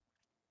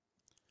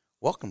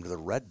Welcome to the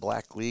Red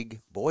Black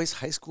League Boys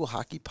High School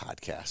Hockey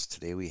Podcast.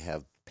 Today we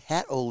have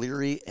Pat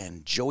O'Leary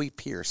and Joey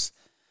Pierce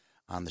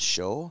on the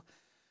show.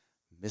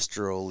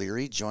 Mr.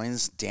 O'Leary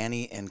joins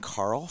Danny and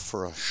Carl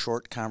for a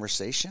short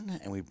conversation,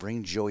 and we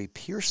bring Joey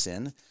Pierce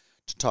in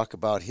to talk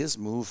about his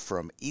move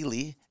from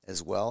Ely,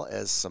 as well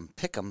as some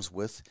pick'ems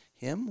with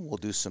him. We'll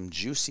do some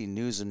juicy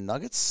news and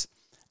nuggets,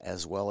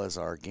 as well as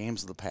our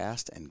games of the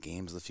past and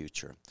games of the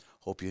future.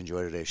 Hope you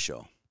enjoy today's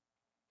show.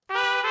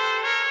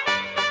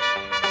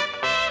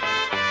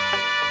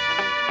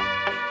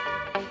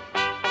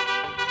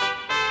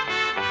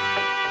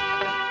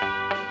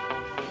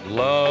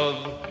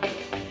 Love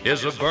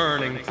is a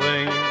burning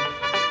thing,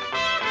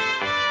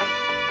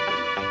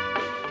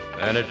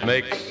 and it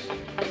makes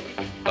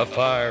a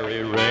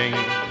fiery ring.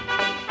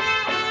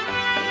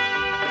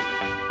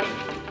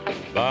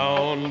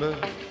 Bound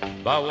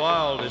by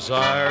wild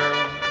desire,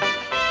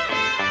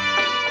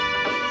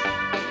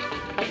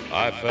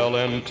 I fell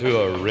into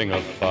a ring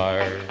of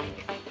fire.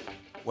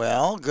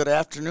 Well, good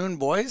afternoon,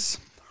 boys.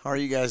 How are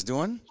you guys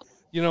doing?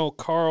 You know,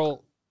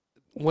 Carl,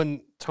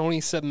 when Tony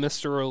said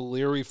Mr.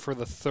 O'Leary for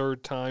the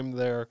third time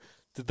there,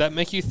 did that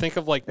make you think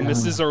of like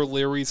Mrs.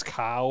 O'Leary's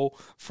cow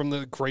from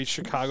the Great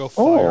Chicago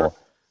Fire? Oh.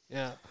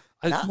 Yeah.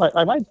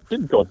 I might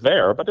didn't go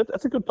there, but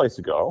that's a good place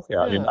to go.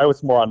 Yeah, I mean, I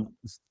was more on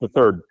the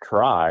third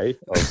try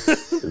of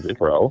his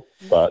intro,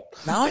 but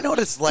Now I know what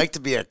it's like to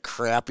be a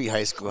crappy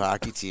high school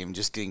hockey team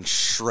just getting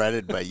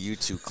shredded by you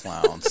two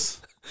clowns.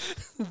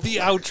 The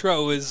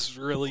outro is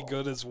really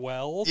good as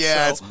well.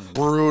 Yeah, so. it's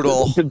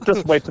brutal.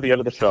 just wait to the end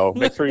of the show.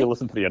 Make sure you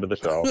listen to the end of the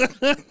show.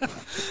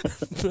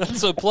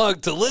 That's a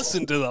plug to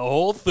listen to the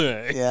whole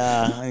thing.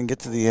 Yeah, I didn't get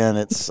to the end.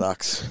 It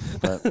sucks.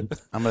 But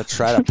I'm going to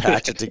try to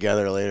patch it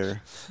together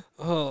later.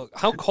 Oh,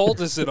 how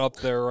cold is it up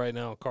there right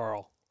now,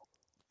 Carl?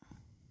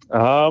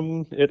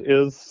 It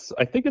is,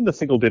 I think, in the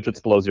single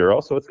digits below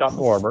zero, so it's gotten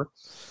warmer.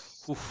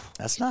 Oof,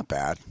 That's not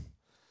bad.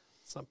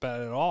 it's not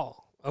bad at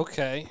all.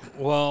 Okay,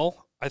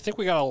 well, I think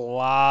we got a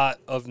lot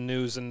of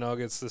news and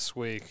nuggets this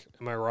week.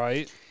 Am I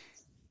right?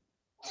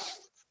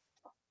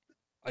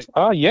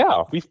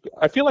 Yeah.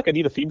 I feel like I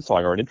need a theme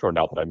song or an intro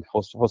now that I'm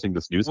hosting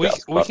this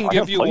newscast. We can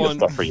give you one.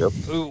 Stuff for you.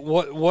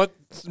 What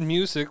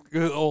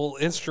musical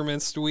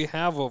instruments do we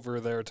have over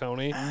there,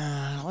 Tony?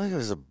 I think it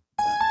was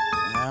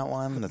that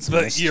one. That's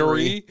The mystery.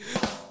 Erie.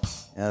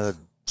 Yeah, the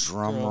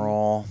drum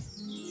roll.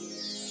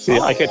 See,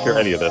 I can't hear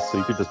any of this, so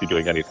you could just be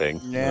doing anything.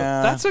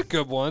 Yeah. That's a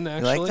good one,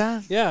 actually. like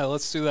that? Yeah,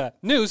 let's do that.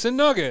 News and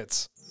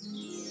nuggets.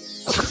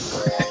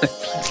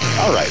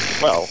 All right.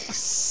 Well,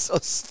 so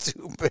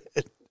stupid.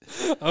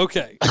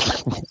 Okay.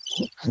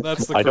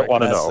 That's the I don't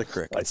want to That's know. the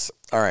crickets.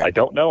 All right. I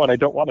don't know, and I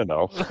don't want to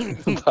know.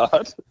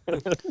 But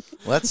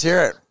Let's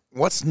hear it.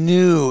 What's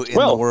new in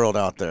the world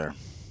out there?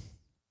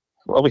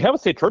 well, we have a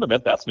state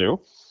tournament. That's new.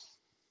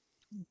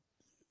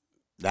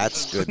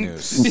 That's good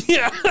news.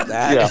 Yeah.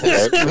 Yeah.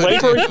 Okay.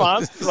 Wait for a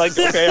response. Like,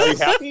 okay, are you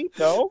happy?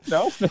 No.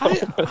 Well,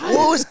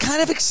 it was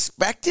kind of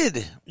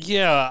expected.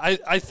 Yeah,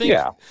 I think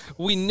Yeah.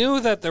 we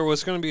knew that there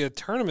was going to be a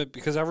tournament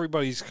because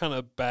everybody's kind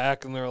of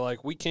back and they're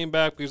like, we came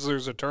back because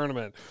there's a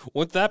tournament.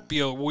 Wouldn't that be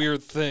a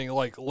weird thing?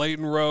 Like,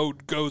 Leighton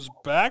Road goes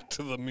back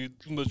to the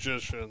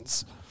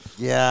magicians.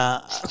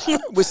 Yeah,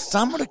 it was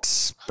somewhat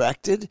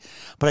expected,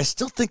 but I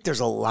still think there's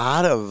a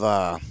lot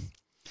of,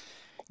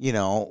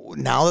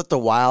 now that the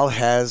Wild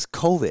has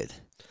COVID,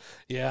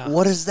 Yeah.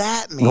 what does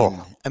that mean?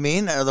 Oh. I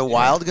mean, are the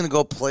Wild going to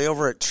go play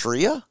over at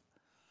Tria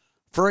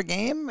for a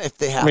game if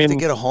they have to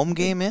get a home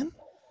game in?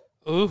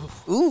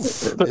 Oof. Oof,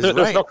 is There's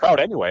right. no crowd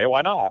anyway.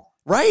 Why not?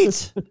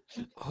 Right.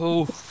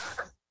 Oof.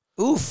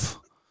 Oof.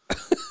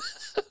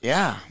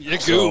 Yeah. You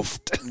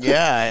goofed.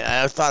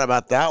 Yeah, I thought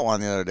about that one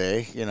the other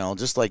day.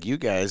 Just like you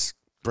guys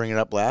bring it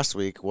up last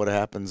week. What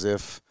happens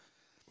if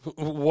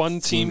One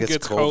team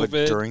gets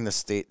COVID during the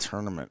state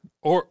tournament?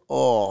 or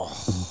Oh,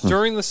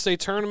 during the state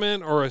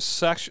tournament or a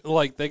section,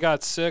 like they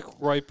got sick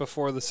right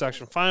before the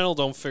section final.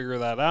 Don't figure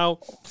that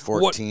out.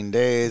 14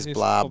 days,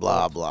 blah,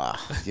 blah, blah.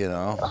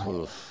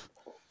 Oof.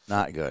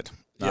 Not good.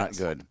 Not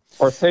good.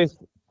 Or say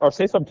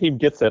some team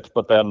gets it,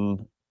 but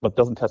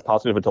doesn't test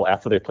positive until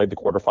after they played the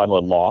quarterfinal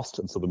and lost,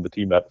 and so then the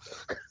team that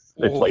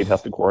they played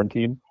has to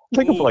quarantine.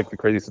 Think of like the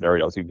crazy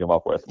scenarios you can come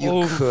up with.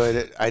 You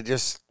could. I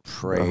just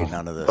pray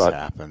none of this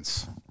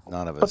happens.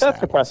 None of it. But that's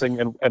depressing,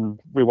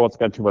 and we won't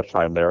spend too much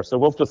time there. So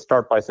we'll just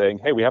start by saying,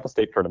 hey, we have a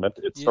state tournament.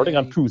 It's starting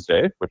on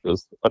Tuesday, which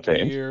is a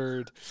change.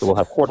 Weird. So we'll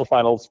have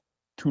quarterfinals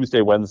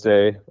Tuesday,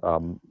 Wednesday. I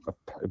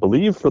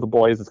believe for the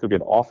boys, it's going to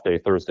be an off day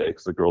Thursday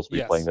because the girls will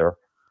be playing their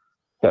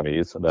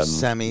semis. And then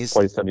semis.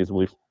 boys' semis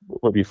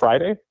will be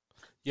Friday.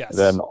 Yes.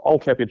 Then all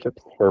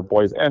championships for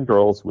boys and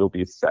girls will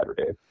be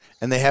Saturday.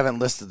 And they haven't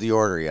listed the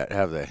order yet,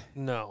 have they?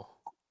 No.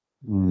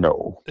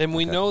 No. And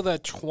we know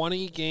that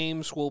 20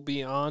 games will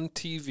be on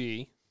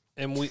TV,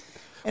 and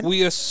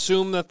we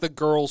assume that the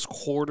girls'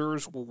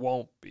 quarters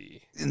won't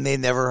be. And they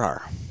never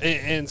are.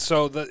 And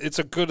so it's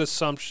a good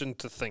assumption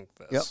to think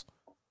this.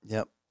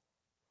 Yep.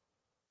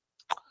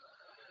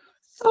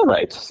 All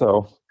right.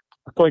 So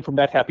going from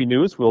that happy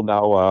news, we'll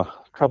now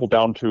travel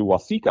down to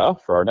Waseca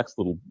for our next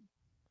little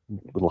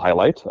little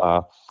highlight.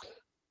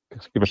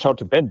 Give a shout out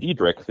to Ben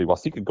Diedrich, the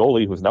Waseca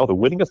goalie, who is now the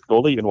winningest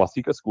goalie in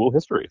Waseca school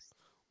history.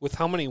 With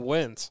how many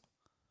wins?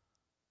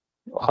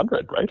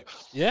 100, right?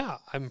 Yeah,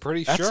 I'm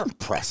pretty That's sure.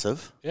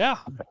 impressive. Yeah.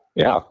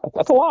 Yeah,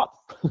 that's a lot.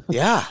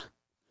 Yeah.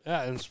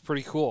 Yeah, and it's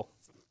pretty cool.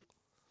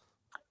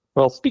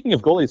 Well, speaking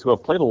of goalies who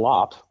have played a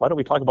lot, why don't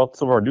we talk about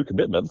some of our new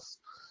commitments?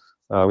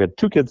 We had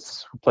 2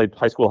 kids who played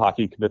high school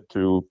hockey commit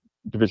to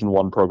Division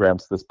I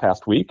programs this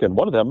past week, and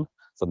one of them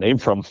is a name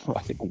from,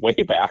 I think, way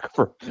back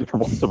for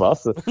most of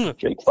us,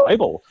 Jake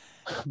Seibel.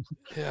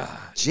 Yeah.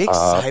 Jake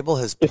Seibel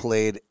has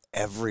played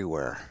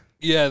everywhere.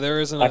 Yeah,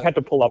 there isn't I had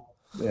to pull up,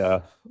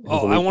 yeah.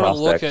 Oh, I want to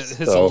look at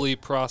his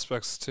elite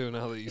prospects, too,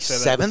 now that you say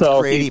that. Seventh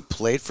grade, he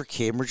played for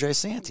Cambridge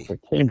Isanti. For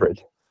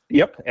Cambridge.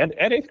 Yep, and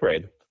 8th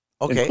grade.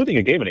 Okay. Including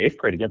a game in 8th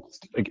grade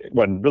against,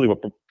 when really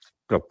what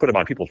put him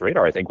on people's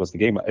radar, I think, was the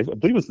game, I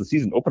believe it was the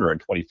season opener in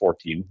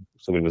 2014.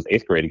 So it was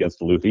 8th grade against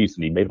Duluth East,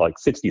 and he made like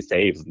 60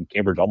 saves, and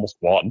Cambridge almost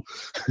won.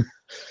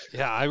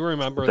 Yeah, I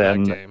remember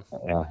that game.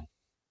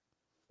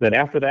 Then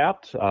after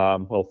that,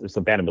 well, there's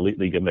some Bantam Elite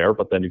League in there,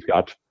 but then you've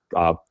got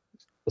a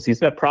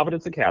season at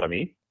Providence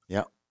Academy.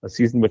 Yeah. A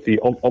season with the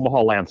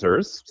Omaha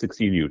Lancers,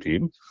 16U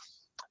team.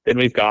 Then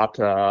we've got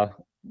the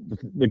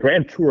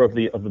grand tour of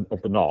the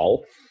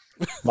Knoll.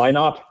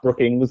 Minot,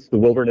 Brookings, the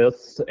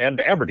Wilderness, and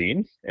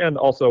Aberdeen, and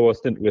also a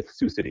stint with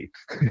Sioux City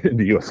in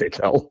the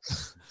USHL.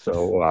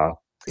 So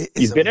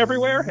he's been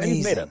everywhere, and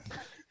he's made it.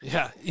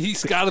 Yeah,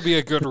 he's got to be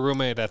a good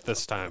roommate at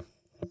this time.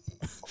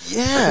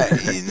 Yeah,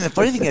 and the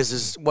funny thing is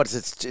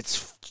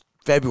it's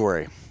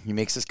February. He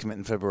makes his commit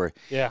in February.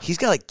 Yeah, he's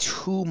got like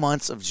 2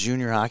 months of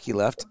junior hockey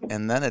left,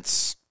 and then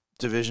it's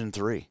Division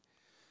III.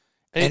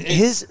 And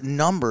his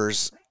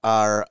numbers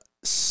are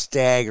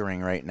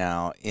staggering right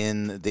now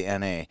in the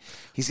NA.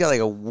 He's got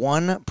like a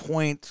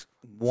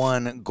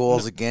 1.1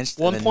 goals against.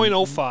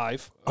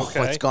 1.05. Okay.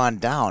 Oh, it's gone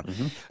down.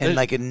 Mm-hmm. And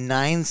like a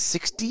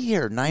 960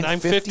 or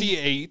 950?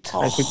 958.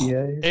 Oh,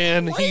 958.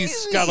 And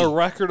he's got a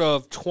record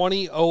of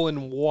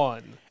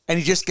 20-0-1. And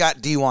he just got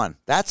D1.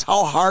 That's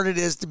how hard it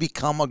is to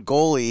become a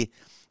goalie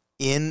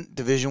in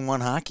Division I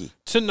hockey.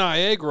 To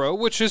Niagara,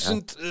 which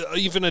isn't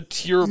even a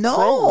tier program.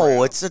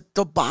 No, it's at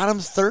the bottom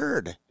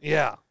third.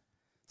 Yeah.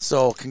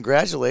 So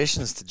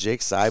congratulations to Jake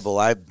Seibel.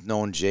 I've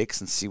known Jake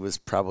since he was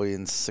probably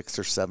in 6th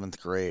or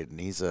 7th grade, and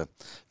he's a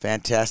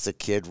fantastic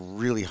kid,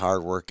 really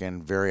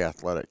hardworking, very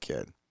athletic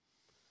kid.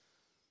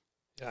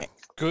 Yeah,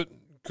 good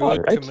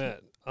right.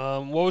 commit.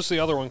 What was the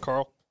other one,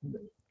 Carl?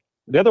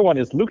 The other one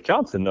is Luke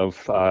Johnson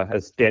of,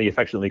 as Danny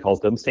affectionately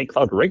calls them, St.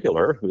 Cloud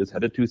Regular, who is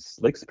headed to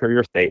Lake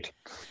Superior State.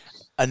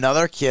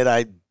 Another kid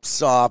I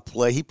saw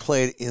play, he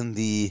played in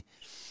the,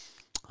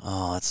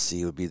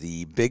 it would be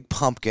the Big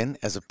Pumpkin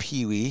as a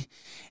peewee.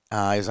 He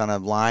was on a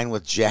line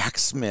with Jack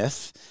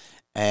Smith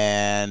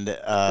and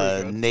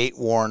Nate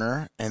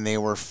Warner, and they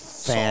were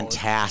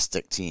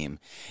fantastic team.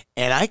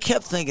 And I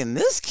kept thinking,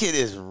 this kid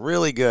is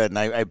really good. And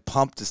I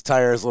pumped his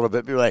tires a little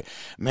bit. People were like,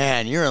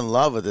 man, you're in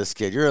love with this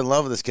kid. You're in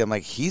love with this kid. I'm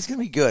like, he's going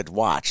to be good.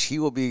 Watch.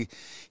 He'll be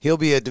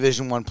a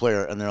Division I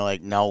player. And they're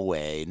like, no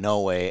way.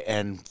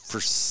 And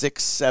for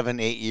 6, 7,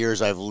 8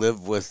 years, I've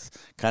lived with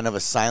kind of a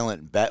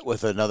silent bet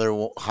with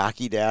another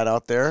hockey dad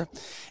out there.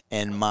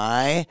 And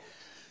my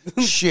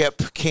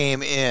ship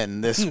came in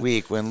this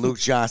week when Luke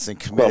Johnson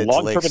committed to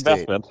Lake State.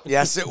 Investment.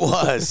 Yes, it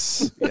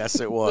was. Yes,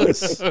 it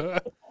was.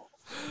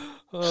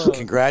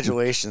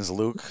 Congratulations,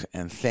 Luke,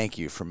 and thank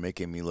you for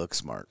making me look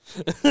smart.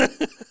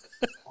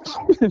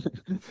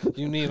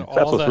 You need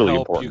all the really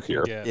help you can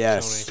here. get,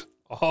 Yes. Tony.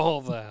 All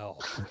the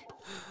help.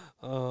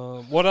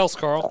 What else,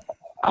 Carl?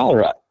 All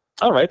right.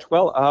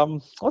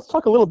 Well, let's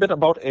talk a little bit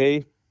about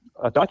a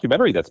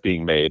documentary that's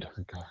being made.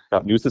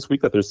 Got news this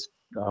week that there's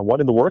one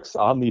in the works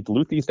on the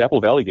Duluth East Apple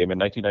Valley game in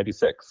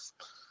 1996.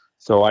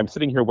 So I'm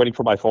sitting here waiting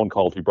for my phone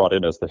call to be brought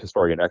in as the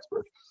historian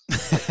expert.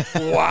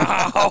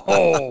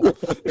 Wow.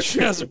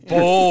 Just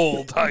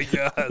bold, I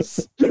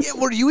guess. Yeah,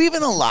 were you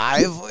even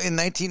alive in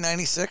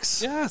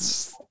 1996?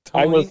 Yes.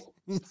 Tony. I was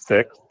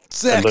 6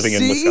 and living in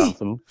See?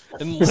 Wisconsin.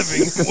 And living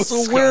in Wisconsin.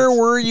 So where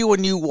were you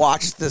when you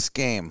watched this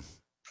game?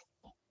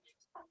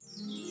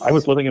 I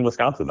was living in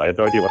Wisconsin. I had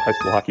no idea what high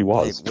school hockey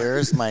was. Hey,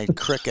 where's my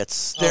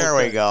crickets? There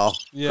we go.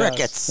 Yes.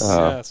 Crickets.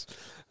 Yes.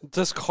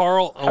 Does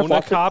Carl own a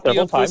watched it copy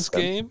several of this times,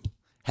 then. game?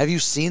 Have you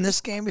seen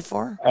this game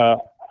before?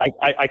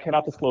 I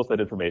cannot disclose that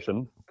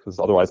information because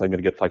otherwise I'm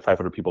going to get like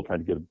 500 people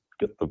trying to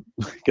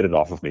get it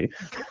off of me.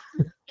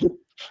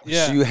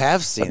 Yeah. So you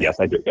have seen it. Yes,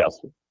 I do.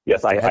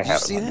 Yes, I Have have you it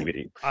seen on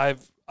it?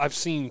 DVD. I've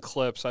seen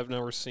clips. I've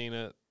never seen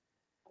it.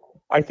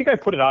 I think I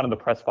put it on in the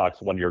press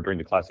box one year during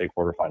the Class A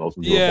quarterfinals.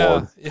 When we were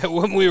bored. Yeah,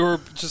 when we were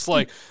just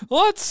like,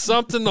 what's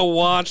something to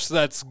watch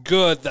that's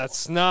good,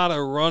 that's not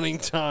a running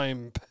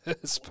time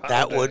piss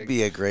That pounding? would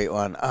be a great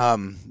one.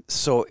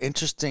 So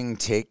interesting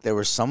take. There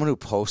was someone who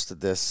posted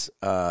this.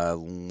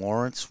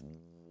 Lawrence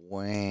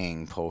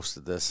Wang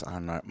posted this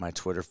on my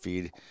Twitter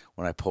feed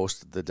when I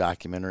posted the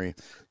documentary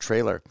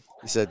trailer.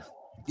 He said,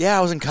 "Yeah,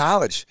 I was in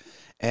college,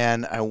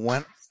 and I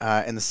went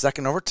in the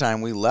second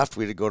overtime, we left.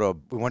 We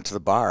went to the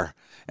bar,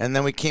 and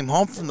then we came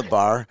home from the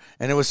bar,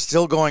 and it was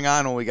still going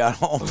on when we got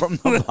home from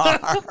the bar.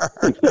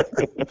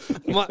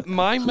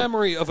 my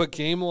memory of a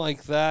game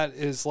like that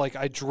is like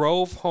I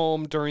drove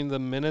home during the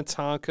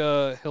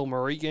Minnetonka Hill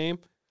Murray game.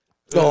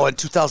 Oh, in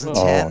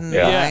 2010,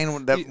 yeah.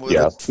 9, that was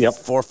a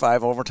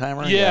 4-5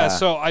 overtimer. Yeah,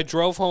 so I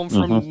drove home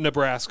from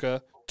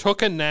Nebraska,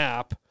 took a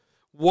nap,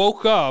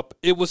 woke up,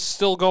 it was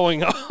still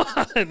going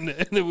on, and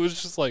it was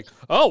just like,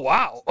 oh,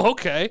 wow,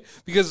 okay.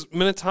 Because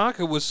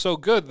Minnetonka was so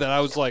good that I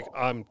was like,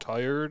 I'm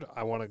tired,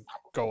 I want to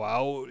go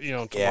out,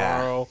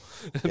 tomorrow,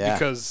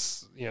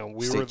 because,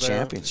 we State were there.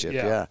 Championship,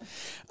 yeah.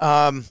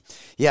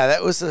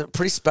 That was a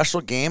pretty special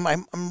game.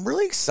 I'm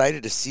really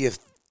excited to see if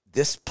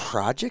this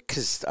project,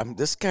 because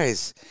this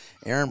guy's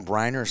Aaron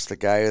Breiner's the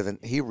guy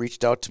that he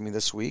reached out to me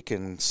this week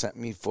and sent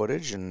me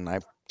footage, and I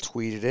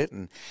tweeted it,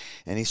 and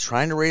he's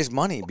trying to raise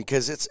money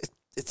because it's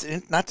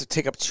not to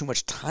take up too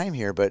much time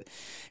here, but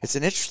it's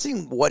an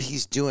interesting what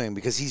he's doing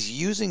because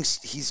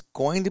he's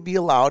going to be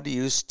allowed to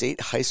use state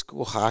high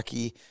school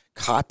hockey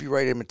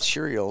copyrighted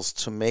materials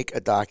to make a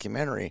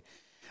documentary,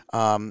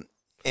 and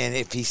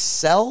if he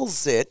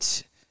sells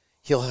it,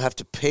 he'll have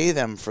to pay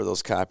them for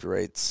those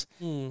copyrights.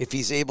 If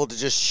he's able to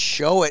just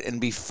show it and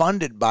be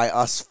funded by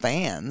us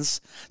fans.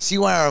 See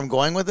where I'm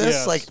going with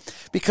this? Yes.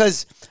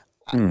 Because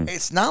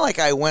it's not like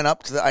I went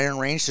up to the Iron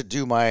Range to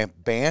do my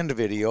band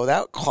video.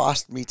 That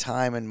cost me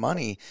time and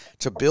money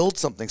to build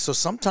something. So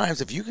sometimes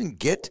if you can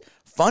get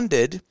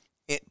funded,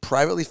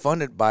 privately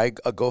funded by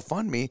a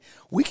GoFundMe,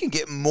 we can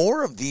get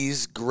more of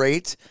these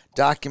great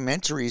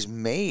documentaries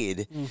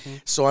made.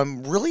 So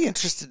I'm really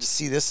interested to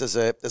see this as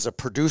a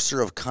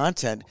producer of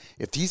content.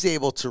 If he's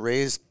able to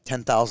raise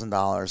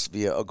 $10,000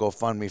 via a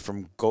GoFundMe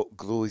from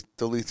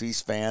Duluth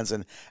East fans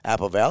and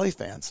Apple Valley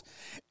fans,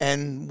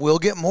 and we'll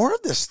get more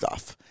of this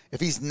stuff. If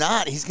he's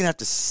not, he's going to have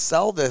to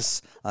sell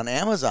this on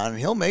Amazon, and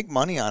he'll make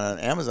money on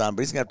Amazon,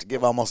 but he's going to have to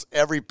give almost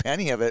every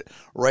penny of it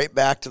right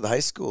back to the high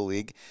school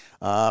league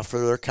for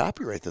their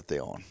copyright that they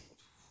own.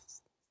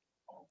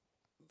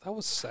 That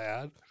was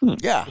sad.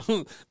 Yeah,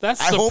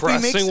 that's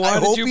depressing. Why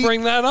did you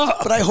bring that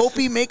up? But I hope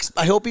he makes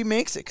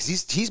it because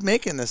he's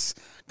making this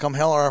come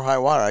hell or high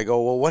water. I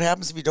go, well, what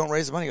happens if you don't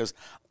raise the money? He goes,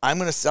 I'm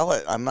going to sell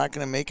it. I'm not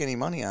going to make any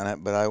money on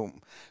it. But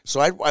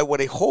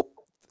what I hope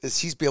is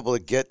he's be able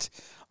to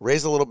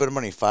raise a little bit of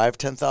money,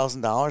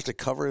 $5,000-$10,000 to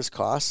cover his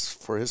costs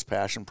for his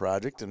passion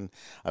project, and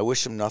I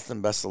wish him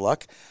nothing best of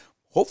luck.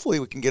 Hopefully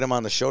we can get him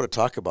on the show to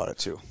talk about it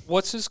too.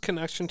 What's his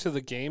connection to the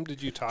game?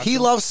 Did you talk to him? He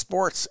loves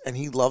sports and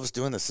he loves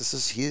doing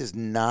this. He is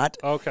not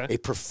a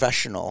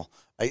professional.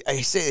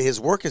 I say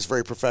his work is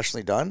very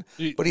professionally done,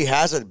 but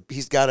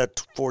he's got a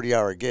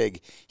 40-hour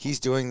gig. He's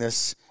doing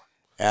this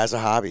as a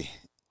hobby.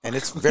 And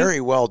it's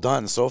very well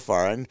done so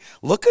far. And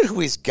look at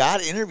who he's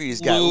got interviews.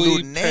 He's got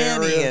Lou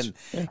Nanny, and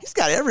he's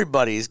got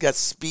everybody. He's got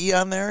Spee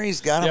on there. He's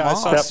got them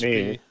all. Except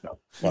me.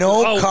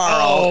 No,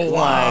 Carl. Oh,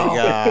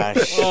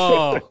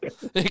 my gosh.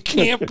 It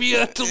can't be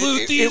a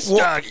Duluth East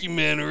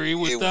documentary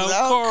without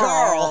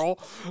Carl.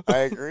 I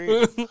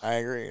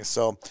agree.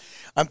 So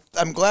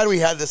I'm glad we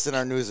had this in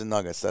our news and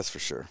nuggets, that's for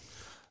sure.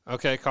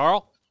 Okay,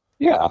 Carl?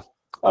 Yeah.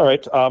 All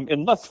right.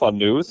 In less fun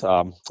news,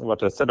 I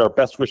want to send our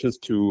best wishes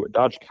to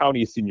Dodge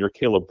County senior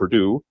Caleb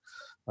Purdue.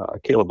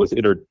 Caleb was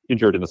injured in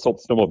a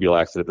snowmobile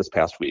accident this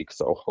past week,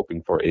 so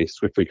hoping for a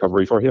swift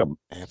recovery for him.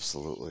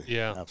 Absolutely.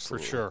 Yeah,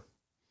 absolutely. For sure.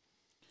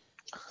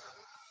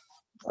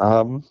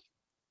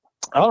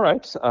 All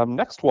right.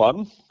 Next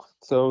one.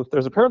 So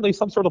there's apparently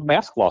some sort of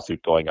mask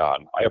lawsuit going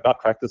on. I have not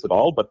tracked this at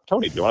all, but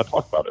Tony, do you want to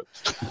talk about it?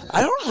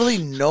 I don't really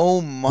know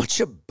much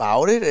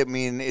about it. I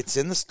mean, it's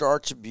in the Star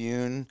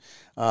Tribune.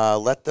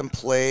 Let Them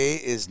Play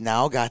is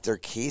now got their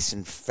case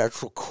in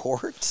federal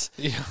court.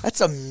 Yeah.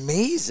 That's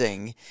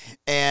amazing.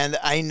 And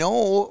I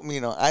know,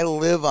 I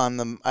live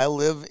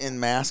in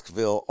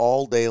Maskville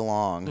all day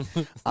long.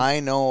 I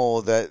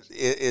know that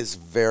it is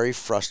very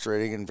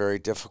frustrating and very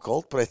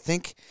difficult, but I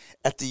think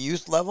at the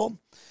youth level,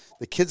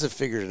 the kids have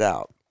figured it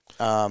out.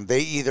 They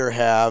either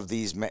have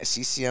these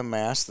CCM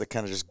masks that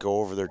kind of just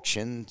go over their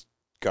chin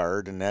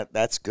guard, and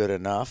that's good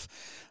enough.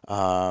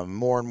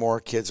 More and more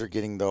kids are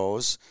getting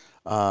those.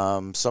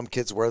 Some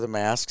kids wear the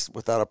masks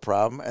without a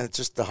problem, and it's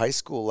just the high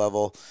school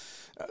level.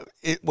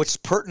 What's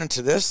pertinent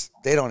to this,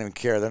 they don't even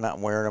care. They're not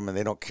wearing them, and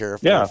they don't care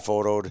if they're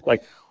photoed.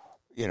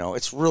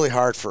 It's really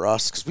hard for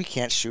us because we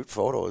can't shoot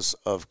photos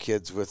of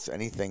kids with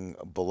anything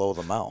below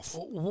the mouth.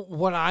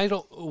 What I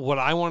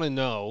want to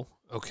know,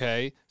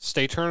 okay,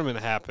 state tournament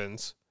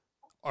happens.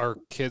 Are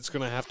kids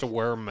going to have to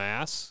wear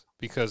masks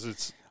because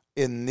it's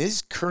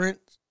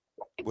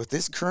with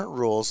this current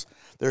rules?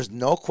 There's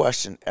no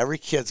question every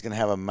kid's going to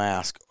have a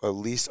mask at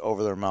least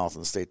over their mouth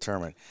in the state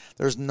tournament.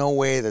 There's no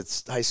way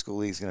that high school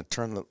league's going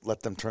to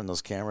let them turn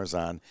those cameras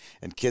on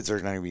and kids are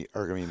going to be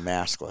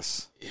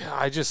maskless. Yeah,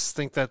 I just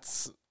think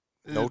that's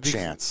no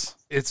chance.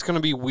 It's going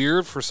to be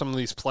weird for some of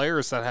these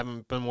players that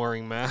haven't been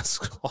wearing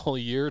masks all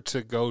year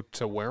to go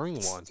to wearing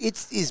one.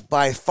 It is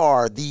by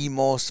far the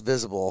most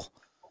visible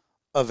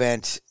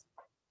event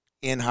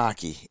in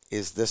hockey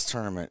is this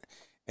tournament.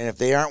 And if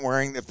they aren't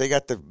wearing, if they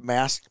got the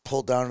mask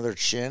pulled down to their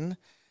chin,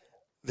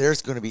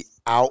 there's going to be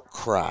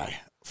outcry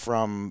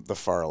from the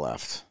far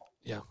left.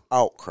 Yeah.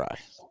 Outcry.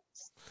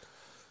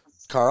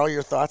 Carl,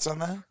 your thoughts on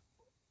that?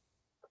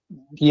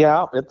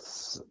 Yeah,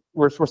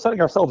 we're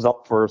setting ourselves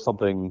up for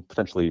something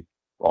potentially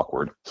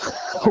awkward.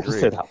 I'll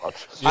just say that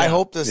much. Yeah. I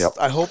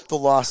hope the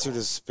lawsuit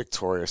is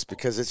victorious,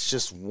 because it's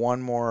just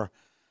one more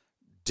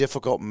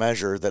difficult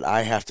measure that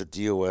I have to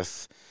deal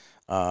with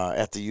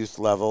at the youth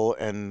level,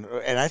 and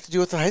I have to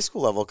deal with the high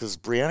school level, because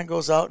Brianna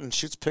goes out and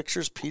shoots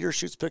pictures. Peter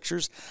shoots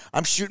pictures.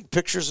 I'm shooting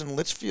pictures in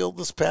Litchfield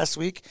this past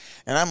week,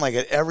 and I'm like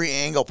at every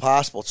angle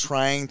possible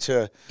trying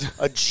to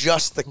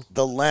adjust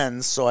the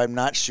lens so I'm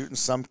not shooting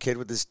some kid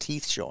with his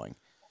teeth showing.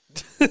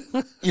 You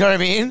know what I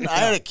mean? Yeah. I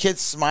had a kid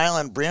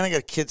smiling. Brianna got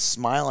a kid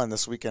smiling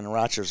this weekend in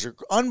Rochester.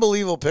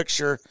 Unbelievable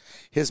picture.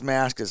 His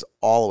mask is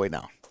all the way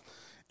down.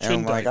 And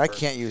I'm like, I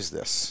can't use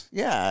this.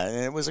 Yeah,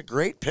 and it was a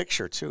great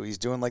picture, too. He's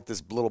doing like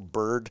this little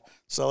bird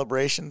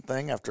celebration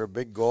thing after a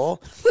big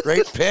goal.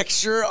 Great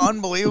picture.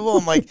 Unbelievable.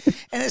 I'm like,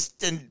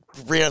 and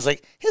Brianna's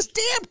like, his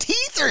damn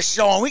teeth are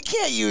showing. We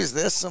can't use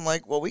this. I'm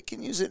like, well, we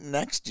can use it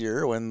next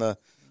year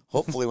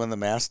hopefully when the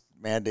mask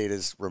mandate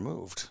is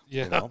removed.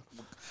 Yeah. You know?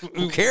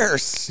 Who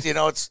cares? You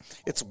know,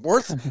 it's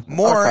worth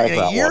more in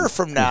a year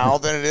from now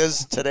than it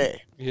is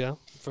today. Yeah,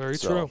 very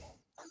true.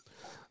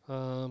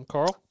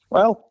 Carl?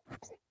 Well,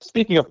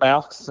 speaking of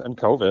masks and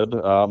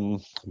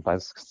COVID,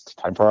 it's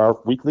time for our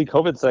weekly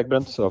COVID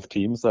segment of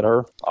teams that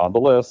are on the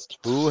list.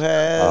 Who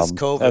has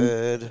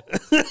COVID?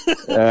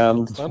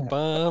 And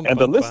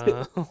the list.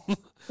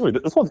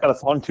 This one's got a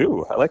song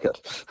too. I like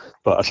it.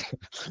 But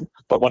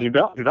what you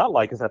do not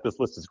like is that this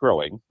list is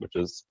growing, which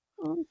is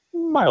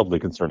mildly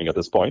concerning at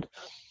this point.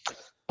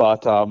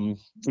 But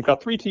we've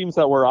got 3 teams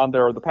that were on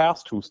there in the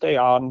past who stay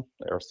on.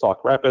 They're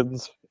Sauk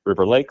Rapids,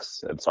 River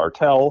Lakes, and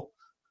Sartell,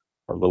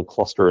 our little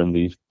cluster in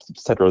the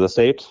center of the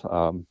state.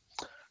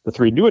 The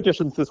 3 new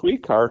additions this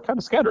week are kind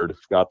of scattered.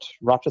 We've got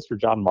Rochester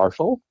John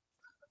Marshall,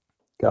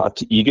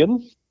 got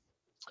Egan,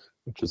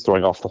 which is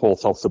throwing off the whole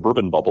South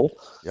Suburban bubble.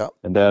 Yep.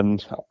 And then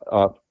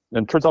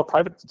it turns out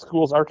private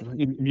schools aren't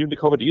immune to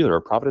COVID either.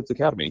 Providence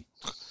Academy.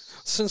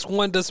 Since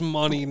when does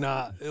money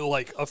not,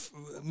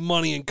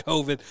 money and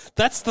COVID,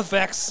 that's the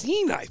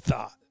vaccine, I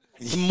thought.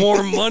 The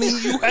more money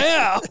you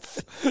have,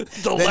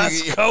 the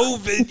less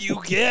COVID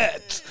you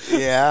get.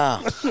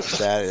 Yeah,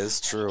 that is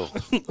true.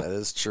 That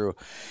is true.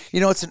 You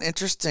know, it's an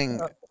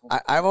interesting,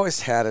 I've always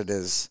had it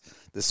as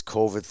this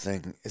COVID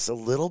thing is a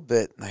little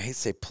bit, I hate to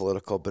say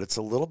political, but it's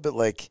a little bit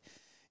like,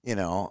 you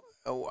know,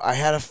 I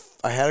had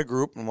a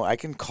group, and I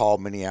can call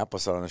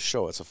Minneapolis out on the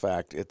show, it's a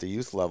fact, at the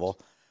youth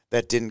level,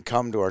 that didn't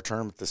come to our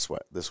tournament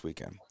this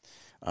weekend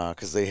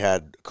because they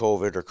had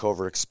COVID or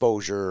COVID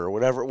exposure or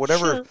whatever.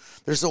 Sure.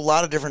 There's a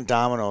lot of different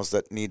dominoes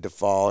that need to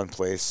fall in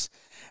place.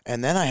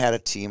 And then I had a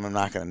team, I'm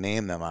not going to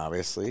name them,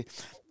 obviously.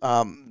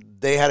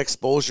 They had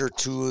exposure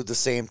to the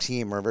same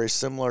team or a very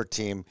similar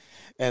team,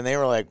 and they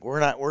were like,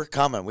 we're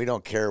coming. We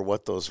don't care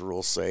what those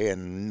rules say,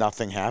 and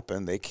nothing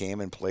happened. They came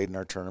and played in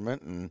our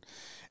tournament,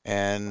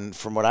 and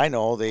from what I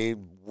know, they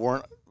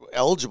weren't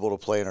eligible to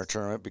play in our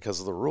tournament because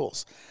of the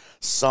rules.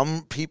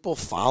 Some people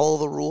follow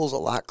the rules a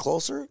lot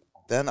closer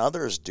than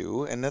others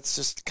do, and that's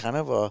just kind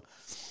of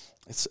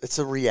it's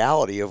a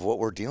reality of what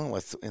we're dealing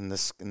with in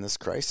this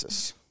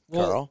crisis.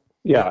 Well, Carl?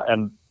 Yeah,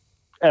 and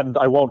I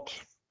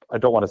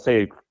don't want to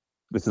say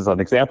this is an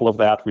example of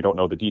that. We don't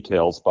know the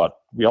details, but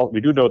we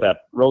do know that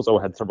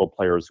Roseau had several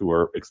players who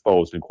were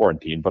exposed in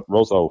quarantine, but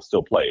Roseau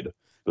still played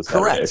this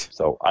Saturday. Correct.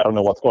 So I don't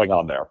know what's going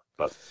on there,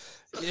 but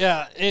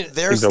yeah,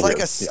 there's like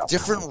a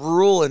different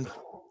rule, and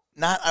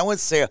I wouldn't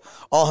say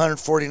all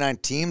 149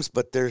 teams,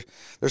 but there's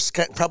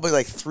probably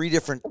like 3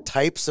 different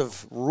types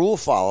of rule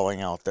following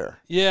out there.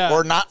 Yeah,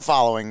 or not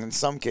following in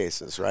some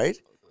cases, right?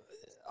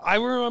 I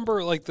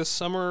remember like this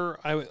summer,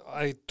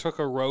 I took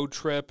a road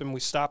trip and we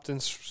stopped in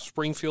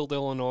Springfield,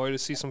 Illinois to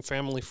see some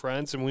family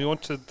friends, and we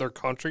went to their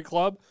country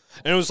club,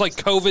 and it was like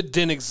COVID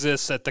didn't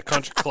exist at the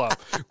country club.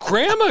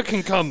 Grandma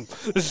can come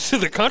to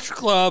the country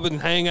club and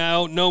hang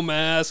out, no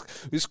mask,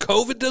 because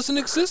COVID doesn't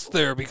exist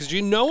there because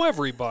you know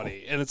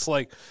everybody. And it's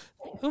like,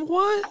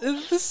 what?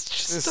 This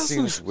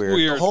seems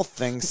weird. The whole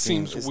thing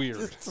seems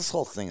weird. This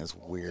whole thing is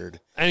weird.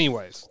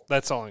 Anyways,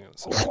 that's all I'm going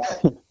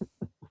to say.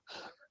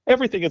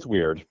 Everything is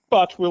weird,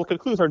 but we'll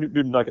conclude our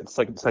new Nugget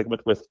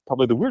segment with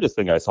probably the weirdest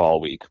thing I saw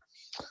all week.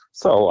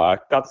 So I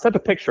got sent a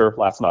picture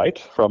last night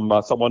from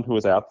someone who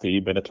was at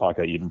the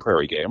Minnetonka Eden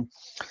Prairie game.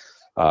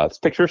 This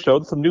picture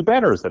showed some new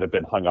banners that had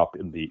been hung up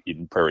in the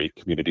Eden Prairie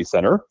Community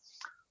Center.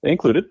 They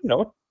included, a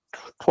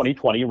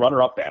 2020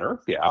 runner-up banner,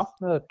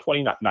 a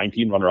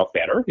 2019 runner-up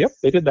banner, yep,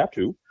 they did that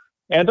too,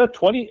 and a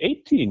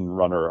 2018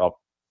 runner-up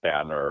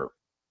banner.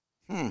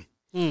 I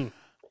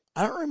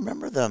don't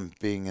remember them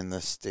being in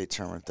the state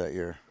tournament that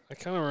year. I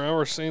kind of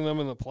remember seeing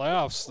them in the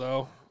playoffs,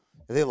 though.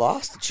 They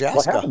lost to Chaska.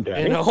 What happened,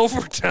 Danny? In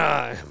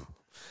overtime.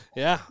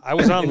 Yeah, I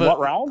was on what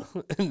round?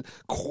 In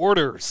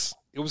quarters.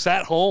 It was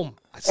at home.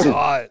 I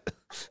saw it.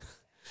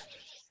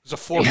 It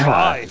It's a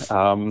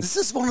 4-5. This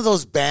is one of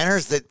those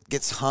banners that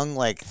gets hung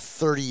like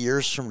 30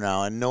 years from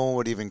now, and no one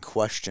would even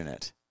question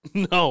it.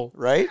 No.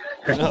 Right?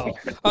 No.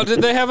 Oh,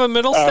 did they have a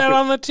middle stat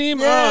on the team?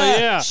 Yeah, oh,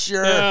 yeah.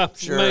 sure, Yeah,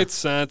 sure. made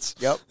sense.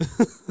 Yep.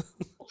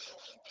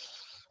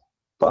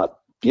 But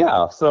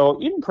yeah,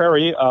 so Eden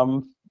Prairie,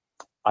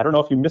 I don't know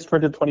if you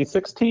misprinted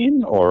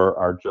 2016 or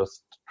are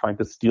just trying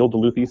to steal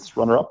Duluth East's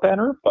runner-up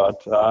banner, but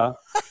I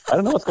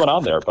don't know what's going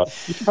on there, but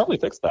you should probably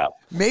fix that.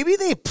 Maybe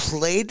they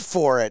played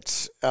for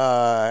it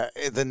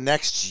the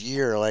next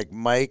year. Like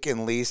Mike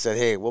and Lee said,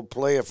 hey, we'll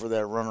play it for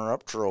that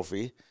runner-up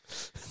trophy.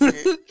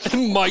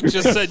 Mike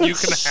just said you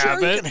can Sure,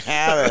 have it. You can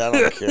have it. I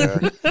don't care.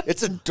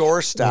 It's a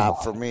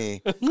doorstop for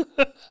me.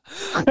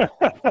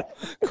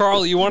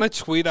 Carl, you want to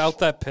tweet out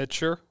that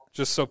picture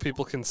just so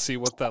people can see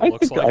what that I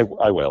looks think like?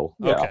 I will.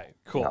 Yeah. Okay,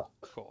 cool.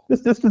 Yeah. Cool.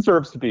 This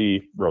deserves to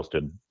be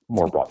roasted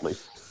more broadly.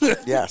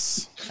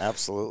 Yes,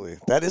 absolutely.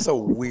 That is a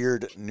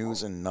weird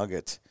news and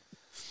nugget.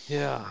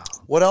 Yeah.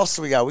 What else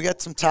do we got? We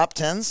got some top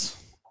tens.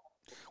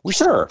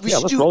 Sure.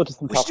 Let's roll it to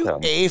some we top should do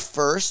 10. A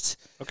first.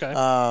 Okay.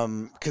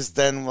 Because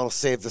then we'll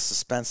save the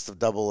suspense of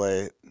double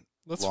A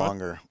That's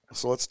longer.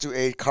 So let's do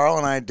A. Carl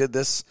and I did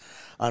this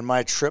on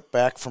my trip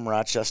back from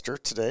Rochester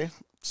today.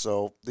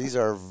 So these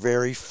are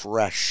very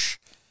fresh.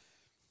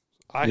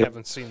 I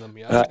haven't seen them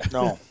yet.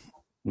 No.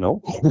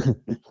 No.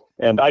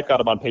 And I've got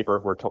them on paper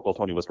where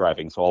Tony was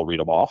driving, so I'll read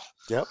them off.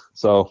 Yep.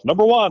 So,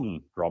 number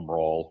 1, drum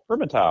roll,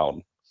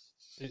 Hermantown.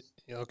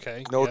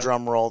 Okay. No yeah.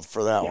 drum roll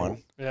for that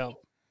one. Yeah.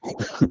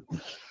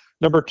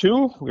 Number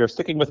 2, we are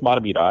sticking with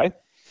Matamidi.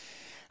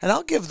 And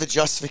I'll give the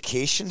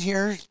justification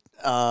here.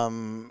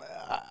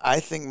 I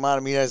think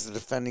Matamidi is the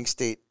defending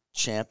state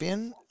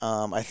champion.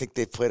 I think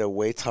they've played a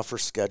way tougher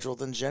schedule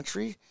than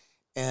Gentry.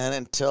 And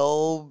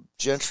until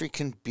Gentry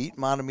can beat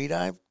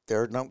Matamidi,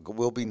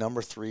 will be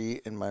number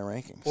 3 in my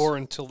rankings. Or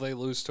until they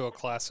lose to a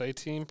Class A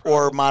team.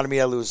 Or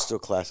Matamidi loses to a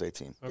Class A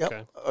team. Okay.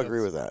 Yep,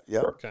 agree with that.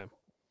 Yep. Okay.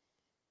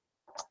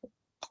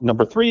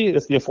 Number 3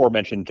 is the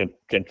aforementioned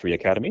Gentry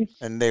Academy.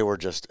 And they were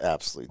just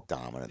absolutely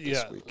dominant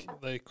this week.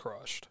 They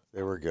crushed.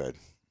 They were good.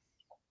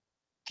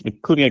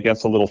 Including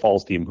against a Little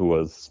Falls team who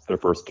was their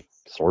first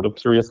sort of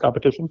serious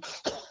competition.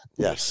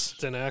 Yes.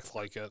 Didn't act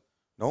like it.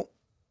 Nope.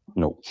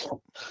 No.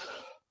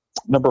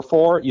 Number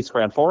 4, East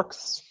Grand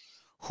Forks.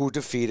 Who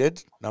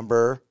defeated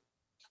number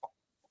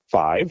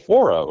 5,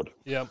 Warroad.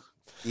 Yep.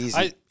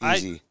 Easy.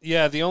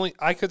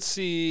 I could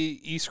see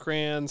East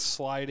Grand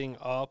sliding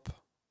up,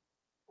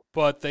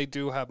 but they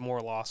do have more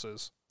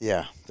losses.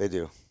 Yeah, they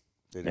do.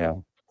 They do. Yeah.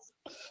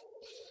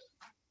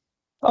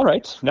 All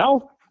right.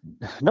 Now,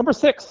 number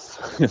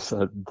 6 is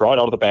drawn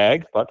out of the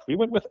bag, but we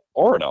went with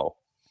Orono.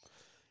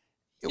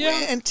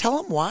 Yeah. And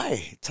tell them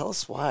why. Tell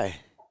us why.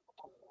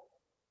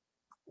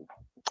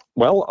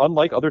 Well,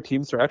 unlike other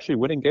teams, they're actually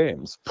winning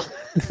games.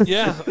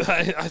 Yeah,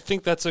 I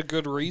think that's a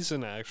good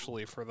reason,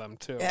 actually, for them,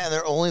 too. Yeah,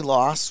 their only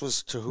loss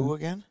was to who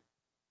again?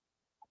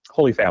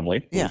 Holy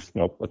Family. Yeah.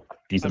 Who's, a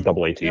decent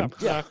double A team.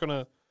 Yeah, not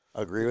gonna.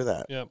 Agree with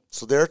that. Yeah.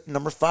 So they're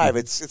number 5.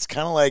 It's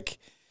kind of like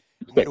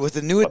with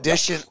the new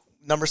addition,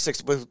 number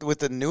 6, with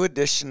the new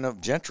addition of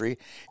Gentry,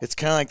 it's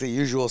kind of like the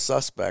usual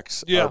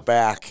suspects are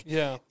back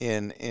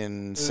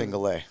in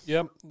single A.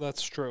 Yep,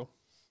 that's true.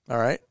 All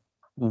right.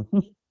 Mm-hmm.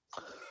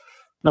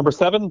 Number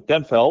 7,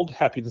 Denfeld,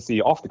 happy to see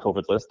off the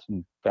COVID list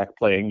and back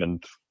playing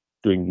and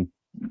doing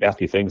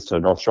nasty things to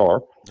North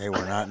Shore. They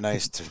were not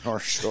nice to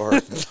North Shore.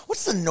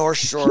 What's the North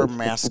Shore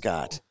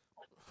mascot?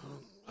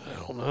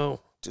 I don't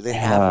know. Do they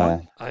have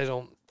one? I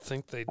don't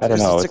think they do. I don't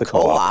know. It's a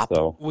co-op.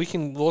 So. We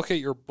can look at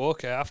your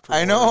book after.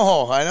 I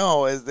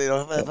know. They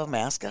don't have a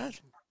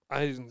mascot?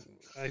 I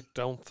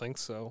don't think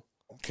so.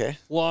 Okay.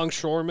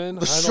 Longshoreman.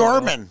 The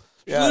Shoreman.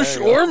 Yeah, the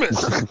Shoreman.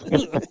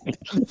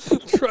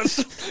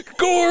 Trust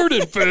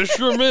Gordon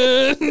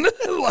Fisherman.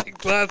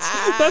 Like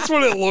that's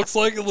what it looks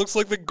like. It looks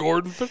like the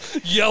Gordon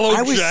yellow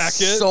I was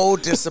jacket. So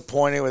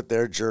disappointed with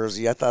their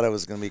jersey. I thought it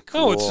was going to be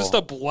cool. No, it's just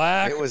a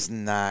black. It was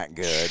not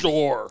good.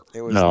 Shore.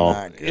 It was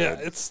not good. Yeah,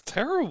 it's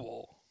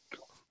terrible.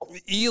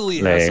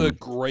 Ely has a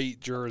great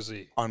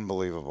jersey.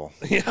 Unbelievable.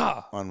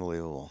 Yeah.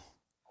 Unbelievable.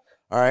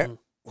 All right.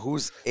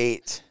 Who's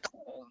 8?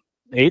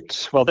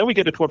 8. Well, then we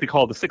get into what we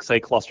call the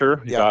 6A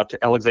cluster. You got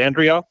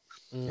Alexandria.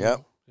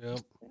 Yep.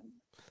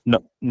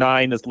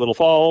 9 is Little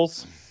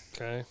Falls.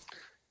 Okay.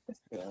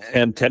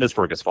 And 10 is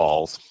Fergus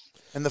Falls.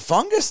 And the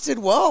Fungus did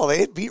well.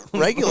 They beat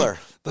regular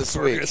this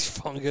week.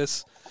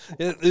 Fungus.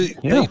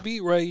 They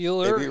beat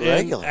regular.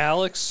 And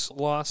Alex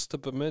lost to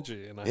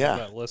Bemidji, and I have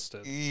that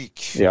listed.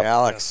 Yep.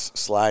 Alex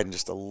sliding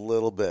just a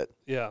little bit.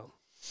 Yeah.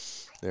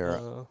 There.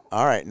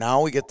 All right.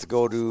 Now we get to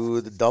go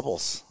to the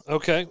doubles.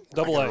 Okay.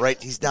 Double A.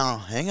 Write these down.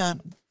 Hang on.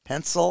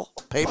 Pencil,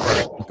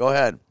 paper. Go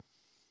ahead.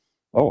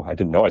 Oh, I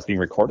didn't know I was being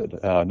recorded.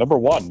 Number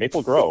 1,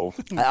 Maple Grove.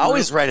 I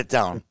always write it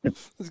down.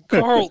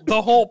 Carl, the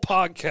whole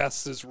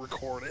podcast is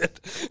recorded.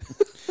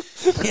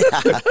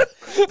 Yeah.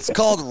 It's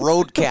called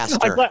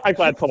Roadcaster. I'm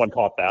glad someone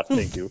caught that.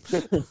 Thank you.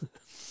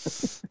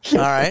 All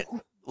right.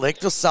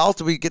 Lakeville South,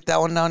 did we get that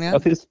one down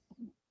yet?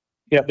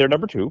 Yeah, they're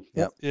number 2.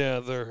 Yep. Yeah,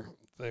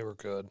 they were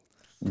good.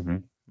 Mm-hmm.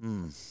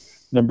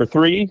 Number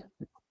 3,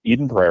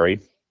 Eden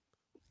Prairie.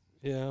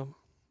 Yeah.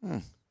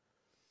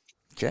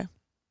 Okay.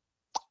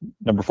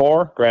 Number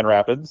 4, Grand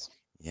Rapids.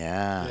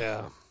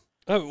 Yeah.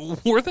 Yeah.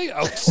 Were they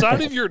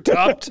outside of your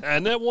top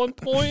 10 at one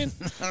point?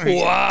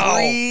 Wow.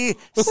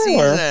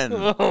 Season.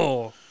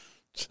 Oh,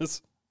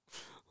 just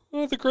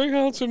the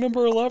Greyhounds are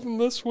number 11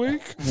 this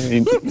week. I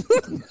mean,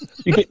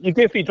 you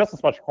give me just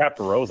as much crap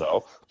to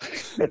Roseau.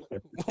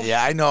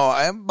 Yeah, I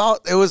know.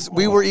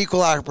 We were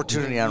equal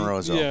opportunity on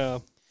Roseau. Yeah.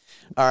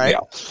 All right. Yeah.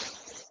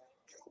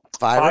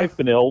 5.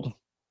 Benilde.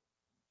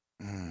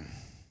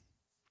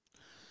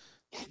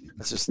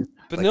 That's just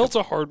Benilde's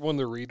a hard one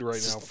to read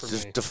right now for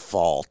just me.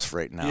 default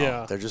right now.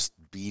 Yeah. They're just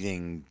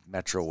beating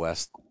Metro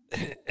West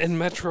And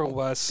Metro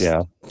West,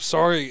 Yeah.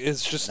 sorry,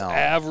 is just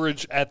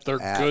average at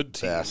their at good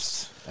teams.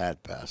 best.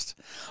 At best.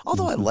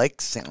 Although I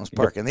like St. Louis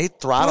Park, and they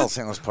throttle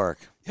St. Louis Park.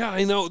 Yeah,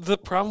 I know. The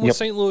problem with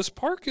St. Louis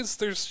Park is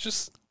there's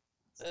just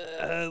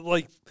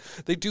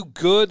they do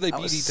good. They I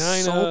beat was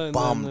Edina. so and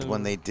bummed then,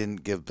 when they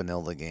didn't give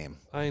Benilde the game.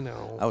 I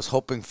know. I was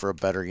hoping for a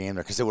better game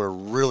there because they would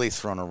have really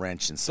thrown a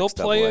wrench in 6AA.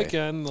 They'll play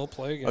again. They'll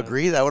play again.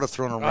 Agree? That would have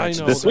thrown a wrench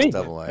in This week.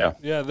 6AA. Yeah.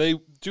 Yeah, they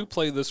do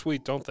play this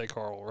week, don't they,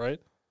 Carl? Right?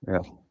 Yeah.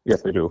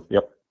 Yes, they do.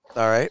 Yep.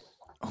 All right.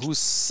 Who's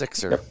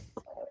Sixer?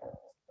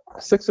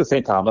 6 is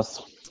St. Thomas.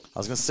 I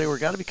was going to say, we're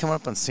got to be coming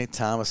up on St.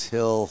 Thomas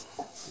Hill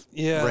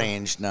Yeah.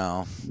 range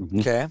now.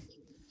 Okay.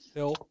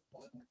 Hill.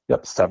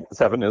 Yep.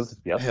 7 is,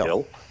 yes, Hill.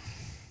 Hill.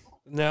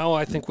 Now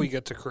I think we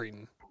get to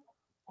Cretan.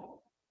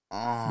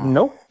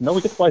 No,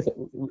 we get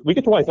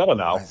to Wayzata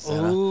now.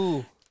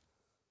 Ooh.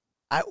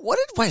 What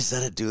did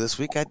Wayzata do this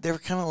week? They were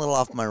kind of a little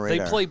off my They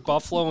radar. played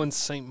Buffalo and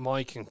St.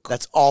 Mike, and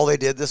That's all they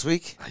did this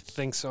week? I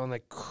think so, and they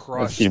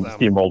crushed them.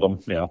 Steamrolled them,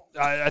 yeah.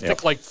 I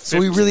think like 15, So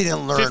we really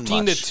didn't learn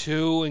 15 much. to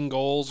 2 in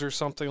goals or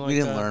something like that. We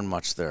didn't learn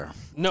much there.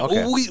 No,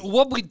 Okay.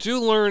 what we do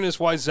learn is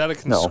why Zeta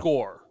can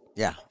score.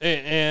 Yeah.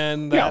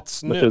 And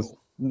that's which new. is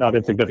not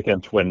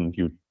insignificant when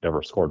you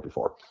never scored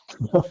before.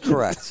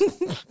 Correct.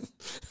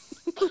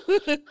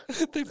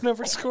 They've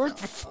never scored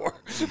before.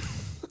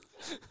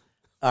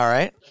 All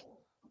right.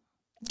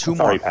 2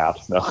 Sorry, more. Pat.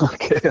 No.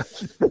 Okay.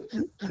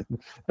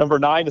 Number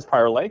 9 is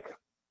Prior Lake.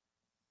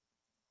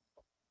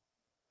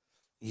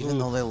 Even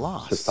though they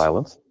lost. Just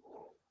silence.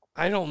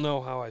 I don't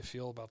know how I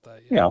feel about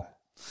that yet. Yeah.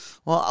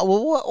 Well,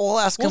 we'll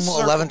ask We'll them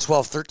circle. 11,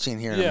 12, 13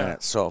 here in a Yeah.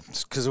 minute. So,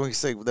 because we can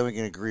say, then we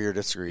can agree or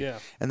disagree. Yeah.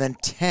 And then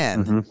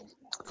 10.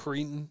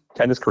 Cretan.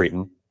 10 is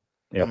Cretan.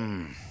 Yep.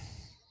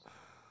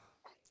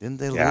 Didn't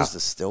they Yeah. lose to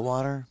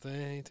Stillwater?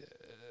 They did.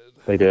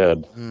 They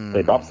did.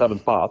 They dropped 7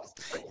 spots.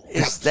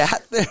 Is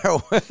that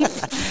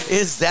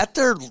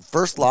their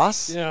first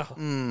loss? Yeah.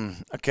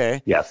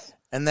 Okay. Yes.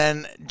 And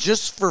then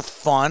just for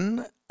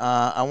fun,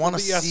 I want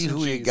to The see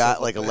who you S&Gs got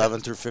of like it. 11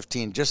 through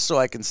 15, just so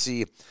I can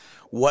see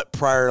what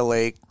Prior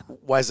Lake,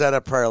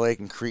 Wayzata, Prior Lake,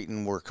 and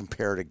Cretan were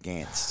compared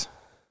against.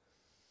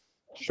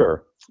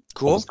 Sure.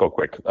 Cool. Let's go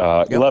quick.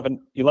 11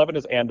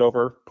 is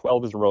Andover.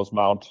 12 is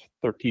Rosemount.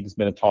 13 is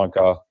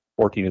Minnetonka.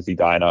 14 is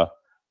Edina.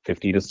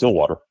 15 is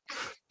Stillwater.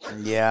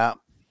 Yeah.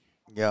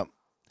 Yep.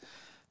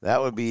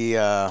 That would be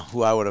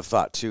who I would have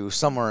thought too,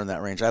 somewhere in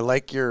that range. I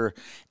like your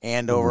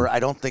Andover. I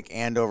don't think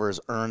Andover has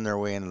earned their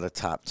way into the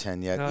top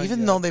 10 yet, Not even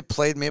yet. though they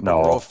played Maple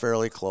No. Grove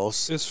fairly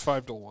close. It's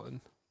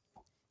 5-1.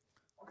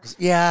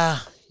 Yeah.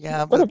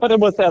 But But it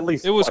was at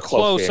least It was a close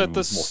close game at the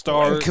most of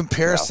start. in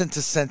comparison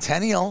to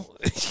Centennial,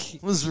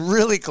 it was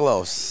really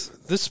close.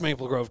 This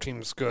Maple Grove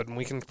team is good, and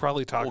we can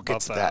probably talk We'll about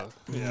get to that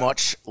Yeah.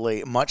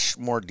 much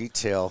more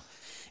detail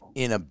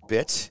in a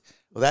bit.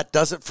 Well, that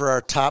does it for our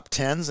top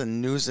 10s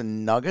and news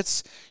and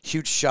nuggets.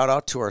 Huge shout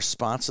out to our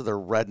sponsor, the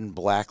Red and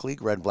Black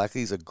League. Red and Black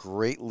League is a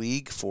great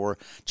league for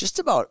just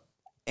about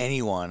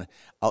anyone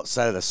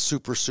outside of the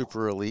super,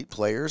 super elite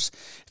players.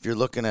 If you're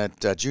looking at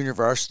junior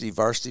varsity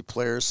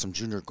players, some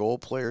junior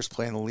gold players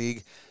playing the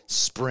league,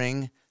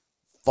 spring,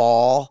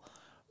 fall,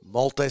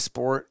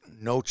 multi-sport,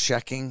 no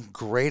checking,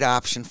 great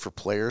option for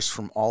players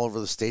from all over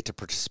the state to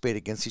participate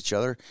against each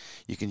other.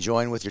 You can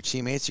join with your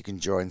teammates. You can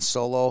join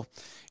solo.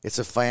 It's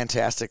a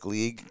fantastic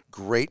league.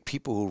 Great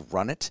people who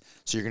run it,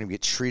 so you're going to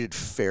get treated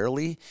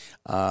fairly,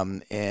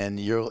 and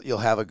you'll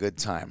have a good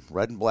time.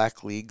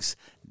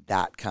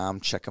 redandblackleagues.com.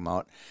 Check them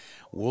out.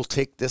 We'll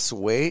take this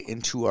away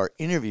into our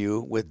interview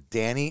with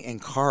Danny and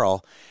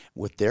Carl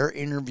with their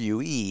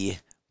interviewee,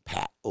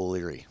 Pat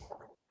O'Leary.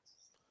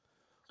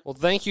 Well,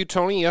 thank you,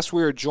 Tony. Yes,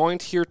 we are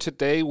joined here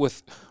today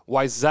with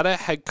Wayzata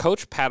head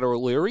coach Pat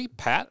O'Leary.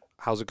 Pat,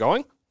 how's it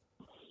going?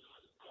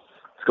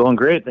 It's going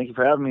great. Thank you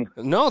for having me.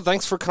 No,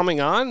 thanks for coming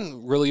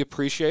on. Really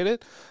appreciate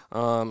it.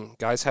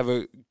 Guys have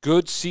a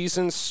good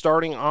season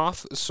starting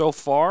off so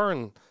far,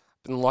 and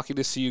been lucky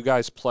to see you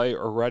guys play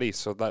already.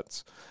 So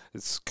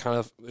it's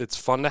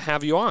fun to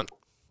have you on.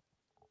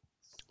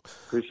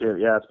 Appreciate it.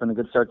 Yeah, it's been a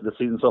good start to the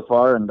season so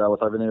far, and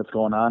with everything that's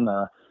going on,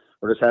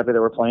 we're just happy that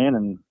we're playing,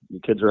 and the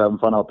kids are having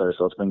fun out there,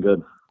 so it's been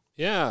good.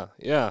 Yeah.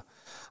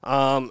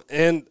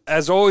 And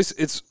as always,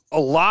 it's a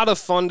lot of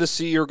fun to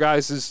see your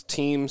guys'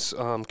 teams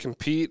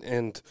compete,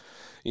 and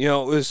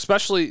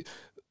especially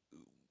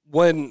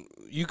when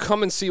you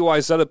come and see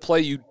Wayzata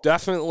play, you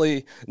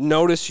definitely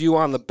notice you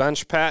on the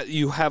bench, Pat.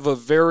 You have a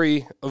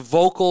very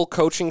vocal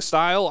coaching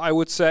style, I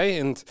would say,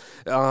 and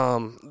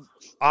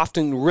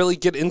often really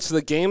get into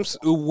the games.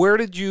 Where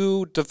did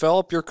you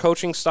develop your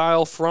coaching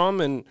style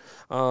from, and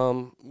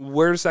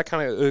where does that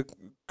kind of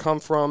come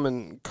from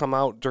and come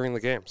out during the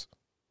games?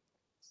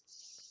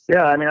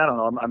 Yeah, I mean, I don't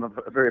know. I'm a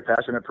very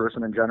passionate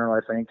person in general,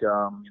 I think.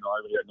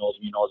 Everybody that knows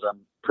me knows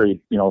I'm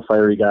pretty,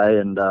 fiery guy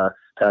and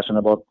passionate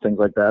about things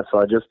like that. So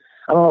I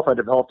don't know if I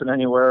developed it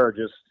anywhere or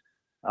just,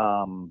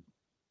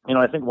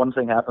 I think one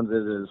thing happens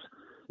is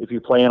if you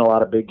play in a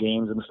lot of big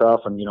games and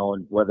stuff and,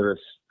 whether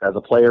it's as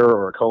a player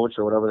or a coach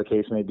or whatever the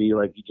case may be,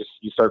 like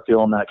you start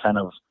feeling that kind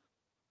of,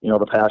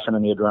 the passion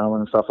and the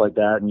adrenaline and stuff like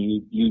that. And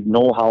you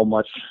know how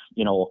much,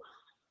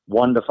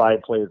 1 to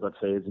 5 plays, let's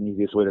say, is the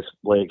easiest way to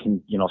play. It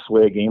can,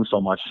 sway a game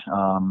so much.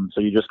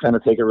 So you just kind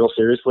of take it real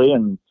seriously.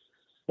 And,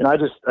 I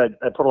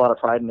put a lot of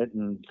pride in it,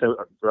 and the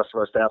rest of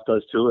our staff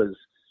does too, is,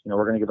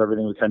 we're going to give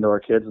everything we can to our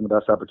kids and the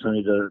best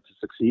opportunity to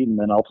succeed. And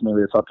then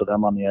ultimately it's up to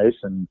them on the ice,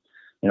 and,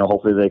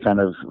 hopefully they kind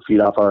of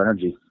feed off our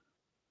energy.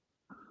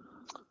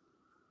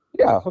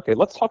 Yeah. Okay.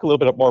 Let's talk a little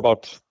bit more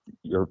about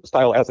your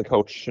style as a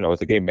coach,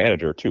 as a game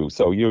manager too.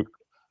 So I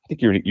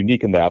think you're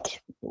unique in that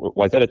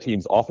Wayzata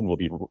teams often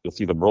you'll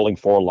see them rolling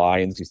 4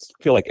 lines. You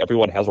feel like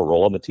everyone has a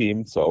role on the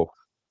team. So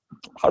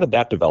how did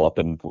that develop,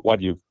 and why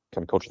do you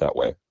kind of coach that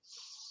way?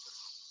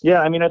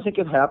 Yeah, I mean, I think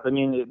it happened.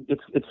 I mean,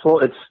 it's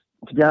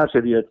to be honest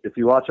with you, if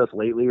you watch us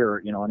lately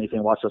or,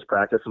 anything, watch us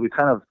practice, we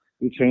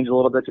changed a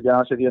little bit, to be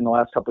honest with you, in the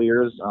last couple of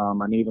years. I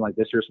mean, even like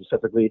this year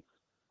specifically,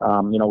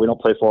 we don't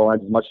play 4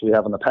 lines as much as we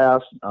have in the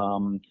past.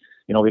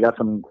 We got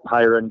some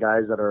higher end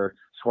guys that are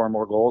scoring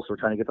more goals, so we're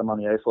trying to get them on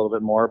the ice a little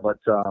bit more. But,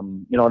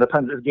 it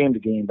depends. It's game to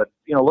game. But,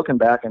 looking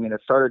back, I mean,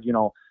 it started,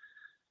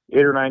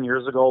 8 or 9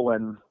 years ago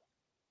when,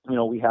 we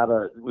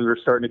were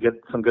starting to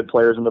get some good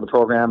players into the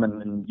program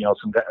and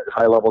some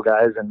high level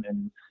guys.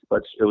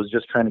 But it was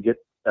just trying to get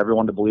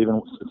everyone to believe in,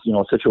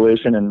 a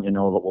situation and,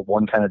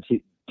 one kind of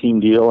team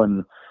deal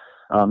and,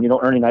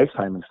 earning ice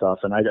time and stuff.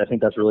 And I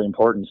think that's really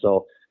important.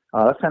 So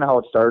that's kind of how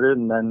it started.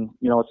 And then,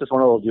 it's just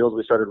one of those deals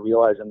we started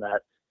realizing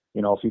that,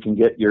 if you can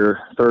get your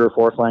 3rd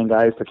or 4th line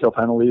guys to kill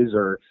penalties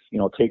or,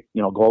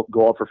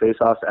 go out for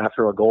faceoffs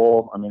after a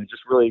goal, I mean, it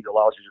just really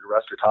allows you to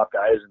rest your top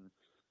guys.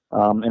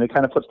 And it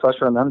kind of puts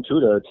pressure on them too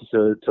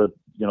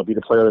to be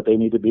the player that they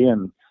need to be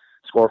and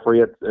score for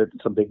you at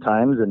some big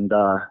times. And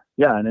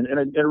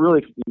it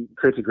really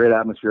creates a great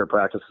atmosphere at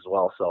practice as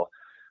well. So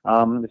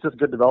it's just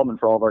good development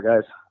for all of our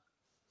guys.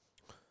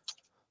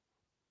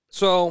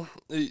 So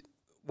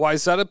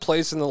Wayzata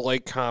plays in the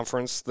Lake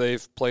Conference.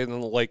 They've played in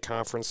the Lake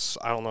Conference,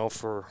 I don't know,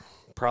 for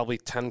probably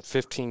 10,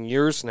 15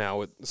 years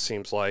now, it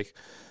seems like.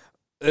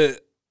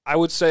 I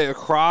would say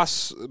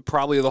across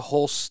probably the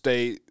whole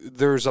state,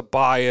 there's a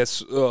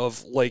bias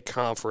of Lake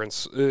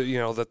Conference,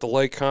 that the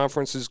Lake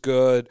Conference is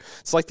good.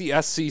 It's like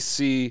the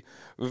SEC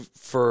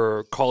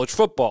for college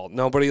football.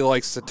 Nobody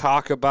likes to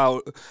talk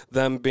about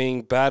them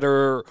being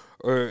better.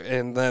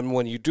 And then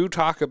when you do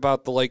talk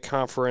about the Lake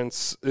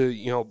Conference,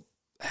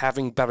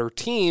 having better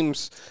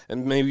teams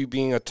and maybe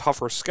being a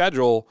tougher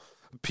schedule,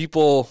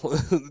 people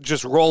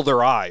just roll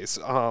their eyes.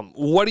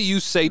 What do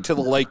you say to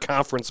the Lake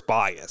Conference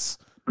bias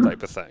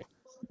type of thing?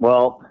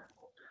 Well,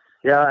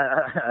 yeah,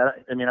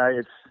 I mean,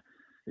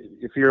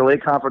 if you're a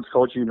Lake Conference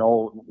coach,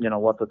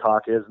 what the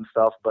talk is and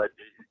stuff. But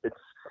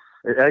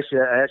I actually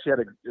had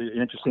an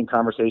interesting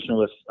conversation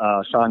with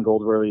Sean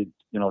Goldworthy.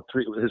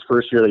 His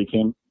first year that he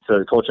came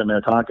to coach at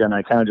Minnetonka, and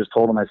I kind of just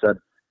told him, I said,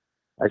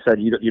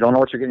 you don't know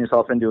what you're getting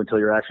yourself into until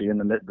you're actually in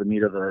the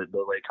meat of the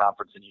Lake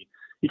Conference. And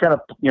he kind of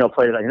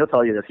played it. He'll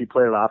tell you this. He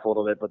played it off a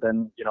little bit, but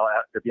then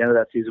at the end of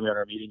that season, we had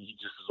our meeting. He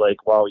just was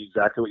like, "Wow,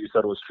 exactly what you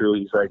said was true."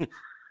 He's like.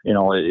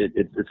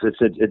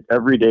 It's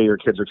every day your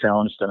kids are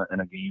challenged in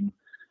a game.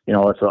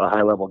 It's a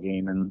high level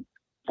game. And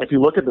if you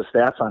look at the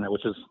stats on it,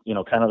 which is,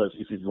 kind of,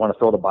 if you want to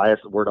throw the bias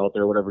word out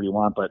there, whatever you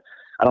want, but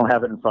I don't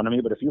have it in front of me.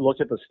 But if you look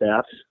at the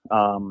stats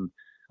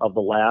of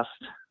the last,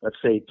 let's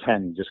say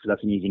 10, just because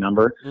that's an easy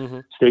number,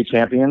 state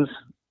champions,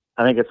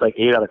 I think it's like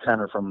 8 out of 10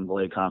 are from the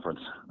Lake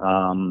Conference.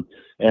 And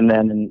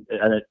then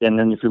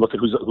if you look at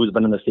who's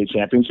been in the state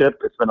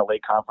championship, it's been a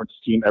Lake Conference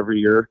team every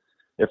year,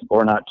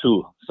 or not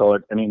 2. So,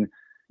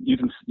 you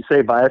can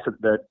say bias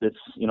that it's,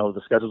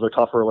 the schedules are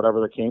tougher or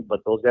whatever the case, but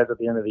those guys at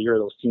the end of the year,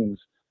 those teams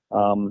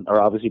are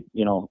obviously,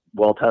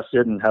 well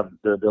tested and have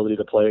the ability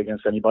to play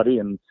against anybody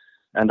and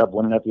end up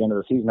winning at the end of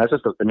the season. That's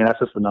just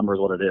the numbers,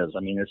 what it is. I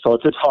mean, it's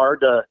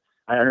hard to,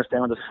 I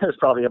understand there's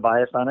probably a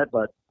bias on it,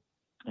 but,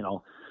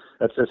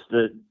 that's just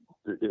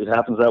it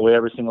happens that way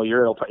every single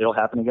year. It'll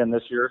happen again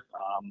this year.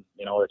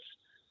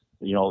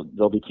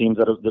 There'll be teams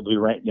that'll be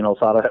ranked,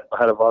 thought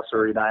ahead of us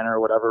or Edina or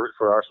whatever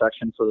for our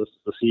section for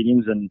the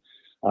seedings. And,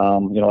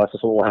 that's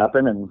just what will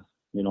happen. And,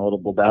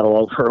 we'll battle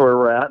out for where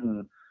we're at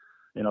and,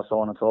 so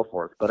on and so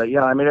forth. But it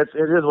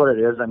is what it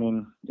is. I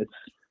mean,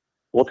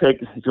 we'll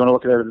take, if you want to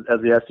look at it as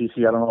the SEC,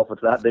 I don't know if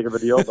it's that big of a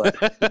deal, but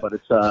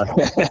it's,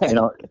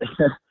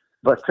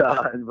 we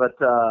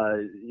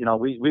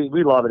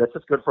love it. It's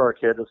just good for our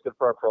kids. It's good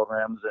for our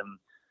programs,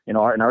 and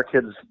our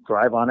kids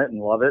thrive on it and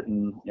love it,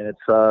 and it's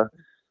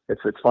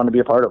fun to be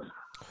a part of.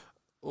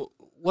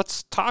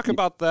 Let's talk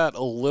about that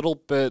a little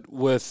bit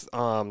with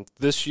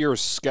this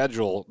year's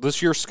schedule.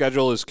 This year's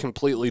schedule is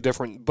completely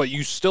different, but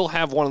you still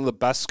have one of the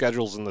best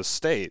schedules in the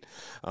state.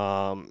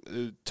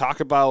 Talk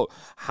about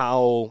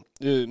how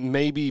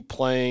maybe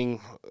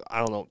playing, I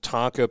don't know,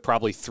 Tonka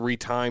probably 3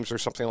 times or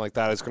something like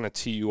that is going to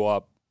tee you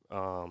up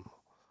a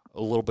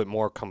little bit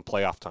more come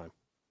playoff time.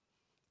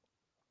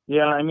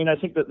 Yeah, I mean, I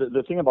think that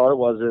the thing about it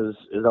is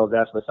I was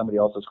asked by somebody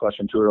else's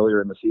question too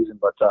earlier in the season,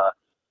 but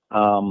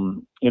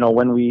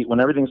when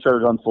everything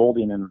started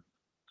unfolding and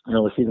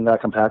the season got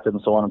compacted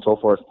and so on and so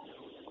forth,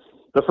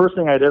 the first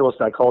thing I did was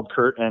I called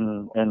Kurt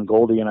and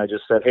Goldie and I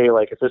just said, hey,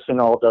 like if this thing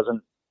all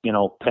doesn't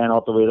pan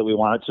out the way that we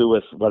want it to,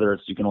 with whether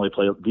it's you can only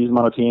play these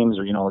amount of teams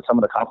or some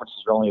of the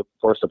conferences are only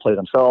forced to play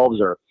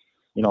themselves or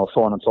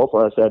so on and so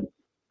forth.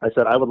 I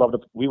said I would love to.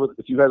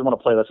 If you guys want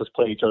to play, let's just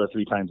play each other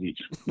 3 times each.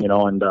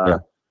 And Yeah.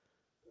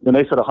 then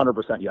they said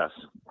 100% yes.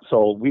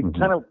 So we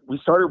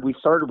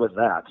started with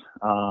that.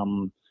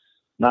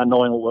 Not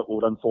knowing what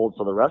would unfold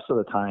for the rest of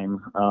the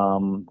time.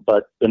 And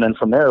then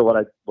from there,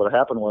 what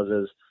happened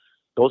was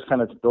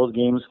those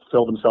games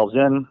filled themselves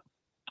in.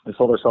 They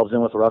filled ourselves in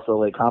with the rest of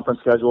the league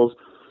conference schedules.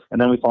 And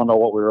then we found out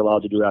what we were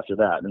allowed to do after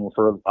that. And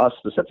for us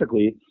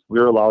specifically, we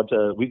were allowed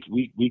to,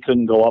 we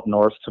couldn't go up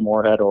north to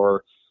Moorhead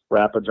or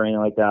Rapids or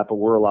anything like that, but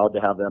we're allowed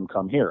to have them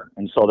come here.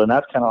 And so then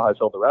that's kind of how I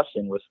filled the rest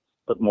in with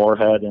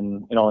Moorhead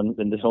and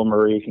the Hill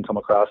Murray can come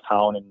across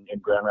town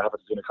and Grand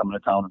Rapids is going to come into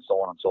town and so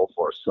on and so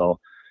forth. So,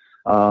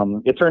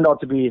 it turned out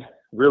to be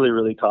really,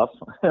 really tough,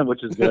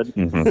 which is good.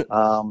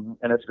 And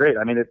it's great.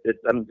 I mean,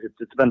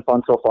 it's been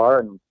fun so far.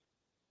 And,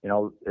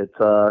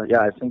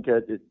 I think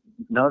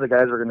none of the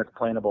guys are going to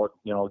complain about,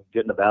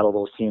 getting to battle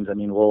those teams. I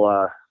mean,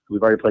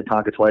 we've already played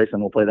Tonka twice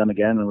and we'll play them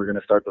again. And we're going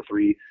to start the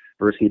 3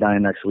 versus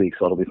Edina next week.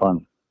 So it'll be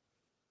fun.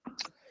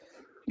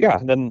 Yeah.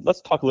 And then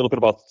let's talk a little bit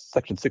about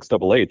Section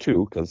 6AA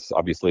too, because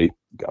obviously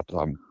got,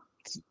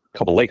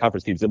 couple late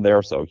conference teams in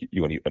there, so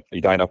you and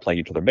Edina playing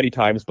each other many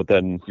times, but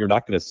then you're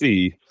not going to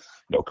see,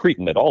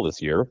 Cretin at all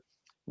this year.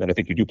 And I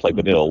think you do play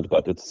Benilde,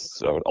 but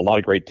it's a lot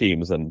of great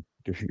teams, and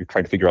you're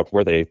trying to figure out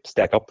where they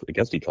stack up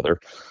against each other.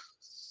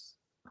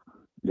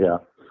 Yeah,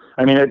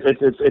 I mean, it's.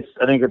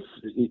 I think it's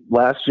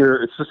last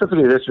year, it's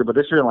specifically this year, but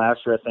this year and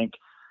last year, I think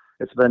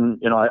it's been.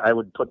 I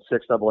would put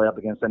 6AA up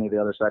against any of the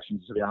other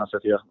sections, to be honest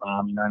with you.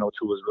 I know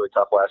 2 was really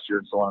tough last year,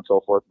 and so on and so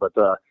forth. But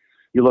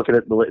you look at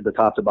it the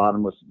top to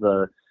bottom with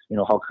the.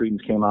 How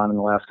Cretins came on in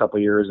the last couple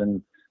of years,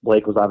 and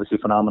Blake was obviously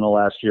phenomenal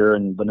last year,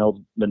 and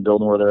Benilde's been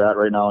building where they're at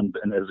right now, and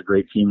it's a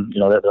great team.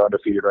 They're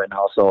undefeated right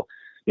now. So,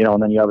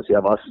 and then you obviously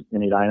have us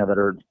in Edina that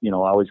are,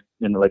 always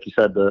in, like you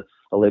said, the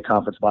late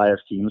conference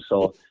bias team.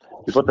 So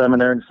you put them in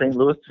there, and St.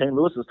 Louis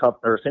is tough,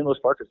 or St. Louis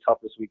Park is tough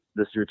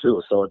this year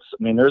too. So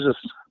there's just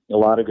a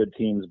lot of good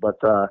teams, but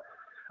I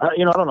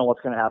don't know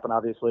what's going to happen,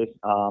 obviously.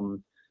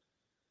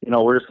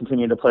 We're just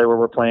continuing to play where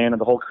we're playing, and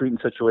the whole Cretin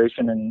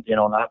situation and,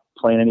 not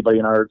playing anybody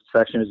in our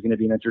section is going to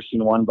be an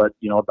interesting one, but,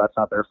 that's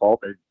not their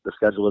fault. The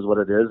schedule is what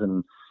it is,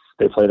 and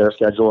they play their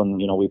schedule, and,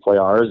 we play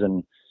ours,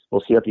 and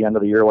we'll see at the end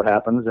of the year what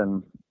happens.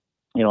 And,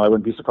 I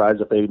wouldn't be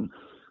surprised if they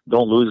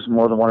don't lose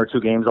more than 1 or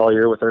 2 games all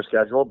year with their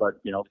schedule, but,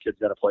 the kids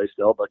got to play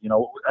still. But,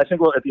 I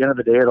think at the end of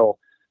the day, it'll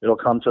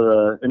come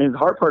to the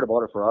hard part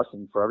about it for us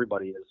and for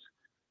everybody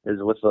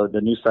is with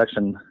the new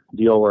section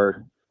deal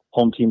where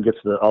home team gets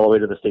all the way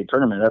to the state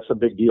tournament. That's a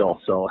big deal.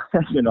 So,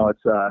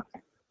 it's,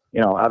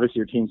 obviously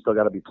your team's still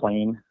got to be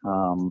playing.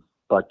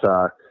 But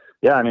we're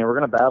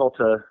going to battle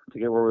to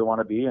get where we want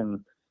to be.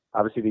 And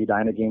obviously the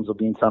Edina games will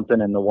mean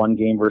something, and the 1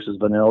 game versus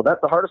Benilde. That's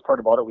the hardest part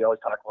about it. We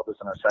always talk about this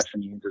in our section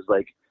meetings is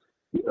like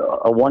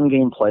a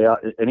 1-game playout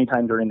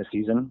anytime during the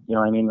season.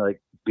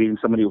 Like beating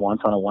somebody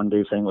once on a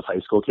 1-day thing with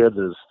high school kids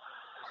is,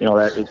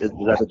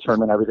 that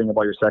determine everything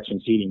about your section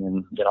seeding.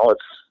 And,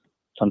 it's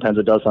sometimes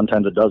it does,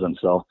 sometimes it doesn't.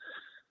 So,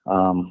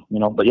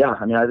 but yeah,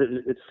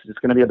 it's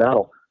going to be a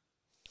battle.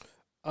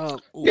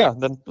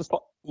 Then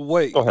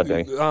wait. Go ahead,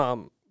 Dave.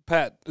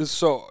 Pat.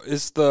 So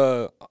is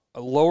the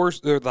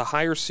the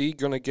higher seed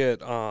going to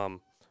get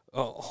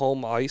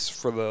home ice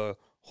for the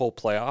whole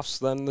playoffs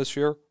then this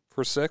year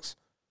for 6?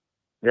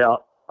 Yeah,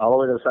 all the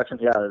way to the section.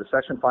 Yeah, the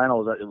section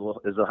final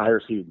is a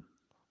higher seed.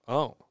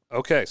 Oh,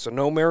 okay. So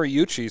no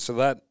Mariucci. So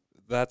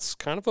that's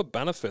kind of a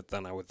benefit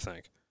then, I would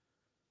think.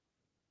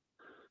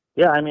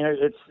 Yeah,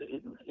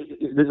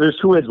 there's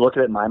 2 ways to look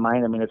at it in my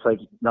mind. It's like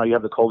now you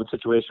have the COVID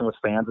situation with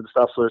fans and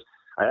stuff. So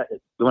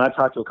when I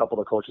talked to a couple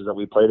of the coaches that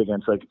we played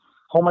against, like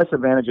home ice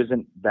advantage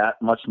isn't that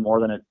much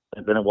more than it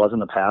was in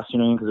the past.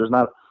 Because there's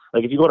not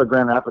like if you go to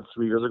Grand Rapids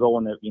 3 years ago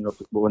when they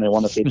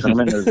won the state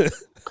tournament,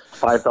 there's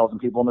 5,000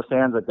 people in the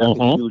stands. Like that's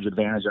a huge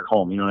advantage at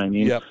home. You know what I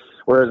mean? Yep.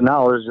 Whereas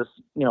now there's just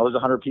there's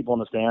 100 people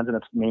in the stands and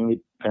it's mainly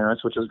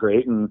parents, which is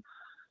great. And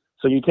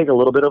so you take a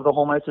little bit of the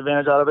home ice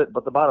advantage out of it,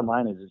 but the bottom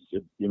line is,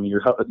 if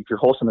you're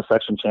hosting the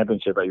section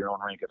championship at your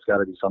own rink, it's got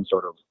to be some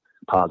sort of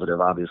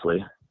positive,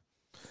 obviously.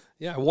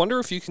 Yeah, I wonder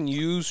if you can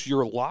use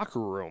your locker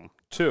room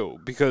too,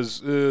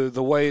 because the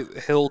way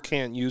Hill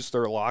can't use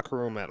their locker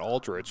room at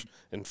Aldrich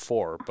in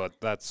 4, but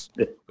that's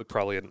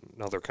probably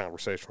another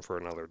conversation for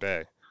another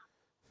day.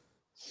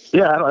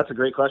 Yeah, that's a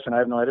great question. I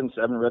haven't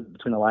read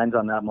between the lines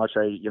on that much.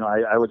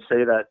 I would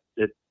say that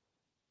this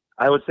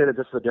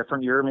is a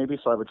different year, maybe.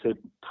 So I would say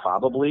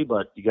probably,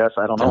 but you guess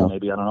I don't know.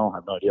 Maybe I don't know. I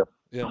have no idea.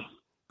 Yeah,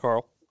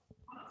 Carl.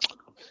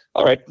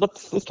 All right,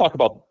 let's talk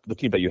about the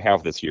team that you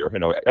have this year.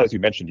 As you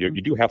mentioned, you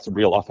do have some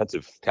real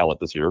offensive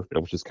talent this year,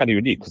 which is kind of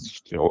unique because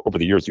over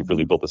the years you've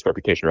really built this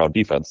reputation around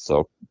defense.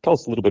 So tell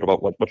us a little bit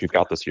about what you've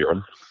got this year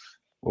and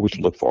what we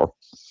should look for.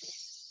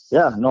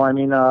 Yeah, no, I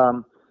mean,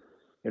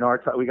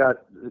 we got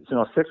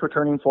 6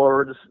 returning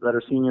forwards that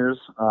are seniors,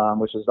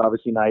 which is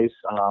obviously nice.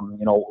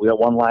 We got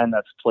one line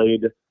that's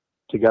played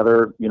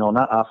together,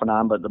 not off and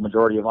on, but the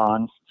majority of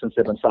on since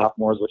they've been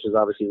sophomores, which is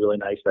obviously really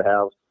nice to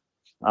have.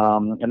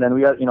 And then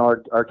we got,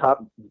 our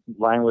top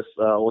line with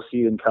OC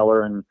and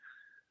Keller, and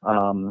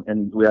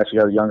we actually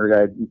got a younger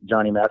guy,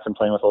 Johnny Matson,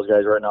 playing with those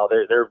guys right now.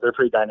 They're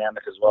pretty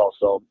dynamic as well.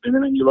 So, and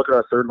then you look at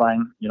our third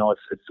line, we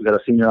got a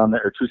senior on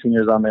there, or 2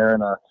 seniors on there,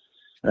 and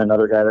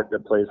another guy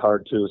that plays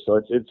hard too.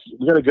 So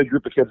we got a good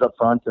group of kids up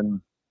front,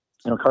 and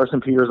Carson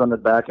Peters on the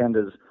back end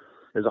is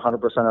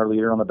 100% our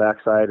leader on the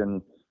backside,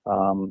 and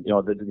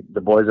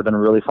the boys have been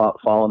really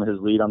following his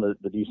lead on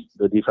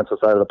the defensive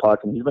side of the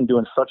puck, and he's been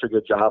doing such a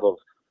good job of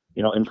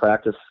in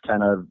practice,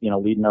 kind of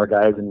leading our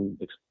guys and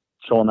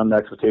showing them the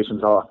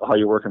expectations how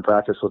you work in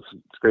practice. So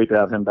it's great to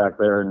have him back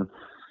there, and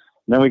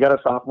then we got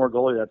a sophomore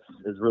goalie that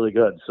is really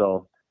good.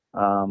 So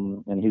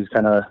and he's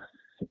kind of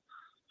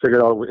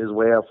figured out his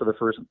way out for the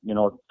first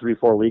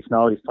 3-4 weeks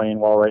now. He's playing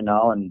well right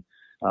now, and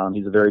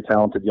he's a very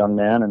talented young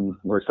man, and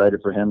we're excited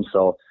for him.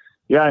 So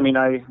yeah, I mean,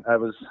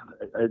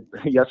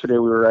 yesterday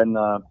we were in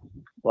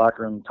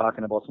locker room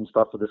talking about some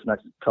stuff for this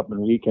next couple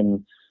of week,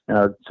 and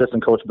our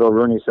assistant coach Bill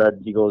Rooney said,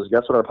 he goes,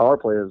 guess what our power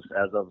play is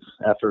as of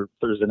after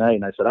Thursday night?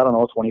 And I said, I don't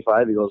know,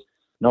 25. He goes,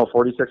 no,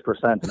 46%.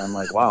 And I'm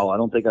like, wow, I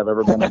don't think I've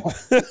ever been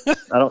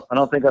I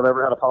don't think I've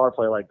ever had a power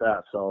play like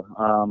that. So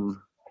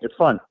it's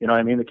fun.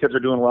 I mean, the kids are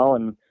doing well,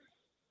 and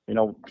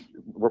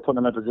we're putting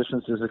them in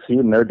positions to succeed,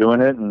 and they're doing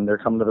it, and they're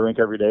coming to the rink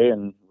every day,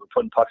 and we're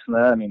putting pucks in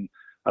there. I mean,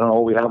 I don't know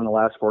what we have in the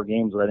last 4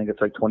 games, but I think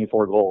it's like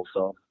 24 goals.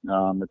 So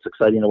it's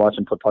exciting to watch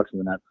them put pucks in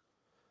the net.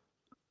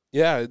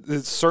 Yeah,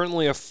 it's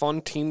certainly a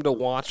fun team to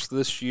watch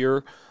this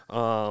year,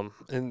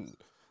 and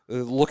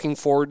looking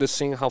forward to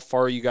seeing how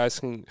far you guys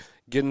can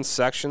get in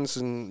sections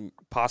and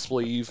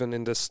possibly even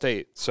into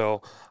state.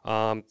 So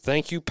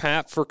thank you,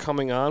 Pat, for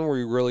coming on.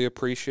 We really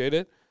appreciate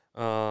it.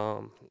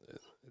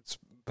 It's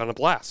been a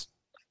blast.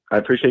 I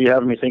appreciate you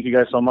having me. Thank you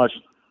guys so much.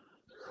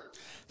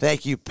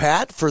 Thank you,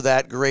 Pat, for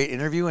that great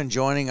interview and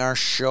joining our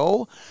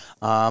show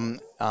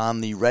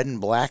on the Red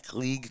and Black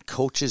League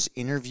coaches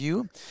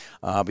interview.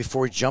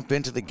 Before we jump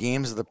into the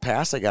games of the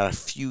past, I got a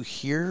few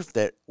here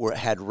that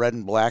had Red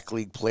and Black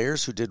League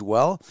players who did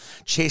well.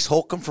 Chase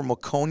Holcomb from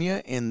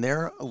Waconia in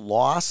their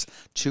loss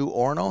to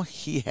Orono,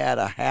 he had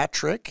a hat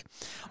trick.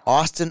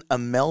 Austin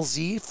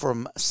Amelzi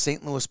from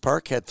St. Louis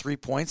Park had 3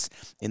 points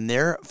in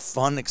their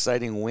fun,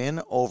 exciting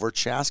win over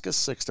Chaska,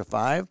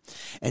 6-5.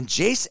 And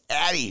Jace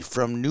Addy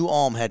from New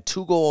Ulm had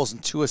 2 goals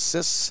and 2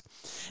 assists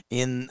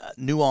in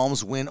New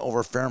Ulm's win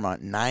over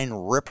Fairmont,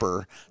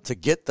 9-ripper to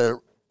get the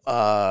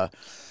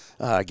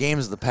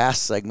games of the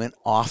past segment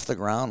off the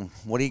ground.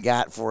 What do you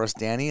got for us,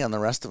 Danny, on the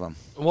rest of them?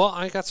 Well,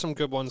 I got some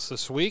good ones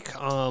this week.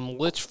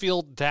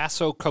 Litchfield,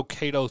 Dasso,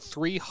 Cokato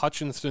 3,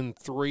 Hutchinson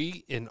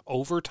 3 in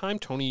overtime.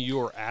 Tony, you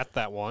were at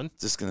that one.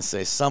 Just going to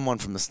say someone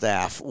from the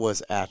staff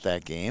was at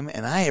that game,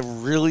 and I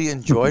really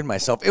enjoyed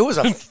myself. It was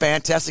a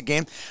fantastic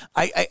game.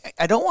 I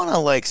don't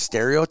want to,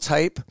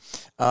 stereotype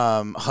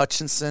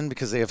Hutchinson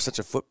because they have such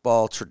a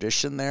football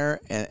tradition there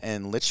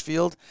and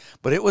Litchfield,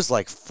 but it was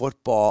like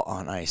football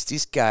on ice.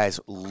 These guys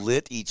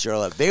lit each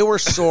other up. They were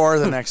sore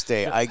the next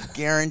day. I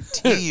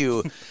guarantee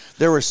you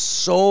there was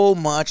so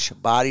much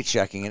body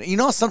checking.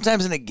 And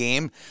sometimes in a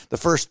game, the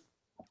first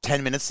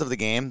 10 minutes of the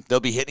game, they'll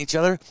be hitting each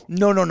other.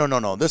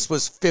 No. This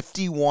was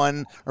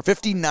 51 or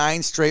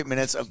 59 straight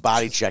minutes of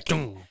body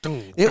checking.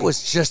 It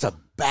was just a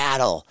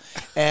battle.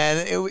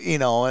 And,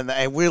 and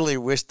I really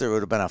wish there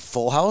would have been a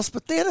full house,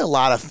 but they had a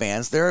lot of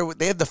fans there.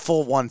 They had the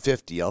full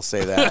 150, I'll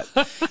say that.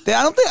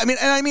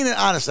 I mean,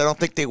 honestly, I don't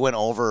think they went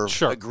over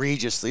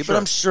egregiously, but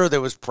I'm sure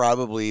there was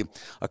probably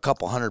a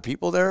couple hundred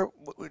people there,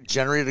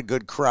 generated a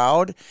good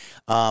crowd.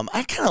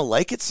 I kind of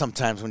like it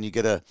sometimes when you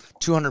get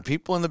 200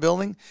 people in the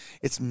building.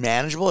 It's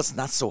manageable. It's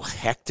not so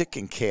hectic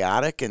and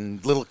chaotic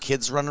and little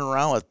kids running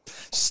around with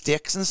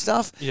sticks and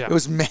stuff. Yeah. It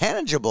was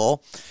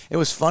manageable. It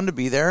was fun to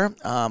be there.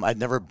 I'd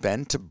never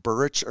been to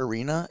Burrich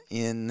Arena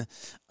in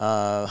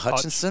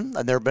Hutchinson.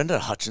 I've never been to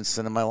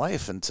Hutchinson in my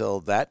life until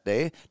that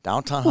day.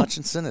 Downtown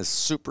Hutchinson is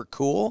super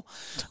cool.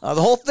 The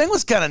whole thing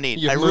was kind of neat.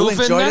 You're I really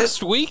moving enjoyed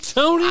next it. week,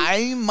 Tony?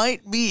 I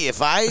might be.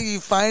 If I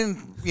find,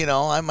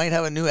 I might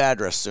have a new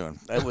address soon.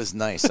 That was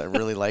nice. I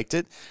really liked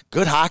it.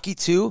 Good hockey,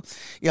 too.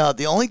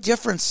 The only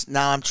difference,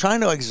 now I'm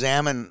trying to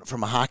examine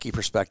from a hockey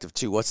perspective,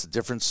 too, what's the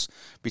difference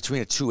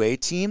between a 2A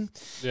team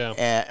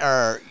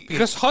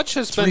Because Hutch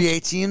has been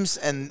 3A teams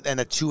and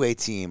a 2A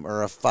team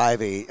or a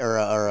 5A or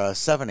a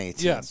 7A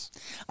team. Yes.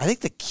 I think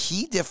the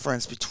key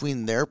difference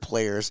between their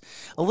players,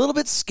 a little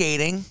bit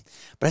skating,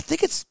 but I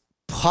think it's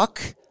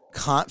puck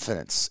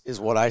confidence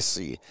is what I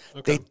see.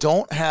 Okay. They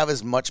don't have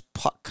as much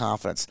puck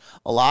confidence.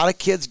 A lot of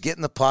kids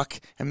getting the puck,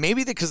 and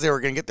maybe because they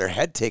were going to get their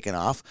head taken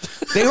off,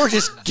 they were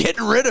just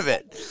getting rid of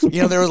it.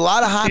 There was a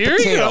lot of hot Here you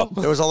potato. go.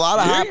 There was a lot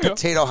of Here hot you go.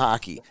 potato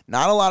hockey.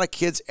 Not a lot of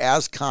kids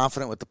as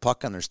confident with the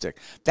puck on their stick.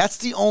 That's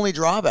the only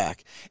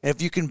drawback. And if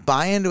you can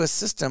buy into a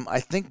system, I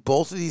think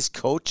both of these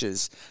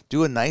coaches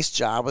do a nice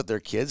job with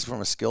their kids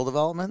from a skill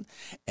development.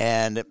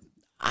 And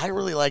I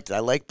really liked it. I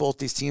like both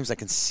these teams. I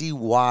can see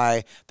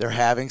why they're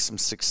having some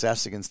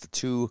success against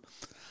the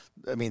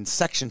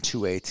Section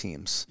 2A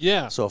teams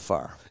so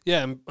far.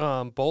 Yeah,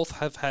 and both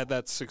have had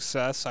that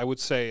success. I would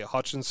say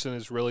Hutchinson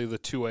is really the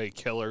 2A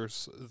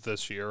killers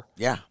this year.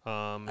 Yeah,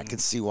 I can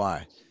see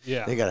why.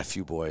 Yeah. They got a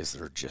few boys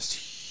that are just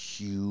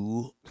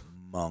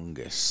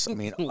humongous. I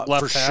mean,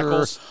 Left for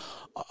tackles. sure.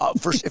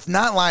 If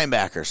not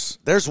linebackers,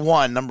 there's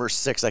one, number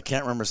 6. I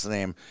can't remember his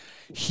name.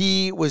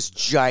 He was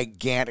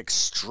gigantic.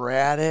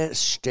 Starrett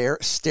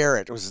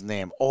was his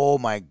name. Oh,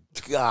 my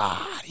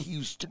God. He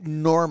was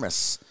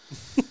enormous.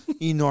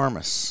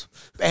 Enormous.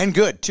 And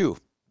good, too.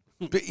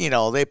 But,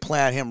 they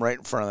plant him right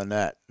in front of the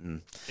net.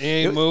 And He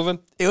ain't moving.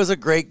 it was a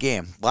great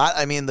game.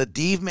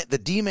 The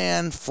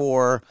D-man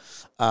for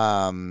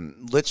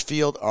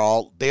Litchfield,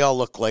 they all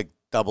look like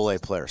AA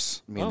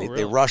players. I mean, they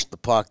really? rush the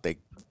puck.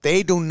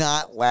 They do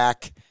not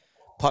lack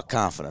puck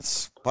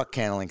confidence, puck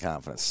handling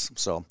confidence.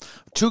 So,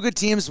 two good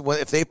teams.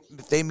 If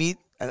they meet,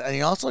 and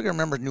you also got to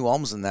remember New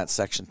Ulm's in that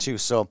section too.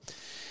 So,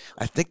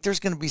 I think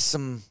there's going to be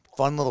some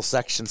fun little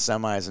section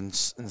semis and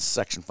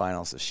section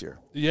finals this year.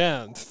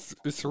 Yeah,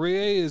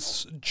 3A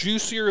is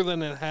juicier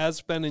than it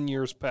has been in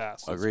years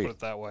past. Let's Agreed. put it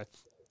that way.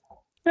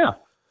 Yeah.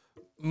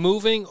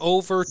 Moving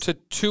over to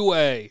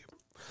 2A.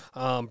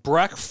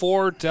 Breck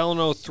 4,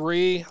 Delano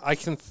 3. I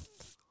can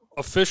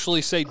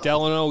officially say,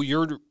 Delano,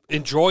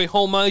 enjoy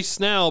home ice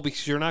now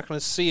because you're not going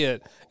to see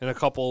it in a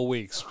couple of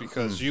weeks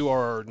because you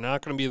are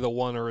not going to be the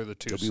 1 or the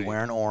 2 You'll seed be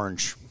wearing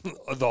orange.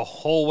 the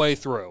whole way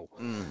through.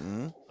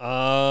 Mm-hmm.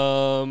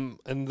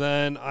 And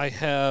then I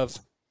have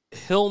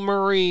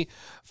Hillmurray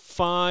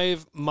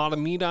 5,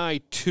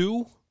 Matamidi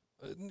 2.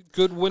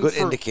 Good win Good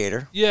for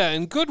indicator. Yeah,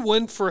 and good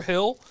win for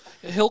Hill.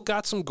 Hill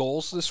got some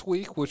goals this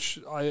week, which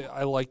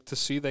I like to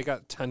see. They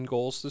got 10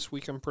 goals this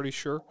week, I'm pretty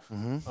sure.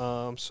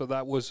 Mm-hmm. So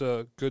that was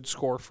a good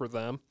score for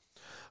them.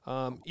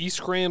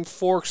 East Grand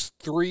Forks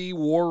 3,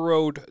 War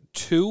Road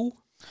 2.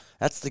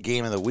 That's the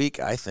game of the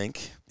week, I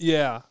think.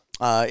 Yeah.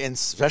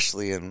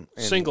 Especially in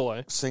Single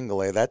A.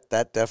 Single A.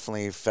 That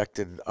definitely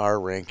affected our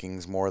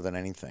rankings more than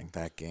anything,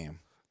 that game.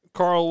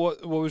 Carl,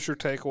 what was your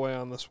takeaway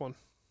on this one?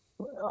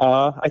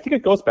 I think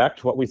it goes back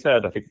to what we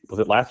said. I think was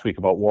it last week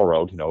about War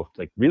Road.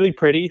 Like really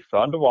pretty,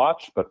 fun to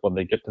watch, but when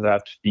they get to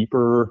that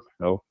deeper,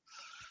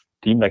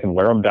 team that can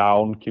wear them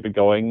down, keep it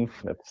going,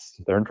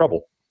 they're in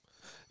trouble.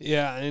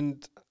 Yeah,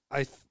 and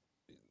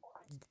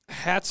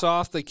hats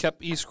off. They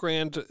kept East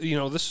Grand.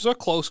 This is a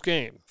close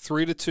game,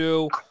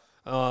 3-2.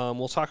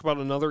 We'll talk about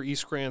another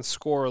East Grand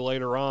score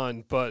later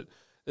on, but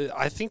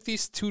I think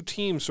these two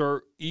teams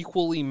are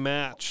equally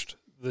matched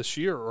this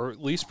year, or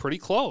at least pretty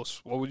close.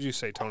 What would you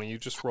say, Tony? You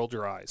just rolled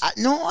your eyes.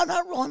 No, I'm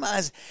not rolling my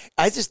eyes.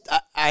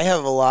 I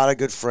have a lot of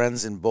good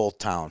friends in both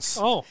towns.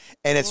 Oh.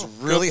 And it's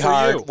really good for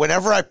hard. you.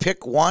 Whenever I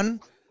pick one,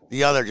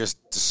 the other just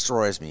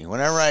destroys me.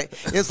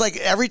 It's like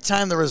every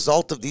time the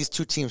result of these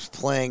two teams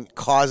playing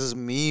causes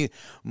me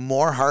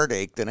more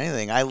heartache than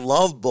anything. I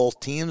love both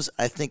teams.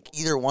 I think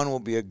either one will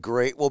be a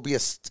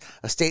state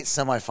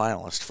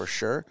semifinalist for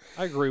sure.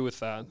 I agree with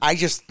that. I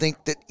just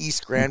think that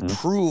East Grand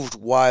proved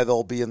why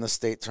they'll be in the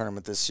state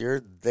tournament this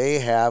year. They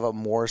have a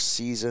more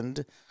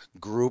seasoned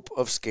group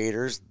of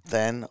skaters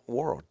than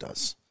Warroad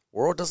does.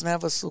 Warroad doesn't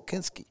have a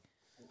Slukinski.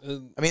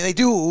 I mean, they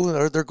do.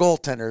 Their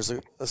goaltender's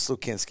a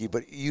Slukinski,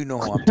 but you know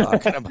who I'm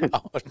talking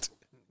about.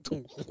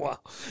 Wow.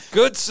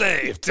 Good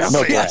save.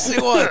 Yes, it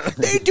was.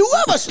 They do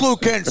have a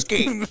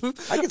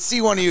Slukinski. I can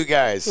see one of you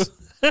guys.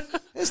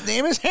 His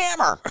name is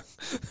Hammer.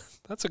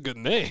 That's a good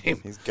name.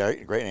 He's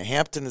great name.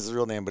 Hampton is his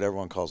real name, but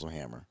everyone calls him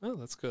Hammer. Oh,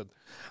 that's good.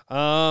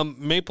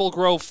 Maple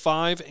Grove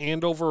 5,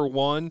 Andover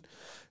 1.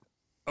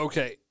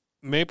 Okay,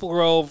 Maple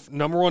Grove,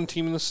 #1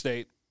 team in the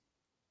state.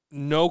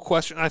 No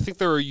question. I think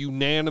they're a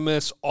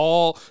unanimous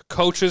all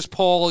coaches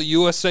poll,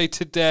 USA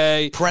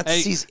Today.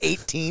 Parentheses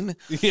 18.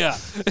 Yeah.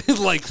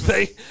 Like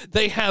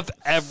they have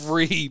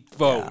every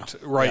vote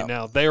right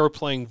now. They are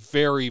playing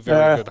very,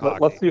 very good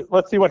hockey.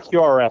 Let's see what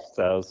QRS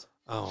says.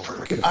 Oh,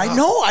 my God. I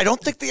know. I don't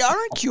think they are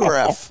in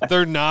QRF.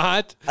 They're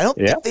not? I don't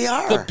think they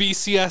are. The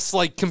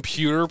BCS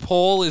computer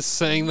poll is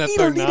saying that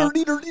they're not.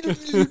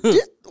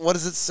 What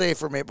does it say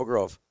for Maple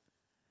Grove?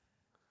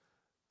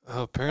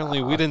 Oh,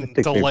 apparently, we didn't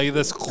delay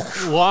this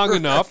long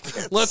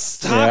enough. Let's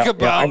talk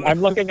about. Yeah,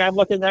 I'm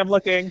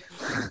looking.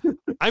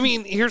 I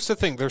mean, here's the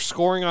thing: they're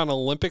scoring on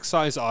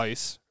Olympic-size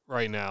ice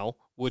right now,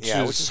 which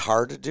is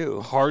hard to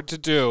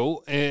do.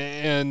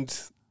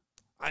 And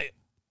I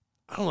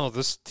don't know.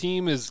 This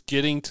team is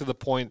getting to the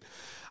point.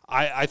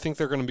 I think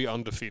they're going to be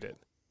undefeated.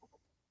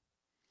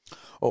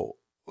 Oh,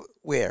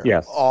 where?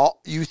 Yes.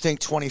 You think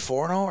 24-0,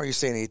 or are you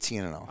saying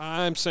 18-0?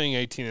 I'm saying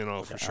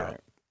 18-0 for sure.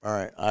 All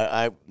right.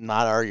 I'm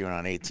not arguing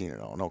on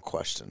 18-0. No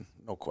question.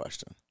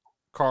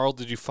 Carl,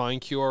 did you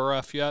find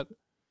QRF yet?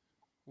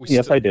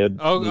 Yes, I did.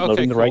 Oh, okay,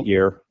 Loading the right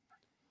year.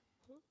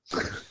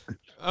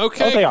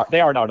 Okay. Oh,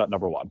 they are now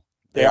number one.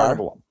 They are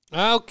number one.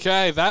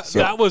 Okay,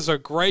 that was a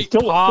great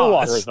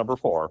Stillwater pause. is number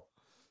 4.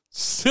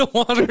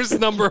 Stillwater's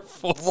number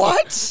 4.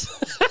 What?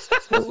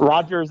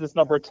 Rogers is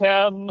number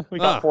 10. We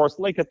got Forest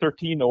Lake at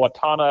 13.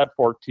 Owatonna at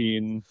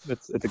 14.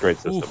 It's a great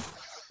system.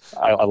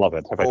 I love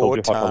it. Have I told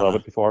you how much I love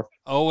it before?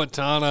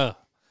 Owatonna.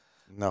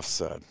 Enough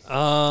said.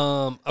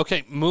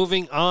 Okay,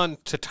 moving on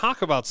to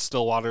talk about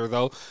Stillwater,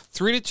 though.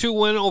 3-2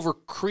 win over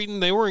Cretin.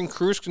 They were in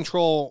cruise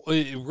control.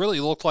 It really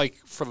looked like,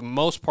 for the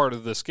most part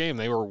of this game,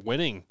 they were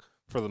winning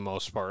for the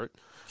most part.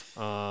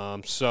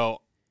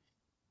 So,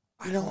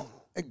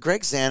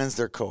 Greg Zannon's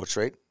their coach,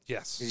 right?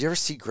 Yes. Did you ever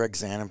see Greg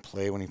Zannon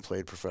play when he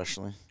played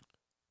professionally?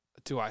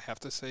 Do I have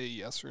to say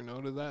yes or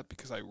no to that?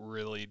 Because I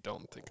really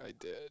don't think I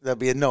did. That'd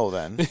be a no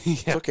then. Yeah.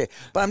 It's okay.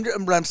 But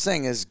what I'm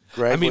saying is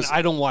Greg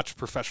I don't watch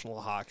professional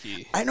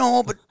hockey. I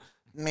know, but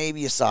maybe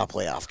you saw a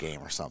playoff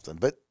game or something.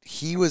 But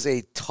he was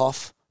a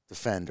tough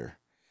defender.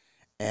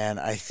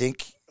 And I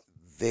think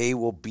they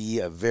will be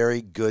a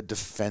very good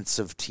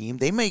defensive team.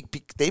 They may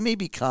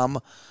become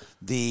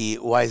the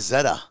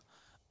Wayzata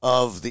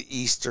of the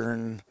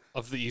Eastern...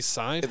 Of the East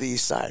Side? Of the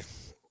East Side.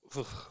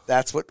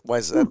 That's what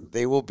Wayzata...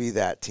 They will be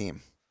that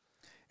team.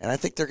 And I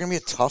think they're going to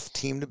be a tough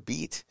team to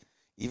beat,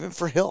 even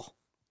for Hill.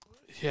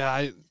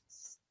 Yeah,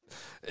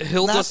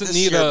 Hill Not doesn't this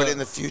need year, but in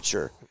the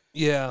future.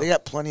 Yeah. They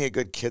got plenty of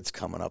good kids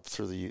coming up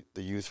through the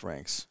youth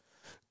ranks.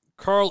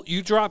 Carl,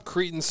 you dropped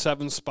Cretin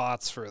 7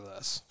 spots for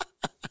this.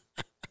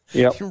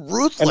 Yeah.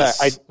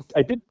 Ruthless.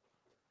 And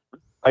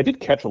I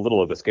did catch a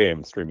little of this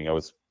game streaming. I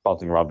was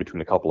bouncing around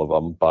between a couple of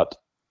them, but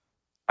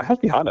I have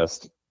to be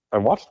honest. I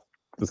watched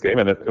this game,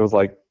 and it was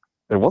like,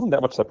 there wasn't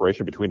that much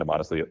separation between them,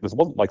 honestly. This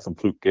wasn't like some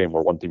fluke game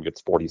where one team gets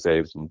 40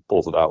 saves and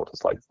pulls it out.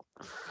 It's like,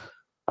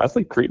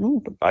 honestly,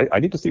 Cretin, I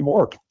need to see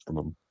more from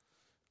them.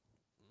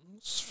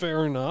 It's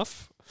fair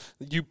enough.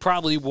 You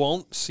probably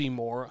won't see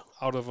more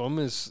out of them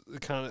is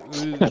kind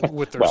of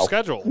with their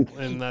schedule,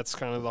 and that's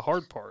kind of the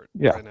hard part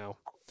right now.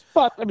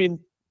 But, I mean,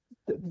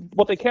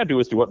 what they can do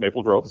is do what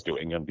Maple Grove is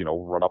doing and,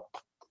 run up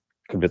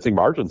convincing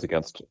margins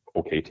against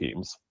okay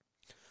teams.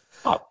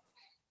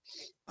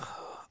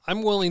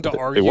 I'm willing to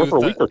argue they were for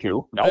a that week or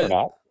two. Now they're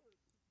not.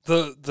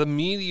 The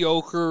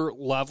mediocre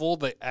level,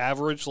 the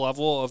average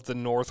level of the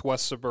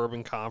Northwest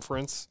Suburban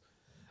Conference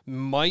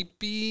might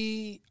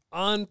be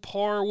on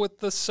par with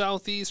the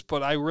Southeast,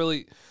 but I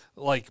really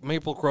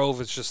Maple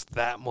Grove is just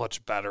that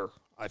much better,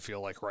 I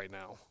feel like, right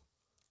now.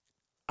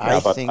 I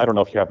don't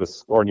know if you have this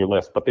score on your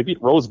list, but they beat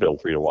Roseville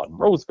 3-1.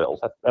 Roseville,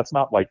 that's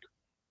not like...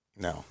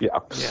 No. Yeah.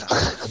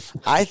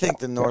 I think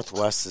the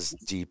Northwest is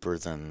deeper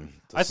than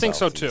the I think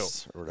so, too.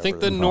 I think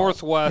the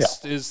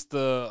Northwest is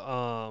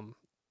the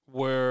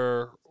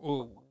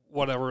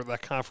whatever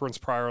that conference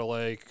Prior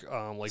Lake,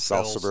 South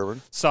Bills.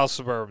 Suburban. South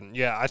Suburban.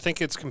 Yeah, I think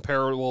it's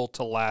comparable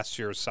to last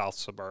year's South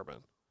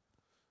Suburban.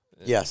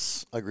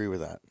 Yes, I agree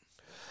with that.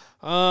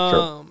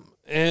 Sure.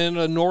 And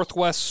a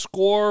Northwest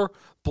score,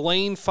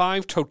 Blaine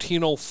 5,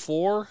 Totino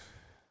 4.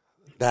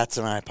 That's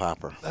an eye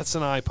popper. That's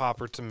an eye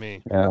popper to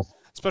me. Yeah.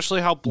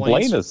 Especially how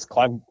Blaine is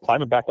climbing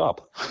back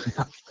up.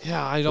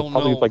 Yeah, I don't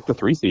probably know. Like the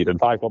 3 seed and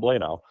 5AA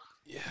now.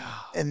 Yeah.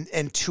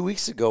 And 2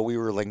 weeks ago we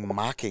were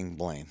mocking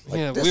Blaine.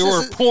 We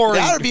were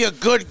pouring. That would be a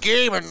good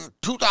game in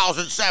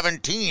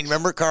 2017.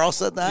 Remember Carl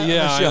said that?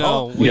 Yeah, I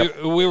know.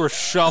 We were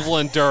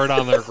shoveling dirt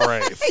on their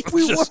grave.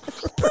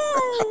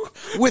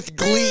 With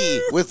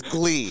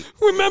glee.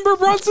 Remember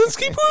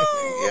Bronsinski?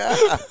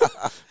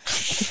 Yeah.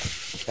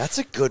 That's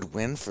a good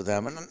win for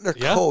them, and their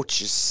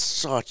coach is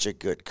such a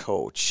good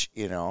coach,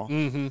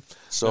 Mm-hmm.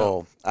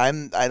 So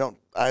I'm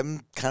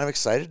kind of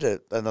excited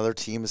that another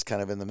team is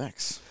kind of in the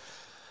mix.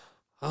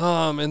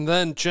 And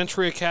then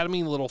Gentry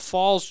Academy, Little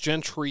Falls,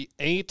 Gentry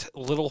 8,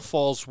 Little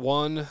Falls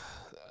 1.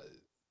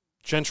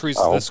 Gentry's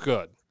this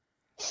good.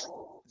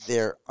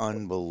 They're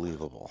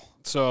unbelievable.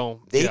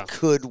 So they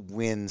could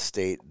win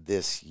state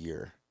this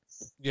year.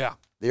 Yeah,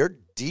 they're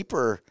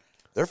deeper.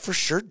 They're for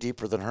sure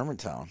deeper than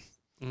Hermantown.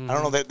 Mm-hmm. I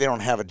don't know that they don't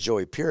have a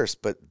Joey Pierce,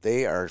 but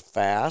they are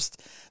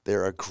fast.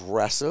 They're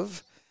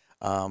aggressive.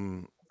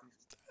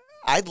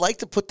 I'd like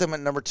to put them at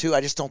number 2.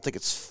 I just don't think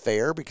it's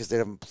fair because they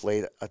haven't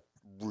played a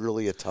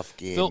tough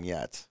game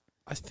yet.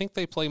 I think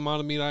they play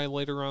Matamidi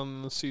later on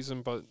in the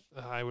season, but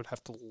I would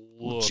have to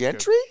look.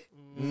 Gentry?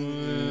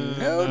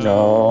 No.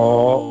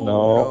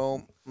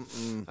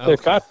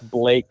 They've got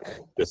Blake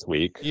this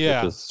week,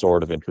 Yeah. which is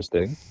sort of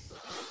interesting.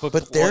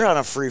 But they're on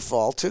a free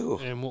fall, too.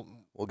 And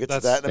We'll get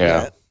to that in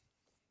a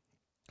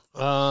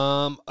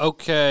minute.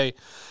 Okay.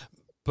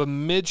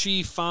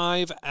 Bemidji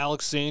 5,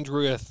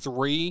 Alexandria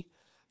 3.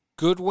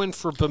 Good win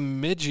for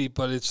Bemidji,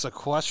 but it's a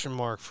question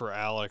mark for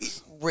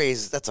Alex.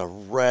 Raise, that's a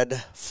red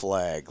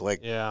flag.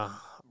 Yeah.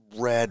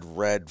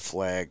 Red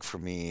flag for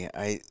me.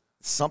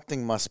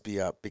 Something must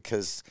be up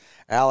because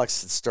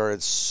Alex had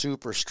started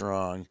super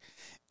strong,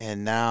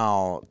 and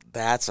now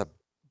that's a...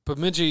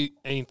 Bemidji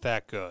ain't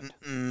that good.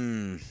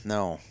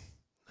 No.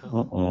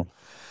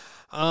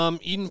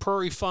 Eden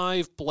Prairie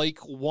 5, Blake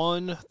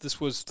 1. This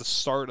was the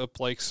start of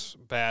Blake's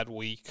bad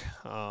week.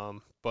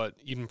 But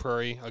Eden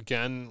Prairie,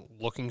 again,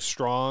 looking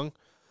strong.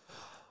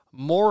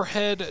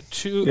 Moorhead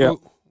 2. Yeah.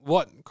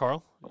 What,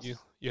 Carl? You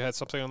had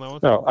something on that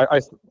one? No,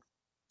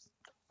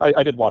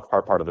 I did watch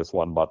part of this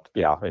one, but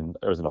yeah, I mean,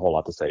 there isn't a whole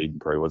lot to say. Eden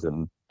Prairie was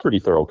in pretty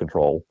thorough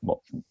control,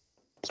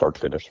 start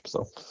to finish.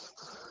 So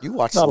you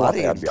watched a lot of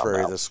Eden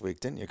Prairie this week,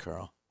 didn't you,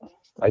 Carl?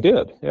 I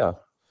did, yeah.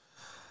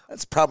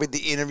 That's probably the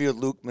interview with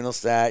Luke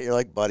Middlestat. You're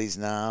like buddies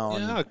now.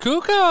 Yeah,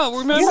 Kuka,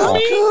 remember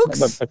me?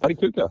 Kooks. My buddy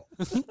Kuka.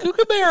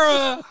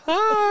 Kookaburra,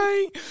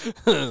 hi.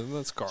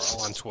 That's Carl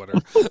on Twitter.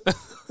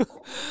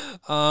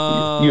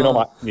 You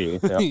know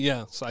me. Yeah.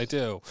 Yes, I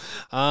do.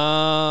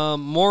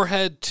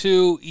 Moorhead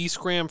 2, East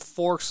Grand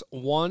Forks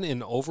 1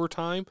 in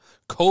overtime.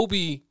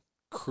 Colby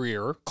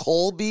Creer.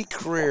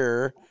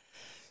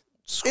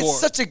 Score. It's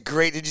such a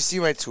great. Did you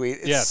see my tweet?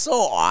 It's so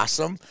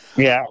awesome.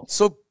 Yeah.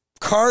 So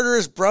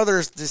Carter's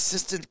brother's the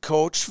assistant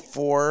coach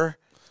for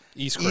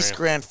East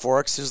Grand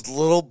Forks. His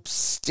little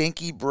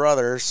stinky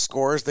brother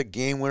scores the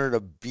game winner to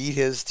beat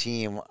his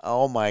team.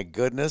 Oh my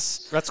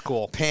goodness. That's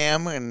cool.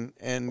 Pam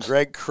and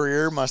Greg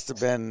Creer must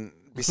have been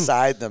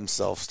beside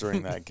themselves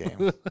during that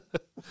game.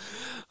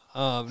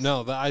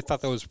 I thought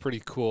that was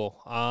pretty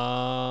cool.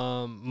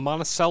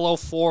 Monticello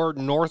 4,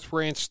 North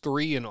Branch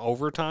 3 in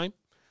overtime.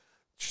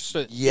 Just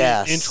an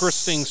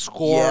interesting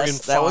score in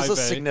 5A. That was a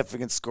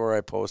significant score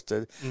I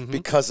posted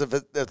because of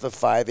the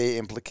 5A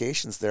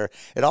implications there.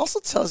 It also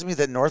tells me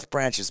that North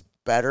Branch is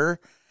better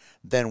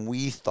than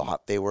we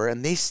thought they were,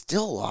 and they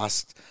still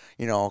lost,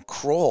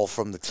 Kroll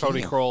from the team.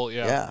 Cody Kroll,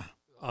 yeah.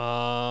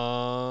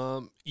 Yeah.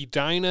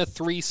 Edina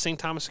 3, St.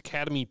 Thomas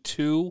Academy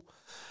 2.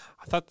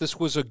 I thought this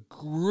was a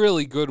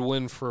really good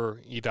win for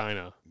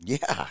Edina.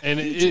 Yeah, and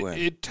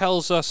it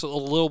tells us a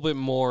little bit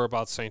more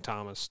about St.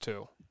 Thomas,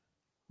 too.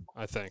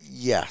 I think.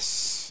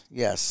 Yes.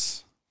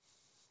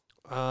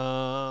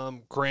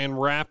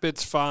 Grand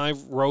Rapids 5,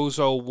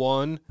 Roseau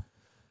 1.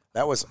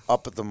 That was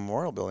up at the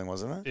Memorial Building,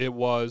 wasn't it? It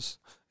was.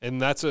 And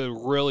that's a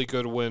really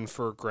good win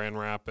for Grand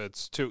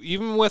Rapids, too.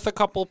 Even with a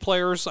couple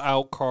players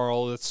out,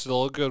 Carl, it's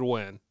still a good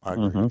win. I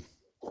agree.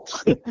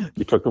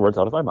 You took the words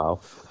out of my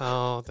mouth.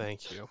 Oh,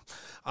 thank you.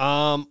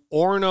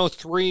 Orono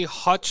 3,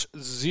 Hutch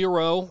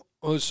 0.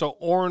 So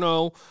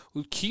Orono,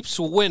 who keeps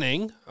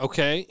winning,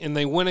 okay, and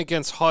they win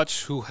against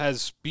Hutch, who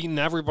has beaten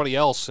everybody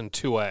else in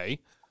 2A.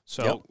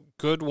 So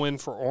good win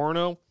for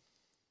Orono.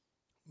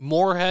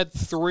 Moorhead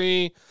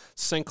 3,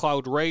 St.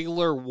 Cloud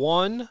Regular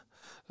 1.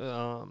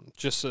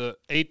 Just a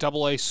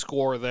 8AA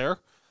score there.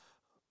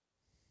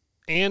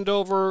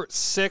 Andover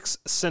 6,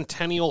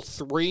 Centennial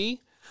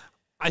 3.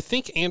 I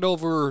think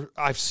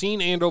I've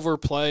seen Andover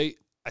play.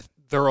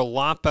 They're a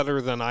lot better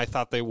than I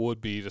thought they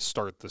would be to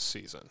start this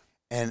season.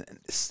 And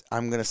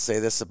I'm going to say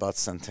this about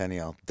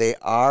Centennial. They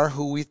are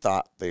who we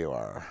thought they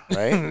are,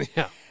 right?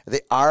 Yeah.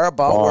 They are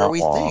about where we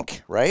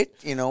think, right?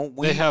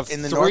 They have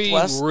in the three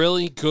Northwest,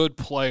 really good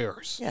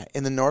players. Yeah,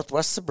 in the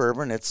Northwest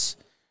Suburban, it's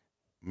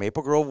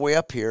Maple Grove way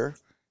up here,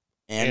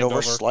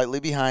 Andover slightly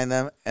behind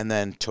them, and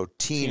then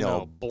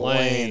Totino,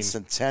 Blaine,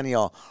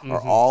 Centennial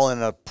are all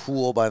in a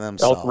pool by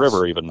themselves. Elk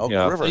River even.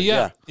 River,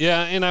 yeah,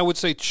 and I would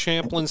say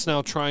Champlin's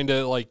now trying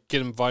to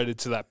get invited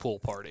to that pool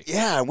party.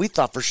 Yeah, and we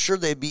thought for sure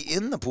they'd be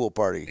in the pool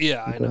party.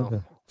 Yeah, I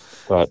know.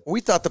 But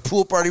we thought the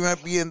pool party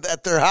might be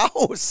at their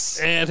house.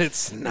 And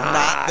it's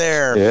not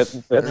there.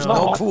 There's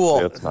no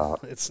pool. It's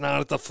not. It's not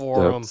at the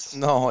Forum.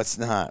 No, it's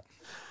not.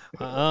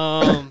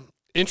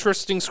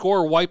 Interesting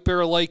score. White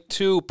Bear Lake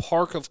 2,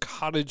 Park of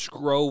Cottage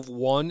Grove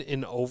 1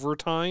 in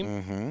overtime.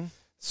 Mm-hmm.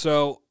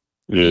 So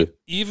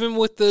even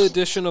with the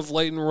addition of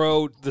Layton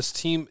Road, this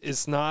team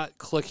is not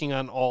clicking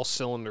on all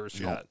cylinders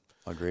yet.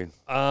 Agreed.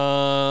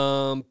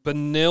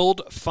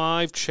 Benilde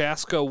 5,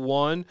 Chaska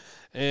 1.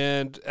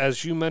 And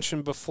as you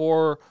mentioned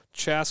before,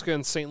 Chaska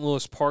and St.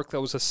 Louis Park,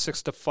 that was a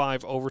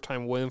 6-5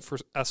 overtime win for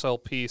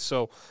SLP.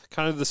 So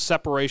kind of the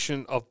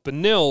separation of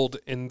Benilde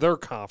in their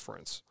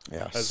conference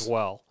as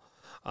well.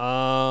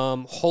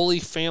 Holy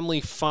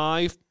Family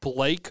 5,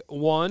 Blake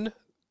 1.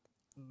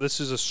 This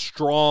is a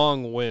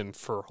strong win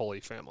for Holy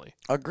Family.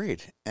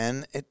 Agreed.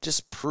 And it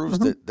just proves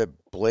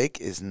that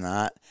Blake is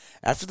not,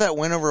 after that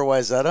win over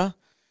Wayzata,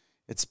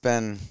 it's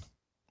been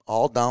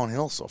all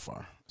downhill so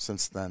far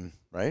since then,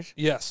 right?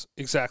 Yes,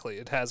 exactly.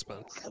 It has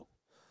been.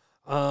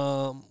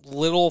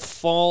 Little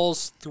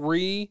Falls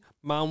 3,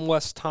 Mount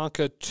West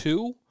Tonka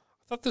 2.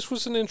 I thought this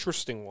was an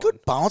interesting one.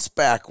 Good bounce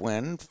back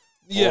win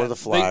for the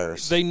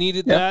Flyers. They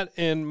needed that,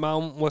 and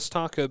Mount West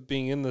Tonka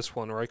being in this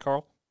one, right,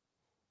 Carl?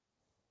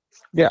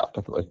 Yeah,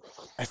 definitely.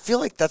 I feel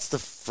like that's the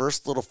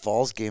first Little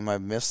Falls game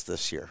I've missed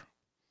this year.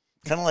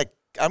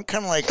 I'm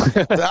kind of like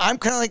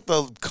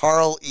the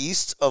Carl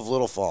East of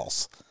Little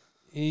Falls.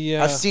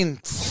 Yeah, I've seen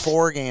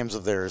 4 games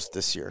of theirs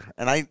this year,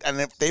 and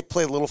if they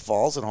play Little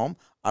Falls at home,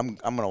 I'm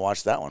going to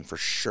watch that one for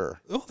sure.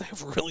 Oh, they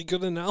have really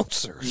good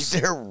announcers.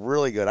 They're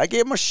really good. I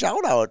gave them a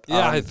shout out.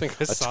 Yeah, I think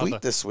I saw a tweet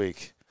that this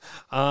weake.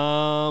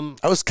 I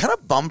was kind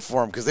of bummed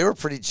for them because they were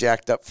pretty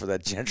jacked up for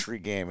that Gentry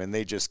game, and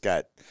they just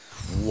got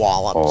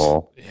walloped.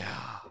 Oh.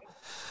 Yeah.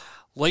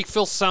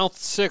 Lakeville South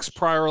 6,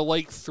 Prior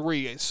Lake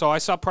 3. So I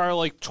saw Prior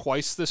Lake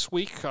twice this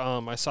week.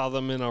 I saw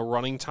them in a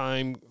running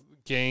time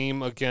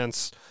game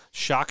against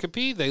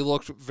Shakopee. They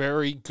looked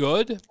very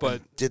good,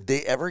 but did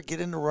they ever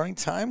get into running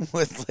time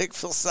with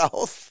Lakeville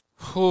South?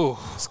 Whew.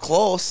 It's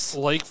close.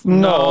 Lakeville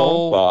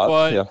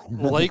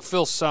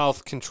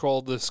South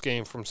controlled this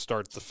game from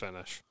start to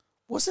finish.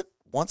 Was it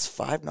once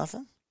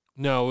 5-0?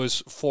 No, it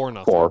was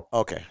 4-0. 4.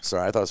 Okay,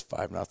 sorry, I thought it was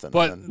 5-0.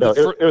 But no,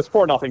 it was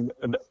 4-0.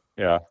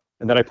 Yeah.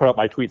 And then I put up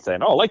my tweet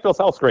saying, "Oh, Lakeville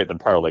South's great." Then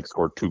Prior Lake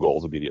scored 2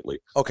 goals immediately.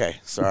 Okay,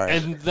 sorry.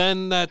 And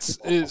then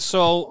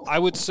so I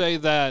would say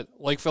that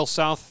Lakeville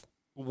South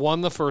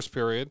won the first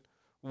period,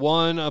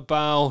 won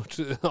about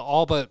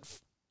all but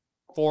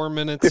 4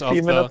 minutes of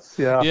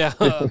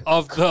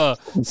of the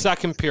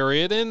second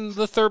period, and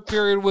the third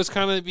period was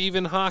kind of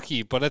even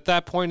hockey. But at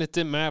that point, it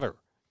didn't matter.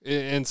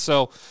 And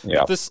so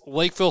this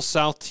Lakeville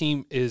South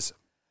team is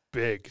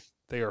big.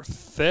 They are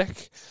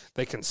thick.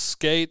 They can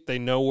skate. They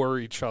know where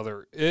each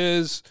other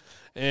is.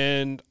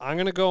 And I'm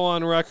going to go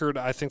on record.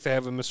 I think they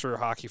have a Mr.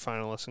 Hockey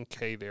finalist in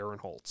Cade Aaron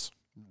Holtz.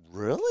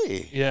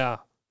 Really? Yeah.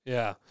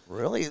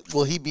 Really?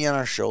 Will he be on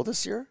our show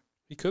this year?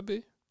 He could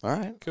be. All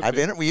right.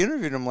 We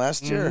interviewed him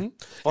last year.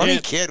 Funny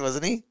kid,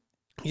 wasn't he?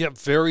 Yeah,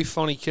 very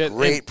funny kid.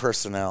 Great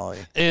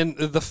personality. And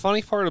the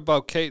funny part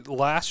about Cade,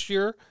 last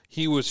year,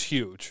 he was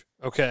huge.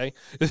 Okay,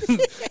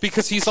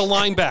 because he's a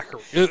linebacker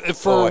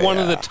for one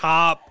of the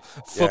top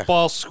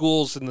football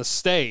schools in the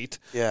state.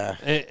 Yeah,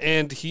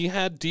 and he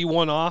had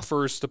D1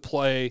 offers to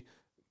play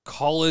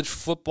college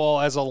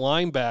football as a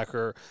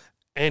linebacker,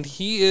 and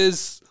he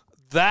is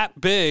that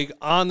big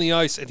on the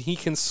ice, and he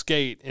can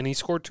skate, and he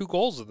scored 2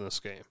 goals in this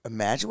game.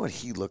 Imagine what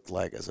he looked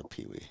like as a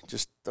peewee.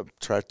 Just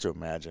try to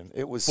imagine.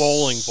 It was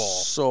bowling ball.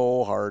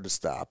 So hard to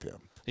stop him.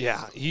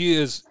 Yeah,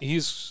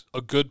 he's a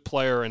good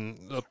player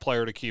and a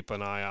player to keep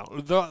an eye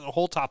out. The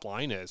whole top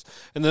line is.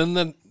 And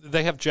then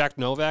they have Jack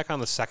Novak on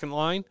the second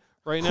line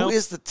right now. Who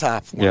is the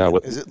top one? Yeah,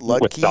 is it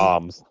Ludke? With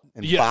Doms.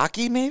 And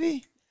Baki,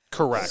 maybe?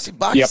 Correct. See,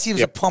 Baki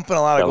seems to be pumping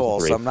a lot of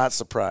goals, so I'm not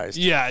surprised.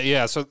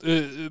 Yeah. So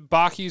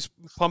Baki's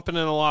pumping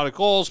in a lot of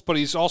goals, but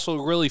he's also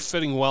really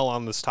fitting well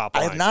on this top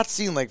line. I have not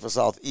seen Lakeville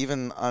South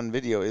even on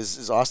video.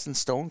 Is Austin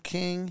Stone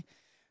King,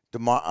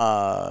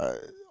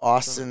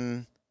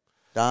 Austin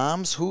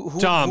Doms? Who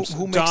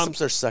makes them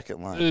their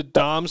second line?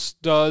 Doms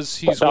does.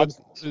 He's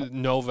with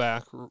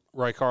Novak,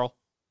 right, Carl?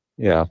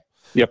 Yeah.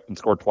 Yep, and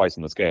scored twice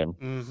in this game.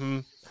 Mm-hmm.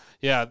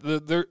 Yeah,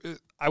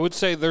 I would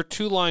say their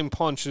 2-line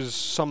punch is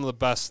some of the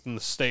best in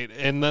the state,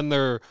 and then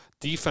their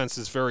defense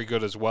is very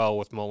good as well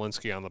with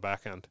Molinsky on the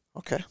back end.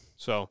 Okay.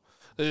 So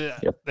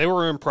they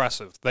were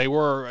impressive. They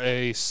were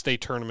a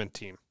state tournament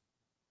team,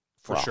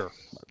 for sure.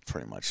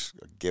 Pretty much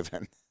a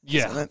given.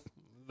 Yeah. Isn't it?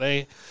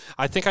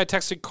 I think I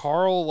texted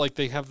Carl like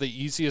they have the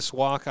easiest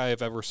walk I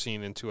have ever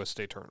seen into a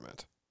state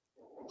tournament.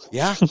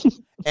 Yeah,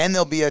 and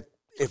they'll be a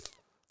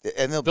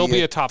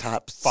top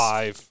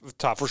 5,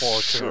 top 4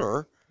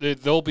 sure.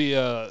 They'll be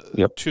a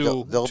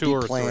two. They'll two be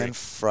or playing 3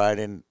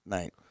 Friday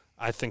night.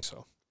 I think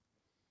so.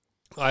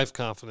 I have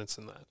confidence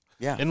in that.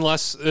 Yeah,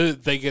 unless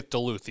they get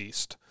Duluth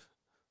East.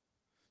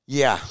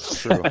 Yeah,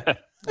 true.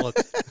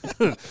 That's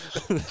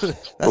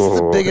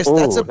the biggest.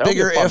 That's a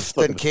bigger if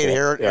than Cade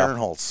Aaron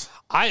Holtz.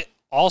 I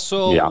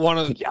also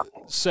want to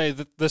say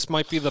that this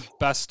might be the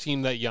best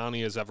team that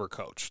Yanni has ever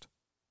coached.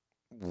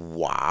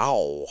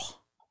 Wow.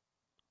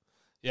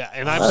 Yeah,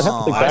 and I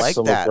like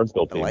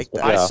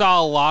that. I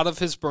saw a lot of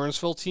his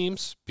Burnsville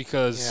teams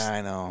because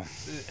I know,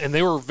 and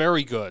they were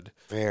very good.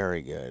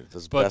 Very good.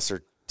 Those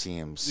Besser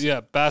teams.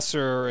 Yeah,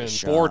 Besser and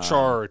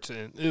Borchardt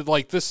and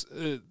like this.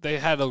 They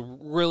had a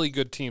really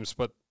good teams,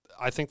 but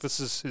I think this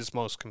is his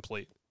most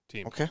complete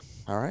team. Okay,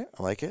 all right,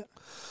 I like it.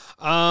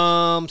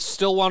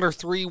 Stillwater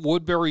 3,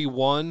 Woodbury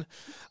 1.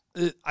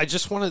 I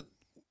just want to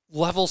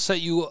level set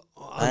you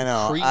on I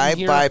know. Creighton I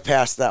here.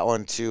 bypassed that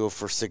one too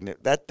for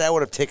that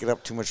would have taken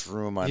up too much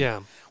room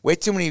on. Way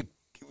too many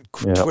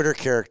Twitter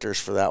characters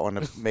for that one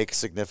to make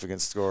significant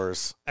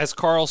scores. As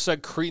Carl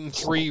said, Creighton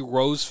 3,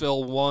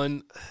 Roseville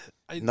 1.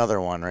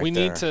 Another one right there. We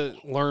need to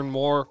learn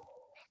more.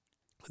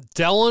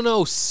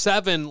 Delano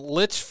 7,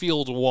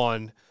 Litchfield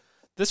 1.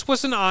 This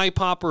was an eye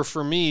popper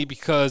for me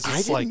because I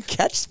it's didn't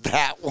catch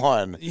that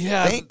one.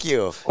 Yeah. Thank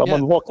you.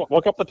 Someone woke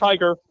up the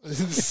tiger.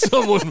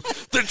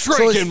 The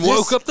dragon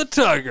woke up the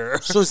tiger.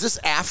 So is this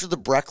after the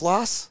Breck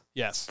loss?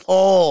 Yes.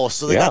 Oh,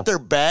 so they Yeah. got their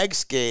bag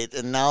skate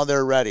and now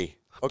they're ready.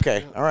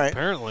 Okay, all right.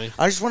 Apparently.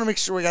 I just want to make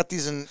sure we got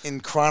these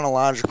in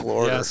chronological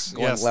order, Yes,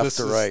 going yes, left this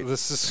to is, right.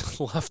 This is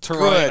left to Good.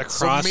 right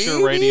across so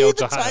your radio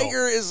the dial.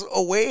 tiger is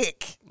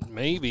awake.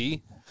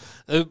 Maybe.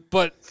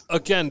 But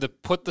again, to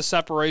put the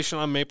separation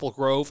on Maple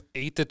Grove,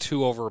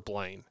 8-2 over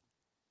Blaine.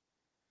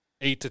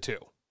 8-2.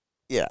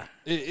 Yeah.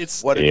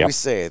 It's What did Yep. we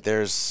say?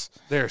 There's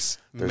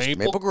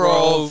Maple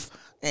Grove,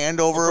 and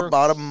over over-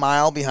 about a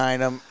mile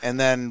behind them, and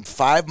then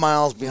 5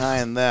 miles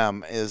behind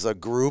them is a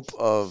group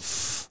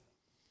of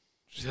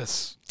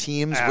just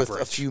teams with a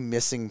average. few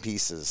missing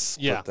pieces.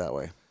 Yeah. Put it that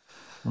way.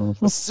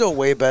 It's still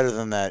way better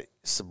than that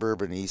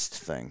suburban East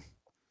thing.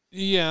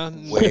 yeah,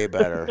 Way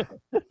better.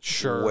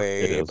 sure. It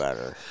Way is.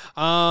 better.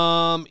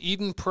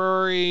 Eden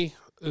Prairie,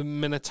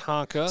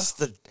 Minnetonka. It's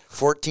the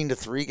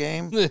 14-3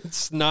 game.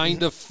 It's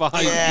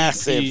 9-5. Yeah, EP.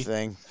 same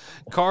thing.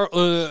 Carl,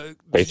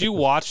 did you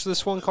watch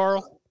this one,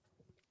 Carl?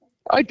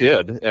 I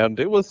did, and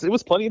it was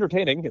plenty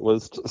entertaining. It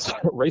was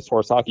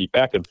racehorse hockey,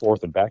 back and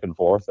forth,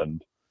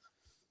 and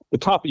the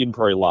top Eden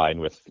Prairie line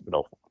with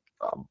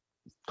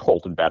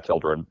Colton,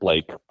 Batchelder, and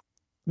Blake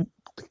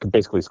can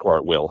basically score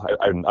at will.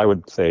 I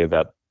would say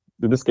that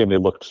in this game they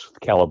looked the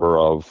caliber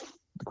of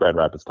the Grand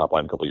Rapids top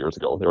line a couple of years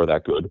ago. They were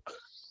that good.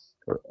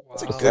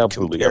 It's a Wow. good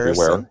Absolutely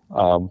comparison.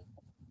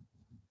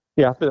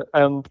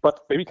 everywhere. But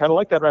maybe kind of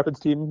like that Rapids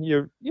team,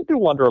 you do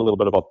wonder a little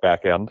bit about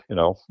back end.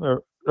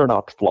 They're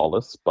not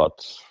flawless,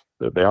 but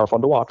they are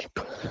fun to watch.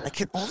 I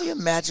can only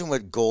imagine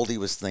what Goldie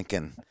was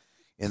thinking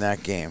in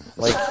that game.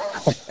 Like,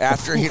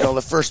 after,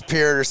 the first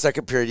period or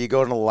second period, you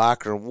go in the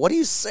locker room. What do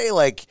you say?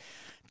 Like,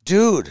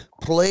 dude,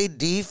 play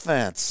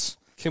defense.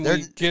 Can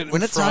we get in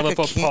front of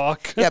a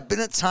puck? Yeah,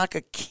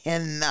 Minnetonka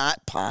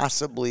cannot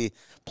possibly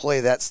play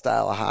that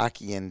style of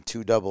hockey in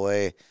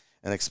 2AA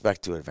and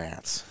expect to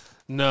advance.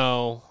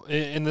 No,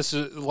 and this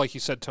is, like you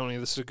said, Tony,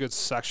 this is a good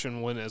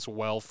section win as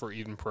well for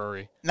Eden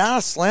Prairie. Not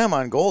a slam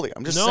on Goldie.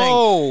 I'm just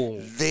No.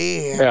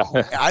 saying Yeah.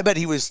 I bet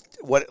he was,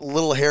 what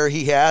little hair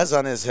he has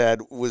on his head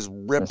was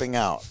ripping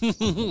out.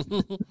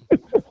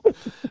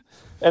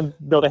 And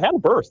they had a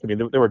burst. I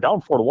mean, they were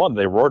down 4-1.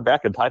 They roared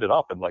back and tied it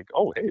up, and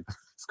oh, hey,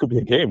 this could be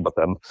a game. But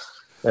then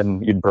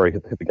Eden Prairie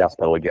hit the gas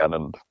pedal again,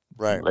 and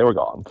Right. they were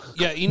gone.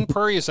 Yeah, Eden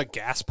Prairie is a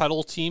gas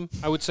pedal team,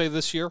 I would say,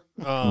 this year.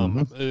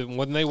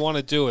 When they want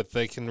to do it,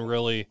 they can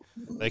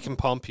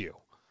pump you.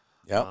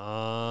 Yep.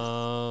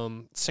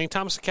 St.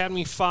 Thomas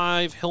Academy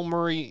 5,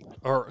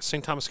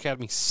 St. Thomas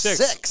Academy 6,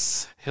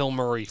 6. Hill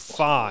Murray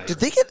 5. Did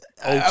they get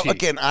OT.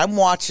 again? I'm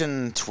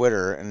watching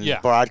Twitter and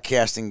Yeah.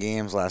 broadcasting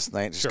games last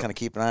night, just Sure. kind of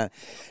keeping on it.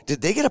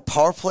 Did they get a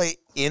power play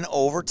in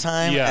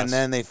overtime Yes. and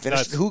then they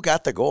finished? That's- Who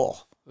got the goal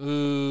for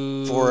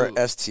Ooh,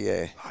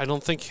 STA? I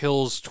don't think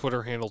Hill's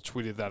Twitter handle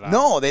tweeted that out.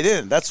 No, they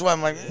didn't. That's why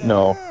I'm like,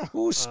 No.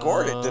 who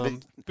scored it? Did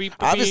it? Beep,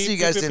 beep, Obviously, beep,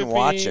 you guys beep, didn't beep,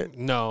 watch beep. it.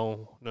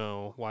 No.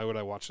 Why would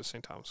I watch the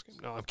St. Thomas game?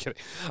 No, I'm kidding.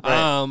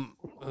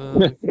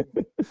 Right.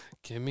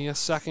 Give me a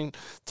second.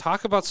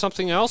 Talk about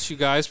something else, you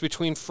guys,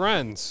 between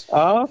friends.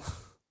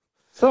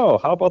 So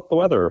how about the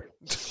weather?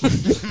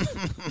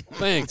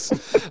 Thanks.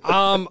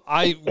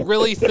 I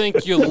really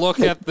think you look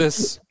at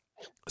this.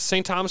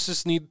 St.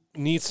 Thomas's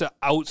needs to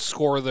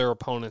outscore their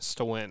opponents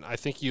to win. I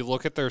think you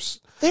look at their.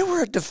 They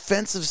were a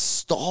defensive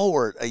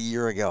stalwart a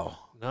year ago.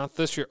 Not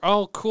this year.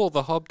 Oh, cool.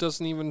 The hub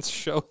doesn't even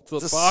show the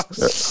This- box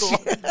score.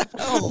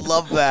 I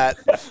love that.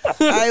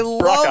 I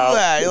love out.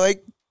 that. You're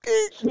like,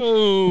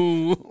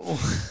 Ooh.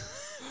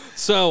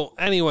 So,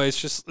 anyways,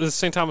 just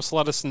St. Thomas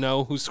let us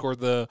know who scored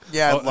the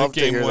yeah, I'd love to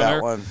game hear winner.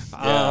 that one.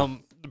 Yeah.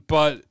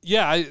 But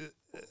yeah,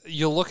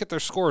 you look at their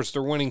scores;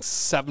 they're winning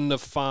 7-5,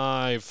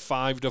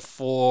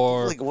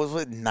 5-4. Like, was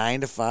it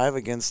 9-5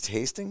 against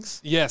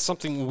Hastings? Yeah,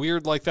 something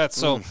weird like that.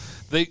 So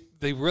they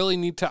really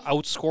need to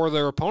outscore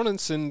their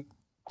opponents and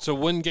to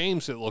win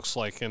games. It looks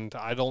like, and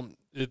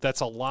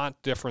that's a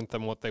lot different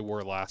than what they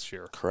were last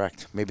year.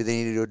 Correct. Maybe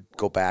they need to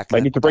go back. I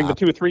and need to bring the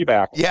adopt- 2-3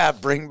 back. Yeah,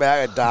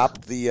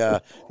 adopt the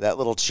that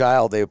little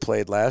child they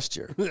played last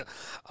year.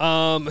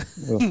 And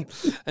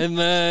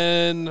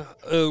then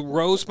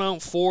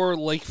Rosemount 4,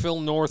 Lakeville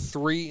North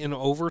 3 in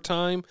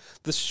overtime.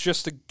 This is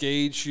just to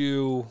gauge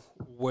you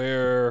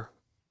where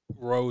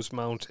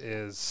Rosemount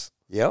is.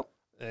 Yep,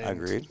 And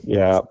agreed.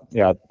 Yeah.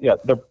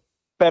 They're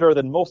better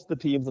than most of the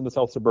teams in the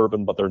South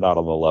Suburban, but they're not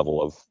on the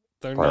level of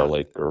They're Prior not.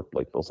 Lake or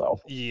Lakeville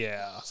South.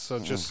 Yeah, so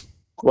just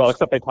Well,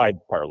 except they tied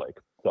Prior Lake,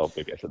 so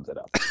maybe I shouldn't say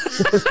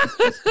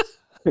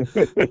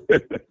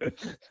that.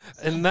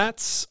 and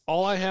that's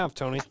all I have,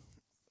 Tony.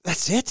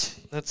 That's it.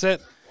 That's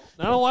it.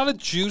 Not a lot of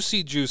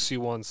juicy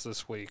ones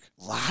this week.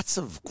 Lots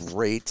of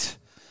great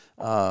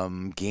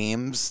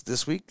games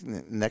this week.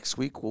 Next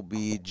week will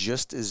be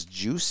just as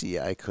juicy,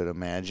 I could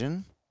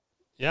imagine.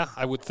 Yeah,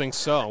 I would think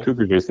so.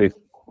 Cougar Juicy.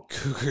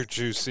 Cougar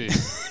juicy.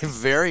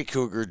 Very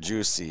Cougar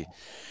juicy.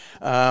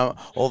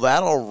 Well,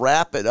 that'll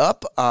wrap it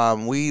up.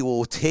 We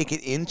will take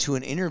it into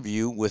an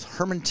interview with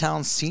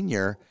Hermantown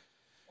senior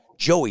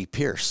Joey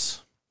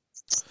Pierce.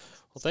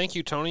 Well, thank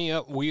you, Tony.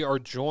 We are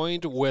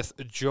joined with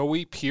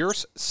Joey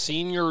Pierce,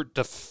 senior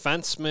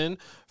defenseman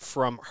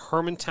from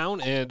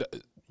Hermantown and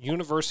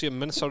University of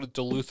Minnesota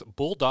Duluth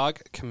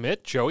Bulldog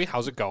commit. Joey,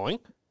 how's it going?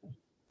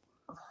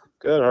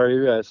 Good. How are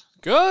you guys?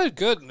 Good,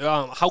 good.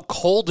 How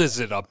cold is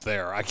it up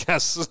there? I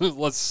guess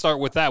let's start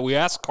with that. We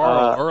asked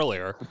Carl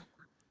earlier.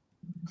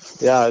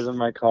 Yeah, I was in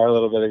my car a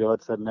little bit ago.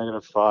 It said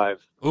 -5.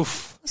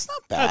 Oof. That's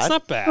not bad. That's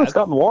not It's bad.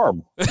 gotten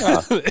warm.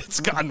 Yeah. It's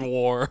gotten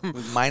warm.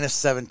 Minus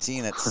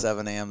 17 at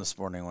 7 a.m. this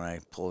morning when I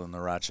pulled in the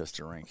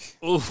Rochester rink.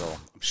 Oof. So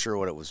I'm sure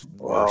what it was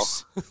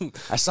worse.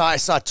 I saw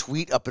a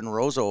tweet up in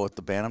Roseau at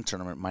the Bantam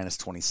tournament, minus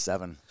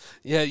 27.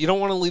 Yeah, you don't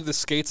want to leave the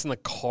skates in the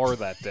car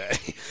that day.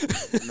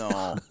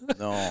 No.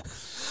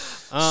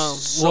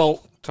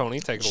 Well,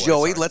 Tony, take it away.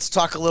 Joey, Sorry. let's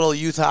talk a little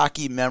youth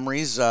hockey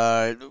memories.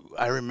 I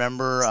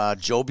remember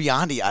Joe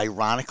Biondi,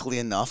 ironically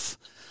enough,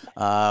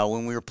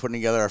 when we were putting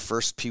together our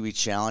first Pee Wee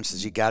Challenge,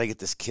 says, you got to get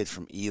this kid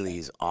from Ely.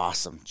 He's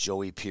awesome,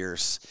 Joey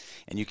Pierce.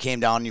 And you came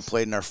down and you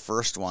played in our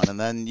first one. And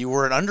then you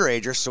were an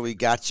underager, so we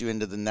got you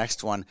into the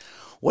next one.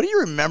 What do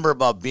you remember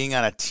about being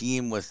on a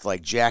team with,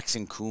 like,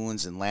 Jackson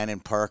Coons and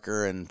Landon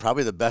Parker and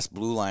probably the best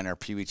blue liner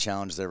Pee Wee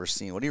Challenge has ever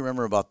seen? What do you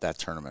remember about that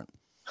tournament?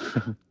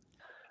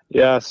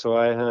 Yeah, so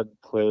I had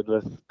played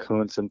with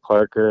Kuntz and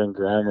Parker and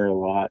Grammer a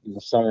lot in the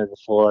summer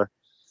before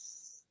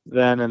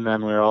then, and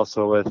then we were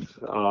also with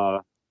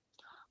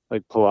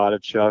like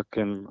Palatichuk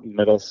and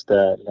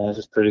Middlestead. And it was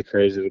just pretty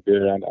crazy to be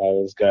around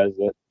all those guys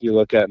that you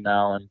look at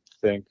now and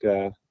think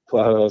a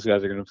lot of those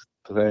guys are going to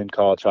play in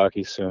college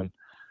hockey soon.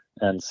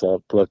 And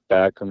so look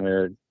back when we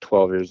were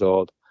 12 years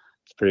old,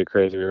 it's pretty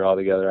crazy. We were all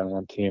together on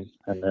one team,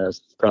 and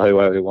that's probably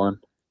why we won.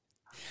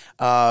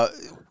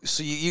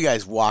 So you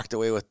guys walked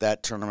away with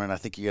that tournament. I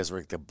think you guys were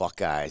like the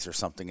Buckeyes or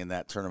something in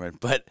that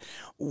tournament. But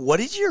what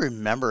did you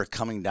remember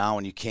coming down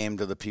when you came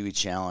to the Pee Wee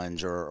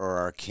Challenge or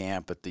our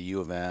camp at the U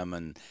of M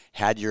and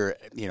had your,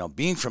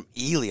 being from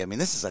Ely? I mean,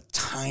 this is a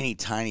tiny,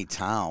 tiny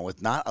town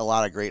with not a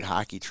lot of great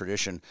hockey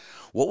tradition.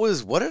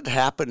 What had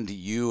happened to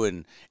you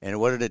and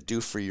what did it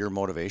do for your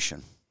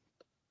motivation?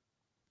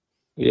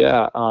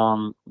 Yeah,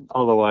 all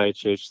the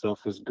YHH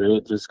stuff was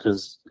great just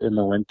because in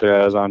the winter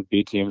I was on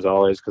B teams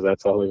always because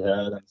that's all we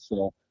had. And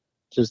so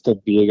just to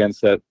be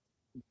against that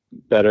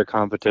better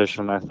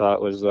competition, I thought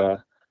it was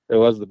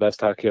the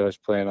best hockey I was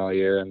playing all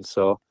year. And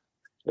so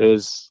it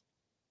was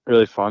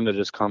really fun to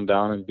just come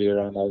down and be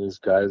around all these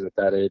guys at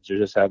that age. You're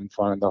just having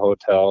fun in the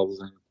hotels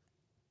and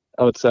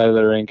outside of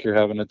the rink, you're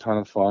having a ton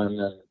of fun.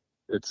 And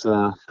it's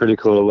pretty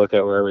cool to look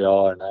at where we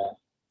all are now.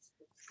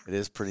 It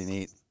is pretty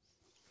neat.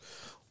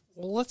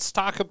 Well, let's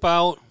talk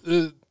about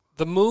the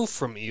move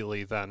from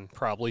Ely then,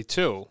 probably,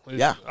 too.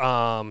 Yeah.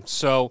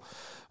 So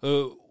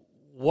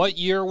what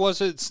year was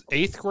it?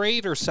 8th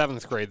grade or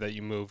 7th grade that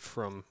you moved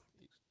from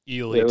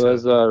Ely? It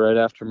was right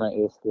after my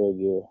 8th grade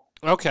year.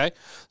 Okay.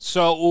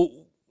 So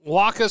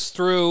walk us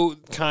through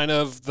kind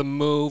of the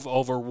move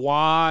over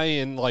why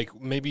and,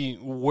 like, maybe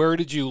where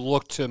did you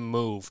look to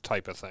move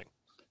type of thing?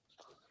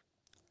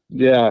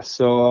 Yeah,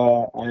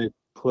 so I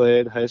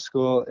played high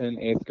school in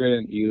 8th grade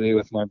in Ely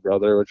with my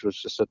brother, which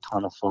was just a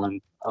ton of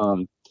fun.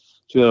 To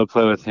be able to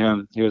play with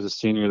him, he was a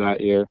senior that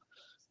year.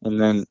 And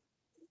then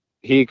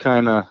he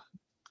kind of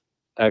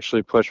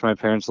actually pushed my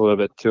parents a little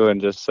bit too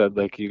and just said,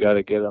 like, you got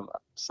to get him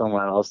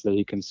somewhere else that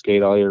he can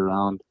skate all year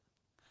round,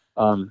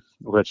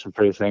 which I'm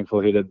pretty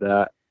thankful he did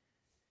that.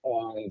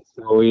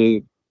 So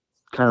we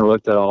kind of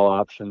looked at all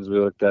options. We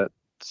looked at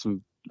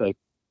some, like,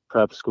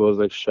 prep schools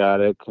like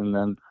Shattuck, and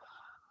then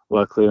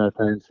luckily my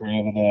parents were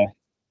able to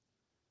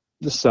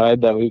decide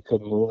that we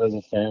could move as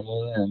a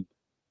family,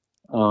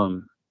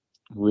 and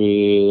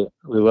we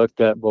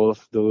looked at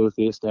both Duluth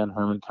East and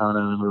Hermantown.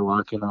 I remember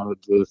walking out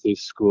of Duluth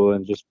East school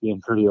and just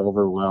being pretty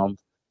overwhelmed,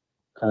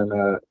 kind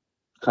of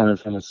coming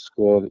from a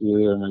school of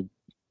Ely where my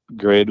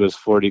grade was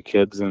 40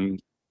 kids,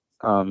 and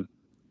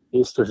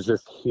East was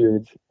just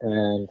huge.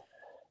 And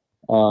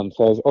so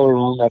I was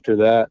overwhelmed after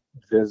that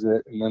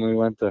visit, and then we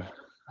went to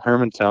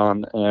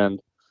Hermantown,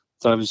 and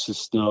it's obviously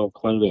still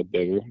quite a bit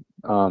bigger,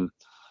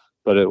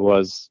 but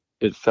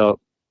it felt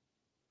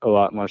a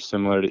lot more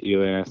similar to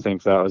Ely, and I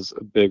think that was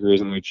a big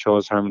reason we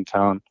chose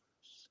Hermantown.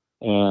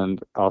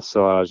 And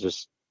also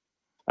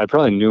I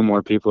probably knew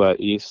more people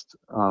at East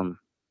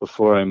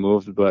before I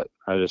moved, but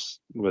the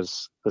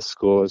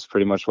school is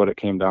pretty much what it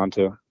came down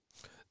to.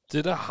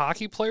 Did a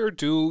hockey player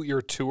do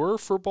your tour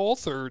for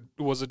both, or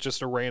was it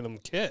just a random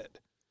kid?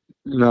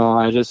 No,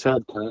 I just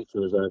had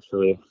transfers,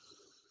 actually.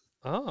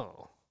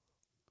 Oh,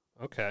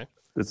 okay.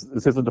 This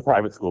isn't a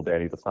private school,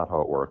 Danny. That's not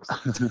how it works.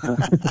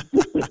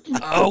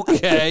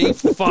 Okay,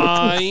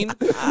 fine.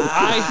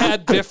 I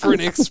had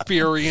different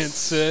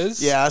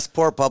experiences. Yeah, us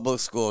poor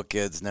public school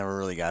kids never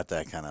really got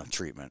that kind of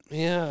treatment.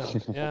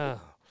 Yeah.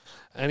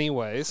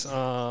 Anyways,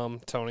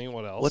 Tony,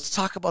 what else? Let's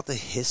talk about the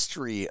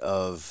history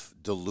of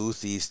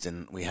Duluth East,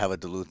 and we have a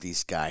Duluth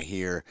East guy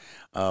here,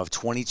 of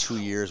 22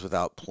 years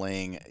without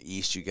playing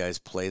East. You guys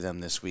play them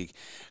this week.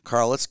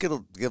 Carl, let's give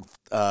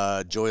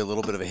Joey a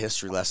little bit of a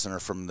history lesson, or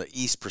from the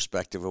East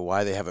perspective, of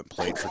why they haven't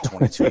played for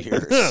 22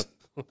 years.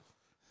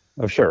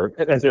 Oh, sure.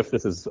 As if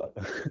this is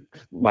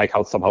my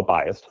account somehow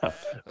biased. But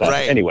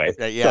right. Anyway,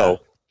 yeah.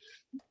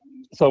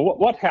 So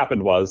what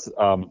happened was,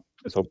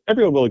 so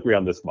everyone will agree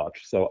on this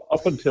much. So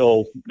up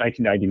until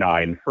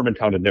 1999,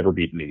 Hermantown had never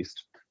beaten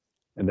East.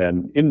 And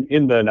then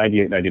in the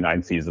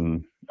 98-99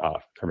 season,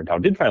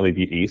 Hermantown did finally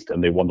beat East,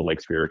 and they won the Lake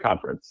Superior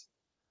Conference.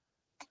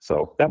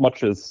 So that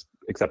much is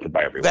accepted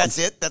by everyone. That's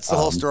it? That's the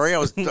whole story? I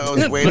was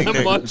waiting.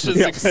 That much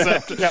is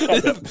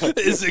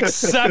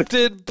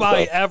accepted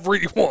by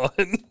everyone.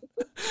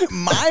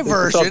 My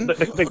version.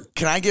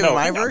 Can I give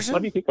my version?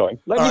 Let me keep going.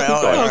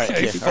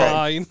 Okay,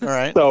 fine. All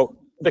right. So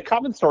the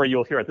common story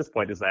you'll hear at this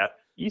point is that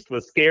East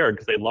was scared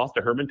because they lost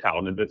to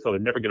Hermantown, and so they're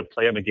never going to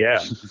play them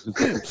again.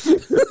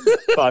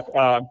 But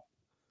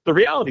the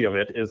reality of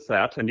it is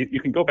that, and you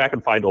can go back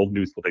and find old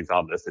news clippings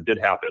on this, it did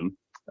happen.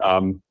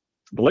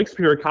 The Lake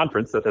Superior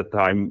Conference at that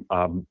time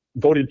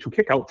voted to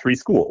kick out 3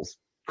 schools.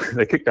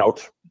 They kicked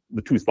out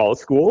the 2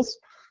 smallest schools,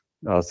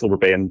 Silver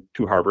Bay and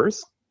Two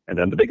Harbors, and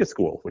then the biggest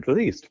school, which was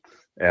East.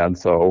 And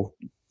so,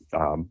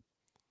 and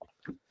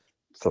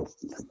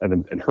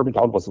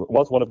Hermantown was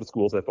one of the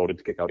schools that voted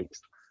to kick out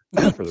East,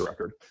 for the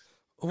record.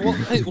 Well,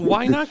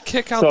 why not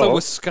kick out the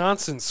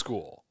Wisconsin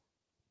school?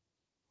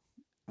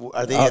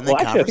 Are they in the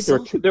conference? I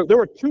think there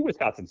were 2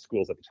 Wisconsin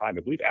schools at the time.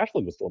 I believe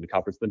Ashland was still in the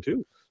conference then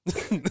too.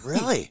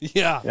 Really?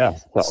 Yeah. Yeah.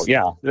 So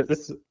yeah,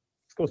 this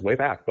goes way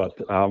back, but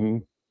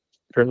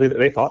apparently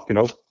they thought,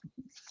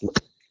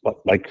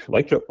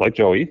 like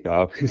Joey,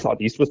 he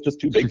thought East was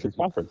just too big for the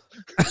conference.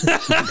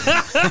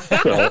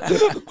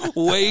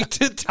 Way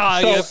to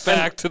tie it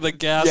back to the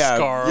gas,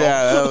 Carl.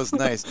 Yeah, that was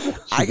nice.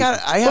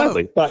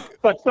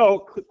 But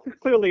so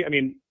clearly, I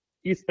mean,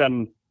 East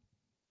then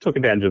took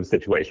advantage of the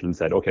situation and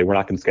said, okay, we're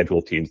not going to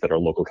schedule teams that are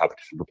local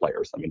competition for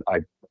players. I mean,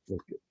 I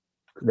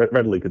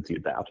readily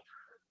concede that.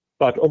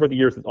 But over the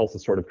years, it also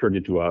sort of turned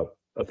into a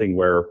thing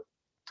where it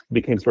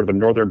became sort of a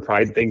Northern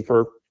pride thing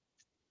for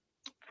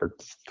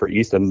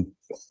East and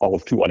all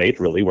of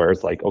 218, really, where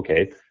it's like,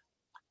 okay,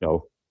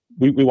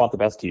 we want the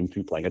best team to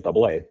be playing at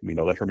AA. We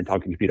know that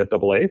Hermantown can compete at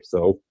AA,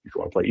 so if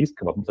you want to play East,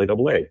 come up and play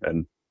AA.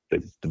 And they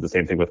did the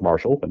same thing with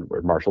Marshall, and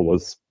where Marshall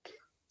was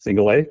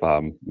single A.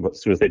 As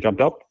soon as they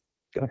jumped up,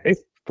 hey,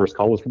 first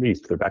call was from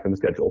East. They're back on the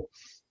schedule.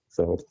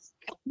 So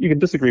you can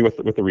disagree with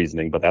the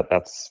reasoning, but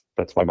that's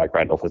why Mike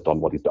Randolph has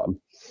done what he's done.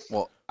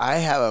 Well, I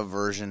have a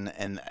version,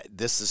 and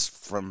this is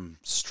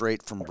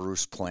straight from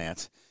Bruce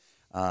Plant.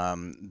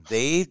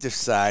 They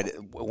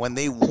decided when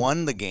they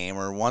won the game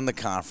or won the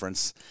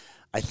conference,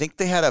 I think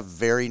they had a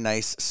very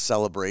nice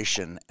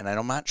celebration, and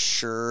I'm not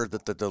sure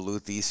that the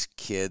Duluth East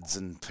kids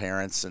and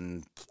parents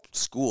and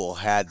school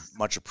had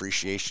much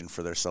appreciation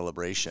for their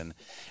celebration.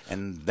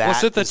 And that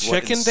was it the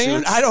chicken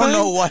dance? I don't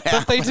know what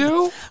happened. That they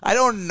do? I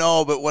don't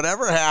know, but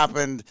whatever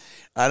happened,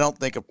 I don't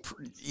think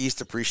East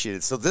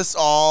appreciated. So this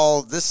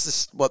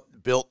is what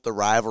built the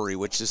rivalry,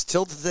 which is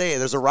till today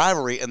there's a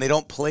rivalry and they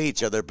don't play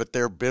each other, but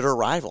they're bitter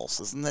rivals.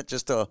 Isn't that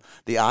just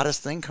the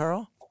oddest thing,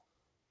 Carl?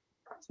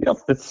 Yep,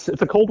 it's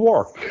a Cold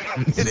War.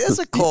 It is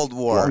a Cold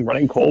War.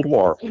 Long-running Cold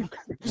War.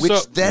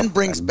 Which then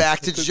brings back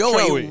to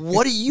Joey.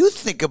 What do you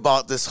think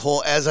about this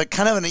whole, as a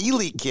kind of an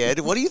Ely kid,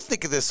 what do you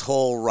think of this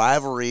whole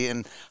rivalry,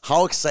 and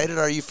how excited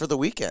are you for the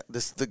weekend,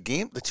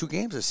 the 2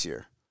 games this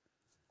year?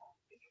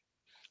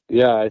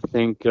 Yeah, I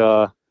think,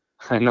 I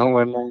know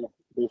when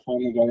they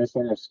finally got us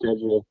on our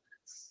schedule,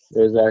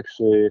 there's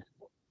actually,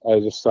 I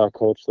just saw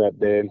Coach that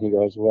day, and he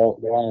goes, well,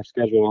 they're on our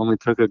schedule, only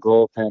took a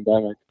goal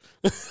pandemic.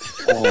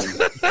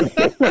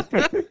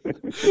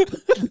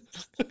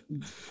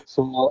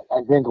 So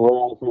I think we're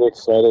all pretty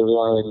excited. We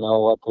don't really know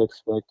what to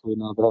expect. We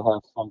know they'll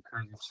have some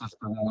kind of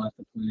system we'll have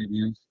to play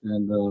against,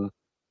 and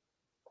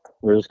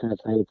we're just going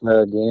to try to play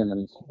our game.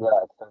 And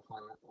yeah, it's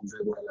definitely a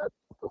big one that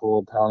the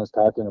whole town is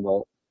talking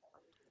about.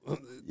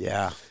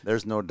 Yeah,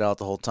 there's no doubt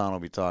the whole town will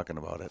be talking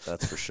about it.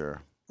 That's for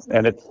sure.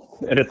 And it's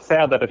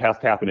sad that it has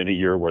to happen in a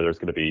year where there's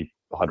going to be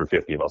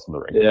 150 of us in the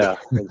ring. Yeah,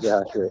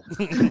 exactly.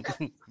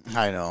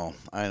 I know.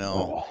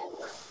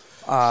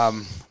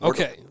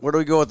 Okay. Where do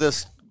we go with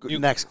this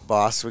next,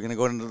 boss? We're going to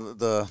go into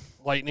the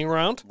lightning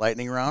round?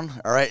 Lightning round.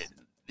 All right.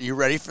 You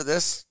ready for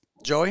this,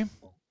 Joey?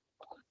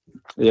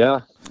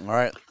 Yeah. All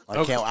right.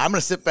 I'm going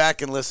to sit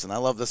back and listen. I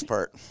love this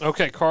part.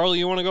 Okay, Carl,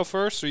 you want to go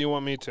first, or you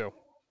want me to?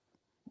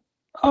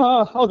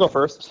 I'll go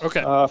first.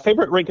 Okay.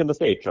 Favorite rink in the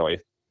state, Joey?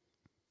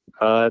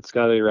 It's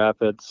got to be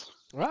Rapids.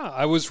 Wow,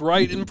 I was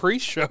right in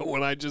pre-show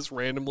when I just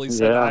randomly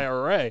said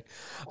IRA.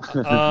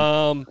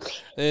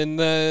 And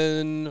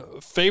then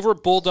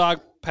favorite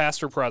Bulldog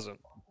past or present?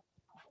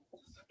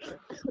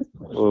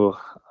 Ooh,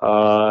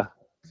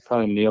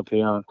 probably Neil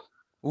Peon.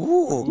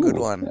 Ooh, good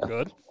one.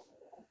 Yeah.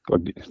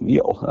 Good,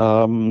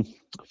 Neil.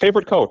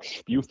 Favorite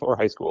coach, youth or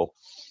high school?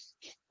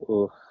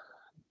 Ooh,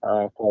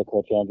 probably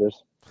Coach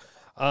Andrews.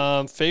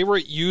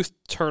 Favorite youth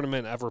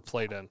tournament ever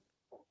played in?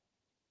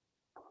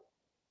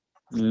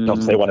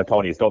 Don't say one of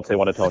Tony's. Don't say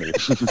one of Tony's.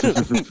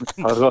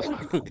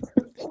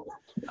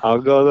 I'll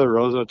go the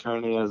Rosa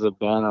tourney as a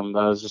Bantam.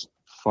 That was just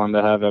fun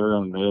to have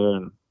everyone there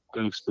and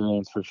good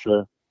experience for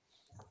sure.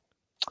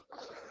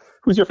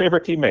 Who's your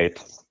favorite teammate?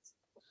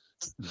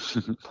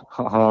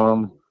 I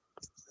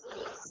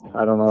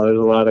don't know. There's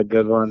a lot of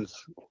good ones.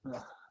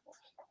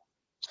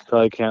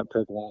 Probably can't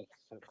pick one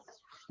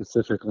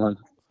specific one.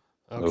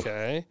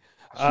 Okay.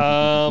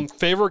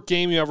 Favorite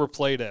game you ever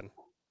played in?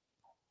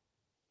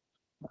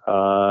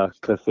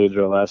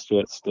 Cathedral last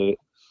year at state.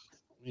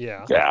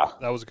 Yeah. Yeah.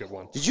 That was a good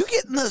one. Did you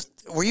get in the?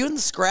 Were you in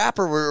the scrap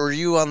or were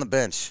you on the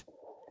bench?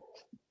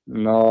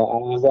 No, I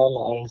was on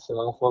the ice, and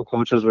all four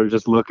coaches were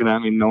just looking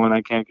at me, knowing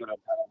I can't get a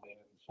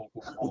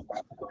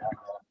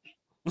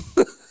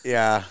penalty.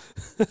 Yeah.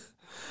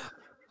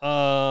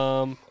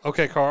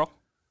 Okay, Carl.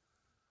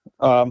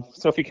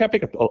 So if you can't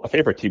pick a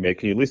favorite teammate,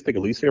 can you at least pick a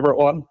least favorite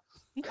one?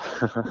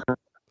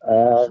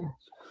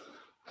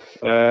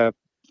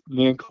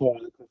 Me and Cole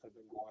Ancliffe have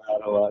been going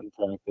out a lot in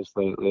practice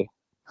lately.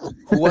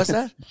 Who was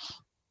that?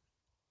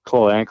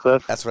 Cole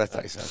Ancliffe. That's what I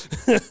thought you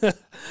said.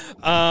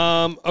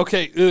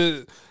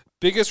 Okay.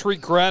 Biggest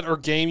regret or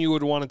game you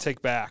would want to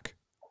take back?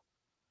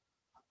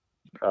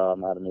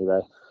 Not me,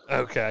 that.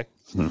 Okay.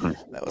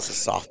 That was a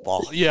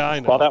softball. Yeah, I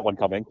know. Saw that one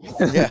coming.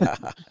 Yeah.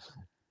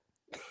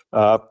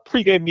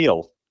 Pre-game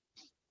meal.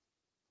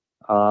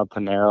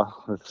 Panera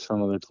with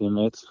some of the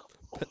teammates.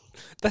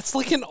 That's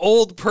like an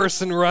old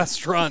person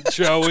restaurant,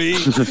 Joey.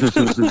 Perkins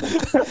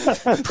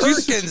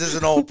is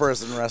an old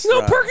person No,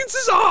 restaurant. Perkins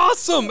is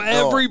awesome.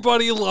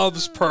 Everybody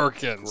loves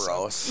Perkins.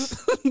 Gross.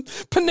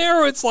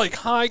 Panera, it's like,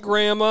 hi,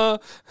 grandma,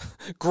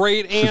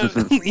 great aunt,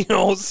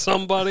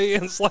 somebody.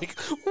 And it's like,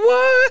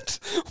 what?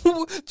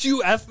 Do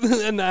you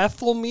an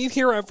Ethel meet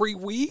here every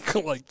week?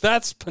 Like,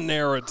 that's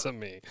Panera to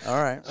me. All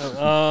right.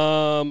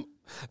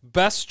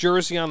 Best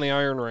jersey on the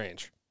Iron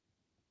Range.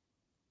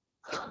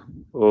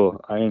 Oh,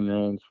 Iron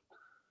Range.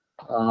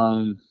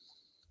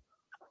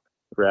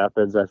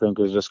 Rapids, I think,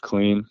 is just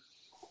clean.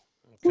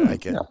 I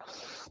like it.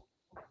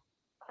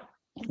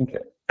 Okay.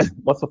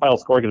 What's the final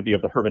score going to be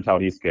of the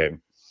Hermantown East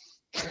game?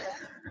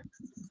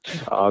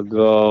 I'll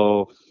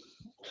go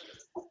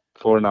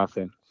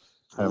 4-0.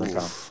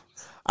 Oof.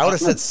 I would have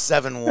said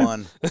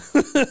 7-1.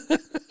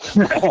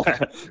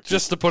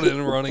 Just to put it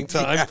in running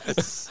time.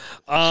 Yes.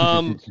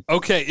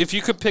 Okay, if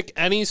you could pick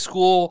any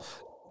school,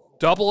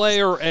 AA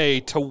or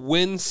A, to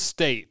win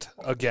state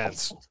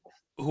against,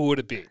 who would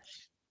it be?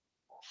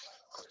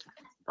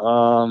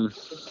 Probably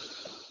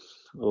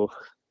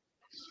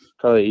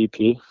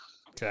EP.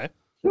 Okay.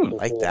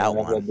 Like that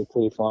one. That'd be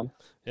pretty fun.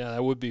 Yeah,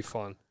 that would be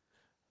fun.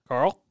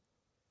 Carl?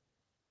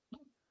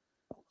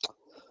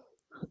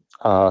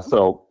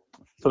 So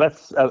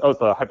that's that was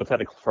a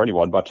hypothetical for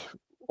anyone, but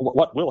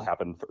what will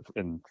happen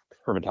in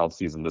Hermantown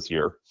season this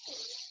year?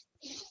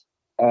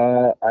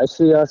 I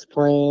see us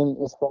playing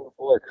Eastern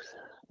Forks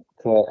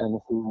to end the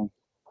season.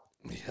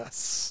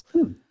 Yes.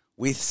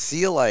 We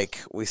feel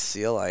like.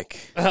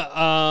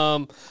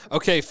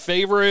 Okay,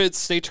 favorite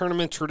state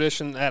tournament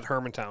tradition at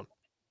Hermantown?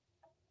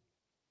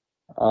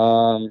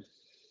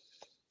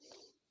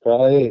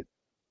 Probably,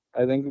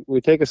 I think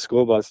we take a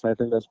school bus, and I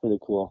think that's pretty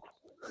cool.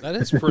 That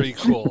is pretty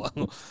cool.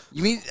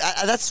 You mean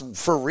that's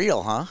for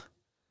real, huh?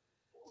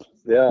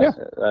 Yeah.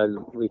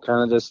 We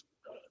kind of just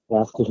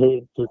last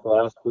year, people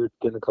asked who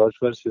getting the coach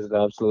bus. She said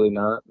absolutely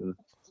not. And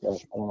so,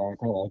 I don't know, I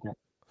kind of like it.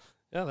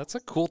 Yeah, that's a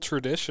cool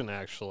tradition,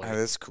 actually. That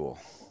is cool.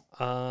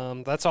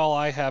 That's all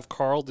I have.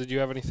 Carl, did you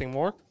have anything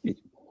more?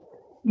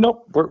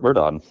 Nope, we're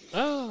done.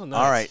 Oh, nice.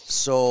 All right,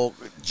 so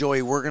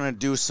Joey, we're gonna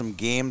do some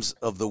games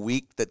of the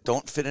week that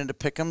don't fit into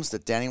pick'ems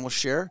that Danny will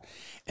share,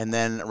 and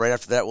then right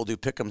after that we'll do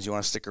pick'ems. You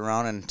want to stick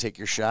around and take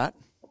your shot?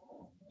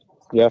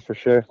 Yeah, for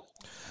sure.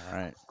 All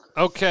right.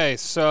 Okay,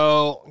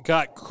 so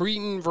got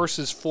Cretin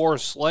versus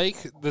Forest Lake.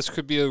 This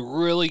could be a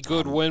really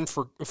good win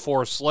for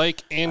Forest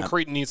Lake, and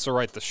Cretin needs to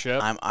right the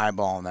ship. I'm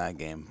eyeballing that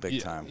game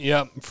big time.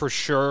 Yep, for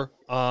sure.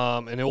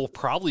 And it will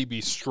probably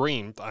be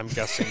streamed, I'm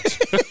guessing,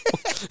 too.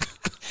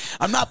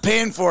 I'm not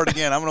paying for it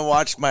again. I'm going to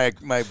watch my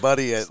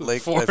buddy at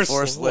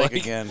Forest Lake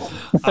again.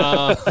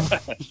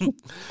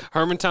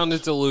 Hermantown to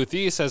Duluth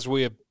East, as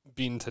we have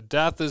beaten to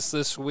death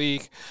this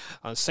week.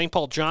 St.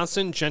 Paul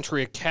Johnson,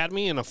 Gentry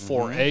Academy in a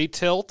 4A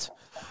tilt.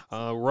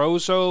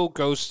 Roseau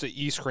goes to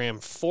East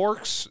Grand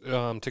Forks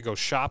to go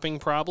shopping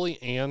probably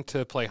and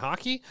to play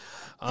hockey.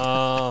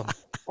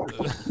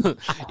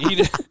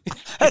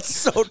 That's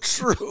so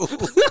true.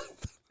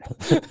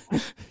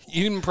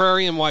 Eden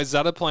Prairie and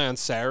Wayzata play on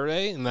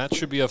Saturday, and that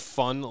should be a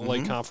fun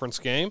late conference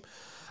game.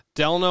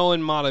 Delano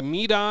and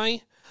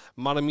Matamidi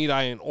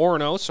and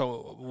Orono,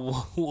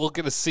 so we'll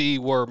get to see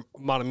where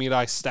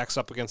Matamidi stacks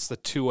up against the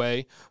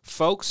 2A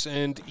folks.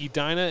 And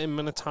Edina and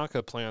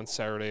Minnetonka play on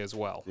Saturday as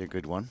well. Be a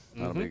good one.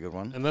 That'll be a good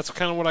one. And that's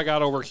kind of what I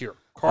got over here.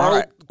 Carl, All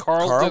right.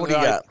 Carl, what do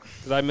you got?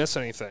 Did I miss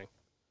anything?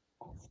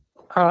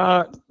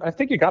 I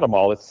think you got them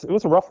all. It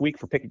was a rough week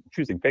for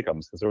choosing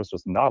pick'ems because there was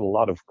just not a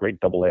lot of great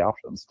AA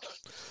options.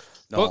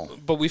 No.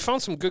 But we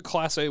found some good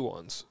Class A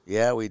ones.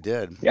 Yeah, we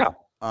did. Yeah.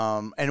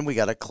 And we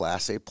got a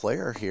Class A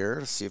player here.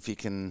 Let's see if he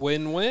can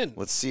Win-win.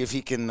 Let's see if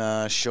he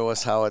can show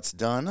us how it's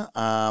done.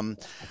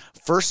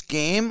 First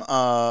game,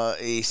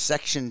 a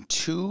Section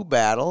 2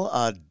 battle.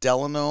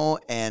 Delano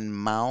and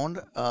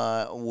Mound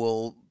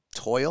will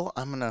toil.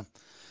 I'm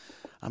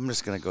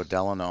just gonna go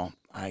Delano.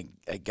 I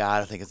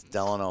think it's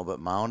Delano, but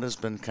Mound has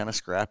been kind of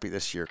scrappy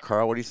this year.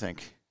 Carl, what do you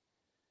think?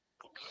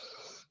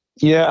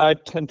 Yeah, I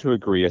tend to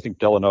agree. I think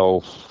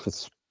Delano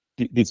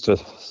needs to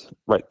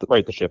right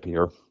the ship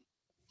here.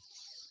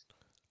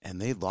 And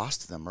they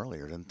lost to them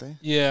earlier, didn't they?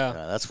 Yeah.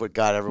 That's what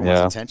got everyone's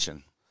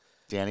attention.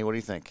 Danny, what do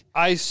you think?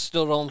 I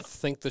still don't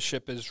think the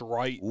ship is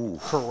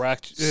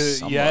correct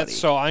somebody. yet,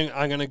 so I'm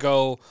going to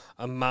go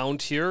a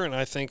Mound here, and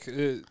I think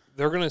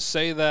they're going to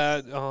say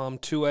that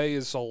 2A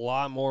is a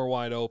lot more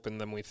wide open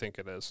than we think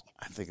it is.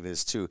 I think it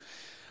is too.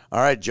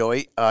 All right,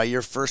 Joey,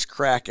 your first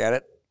crack at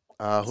it.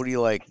 Who do you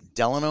like,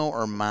 Delano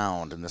or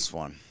Mound in this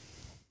one?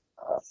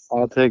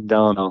 I'll take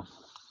Delano.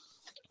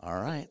 All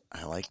right.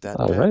 I like that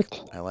All pick.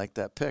 right. I like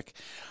that pick.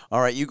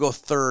 All right, you go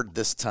third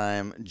this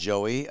time,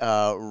 Joey.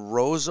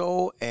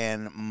 Roseau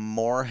and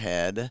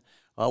Moorhead.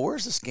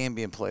 Where's this game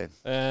being played?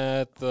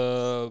 At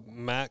the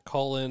Matt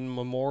Cullen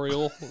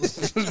Memorial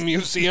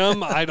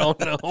Museum. I don't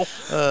know.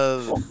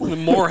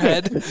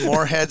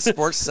 Moorhead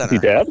Sports Center. He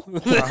dead?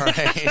 All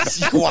right.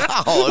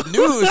 Wow.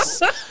 News.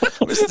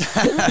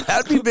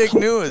 That'd be big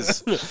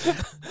news. Okay,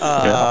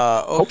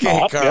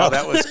 Carl, yeah.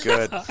 that was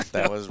good.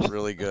 That was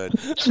really good.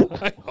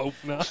 I hope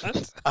not.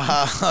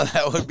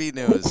 That would be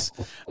news.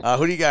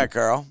 Who do you got,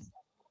 Carl?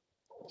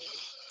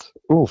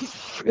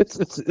 Oof,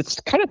 it's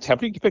kind of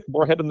tempting to pick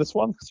Moorhead in this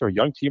one because they're a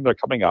young team. They're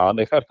coming on.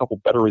 They've had a couple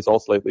better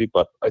results lately,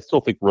 but I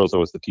still think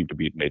Roseau is the team to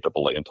beat in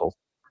AAA until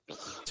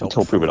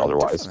proven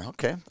otherwise.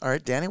 Okay. All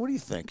right, Danny, what do you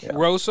think? Yeah.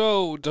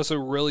 Roseau does a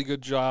really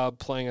good job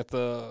playing at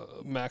the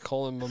Matt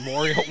Cullen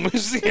Memorial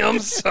Museum,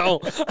 so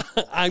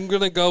I'm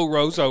going to go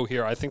Roseau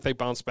here. I think they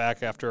bounce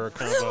back after a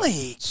kind of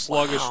a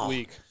sluggish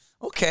week.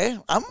 Okay.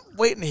 I'm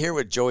waiting to hear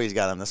what Joey's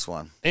got on this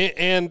one.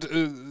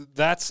 And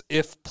that's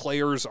if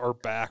players are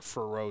back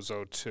for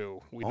Roseau,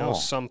 too. We know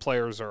some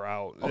players are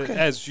out,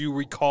 as you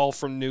recall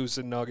from News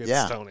and Nuggets,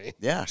 Tony.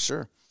 Yeah,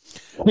 sure.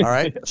 All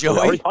right, Joey. We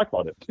already talked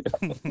about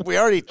it. We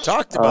already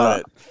talked about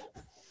it.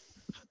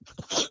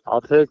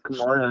 I'll take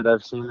Moorhead.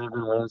 I've seen they've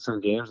been winning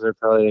some games. They're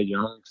probably a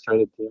young,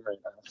 excited team right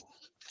now.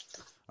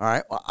 All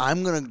right. Well,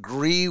 I'm going to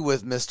agree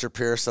with Mr.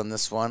 Pierce on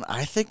this one.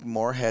 I think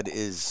Moorhead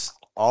is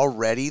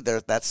already,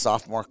 that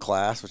sophomore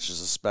class, which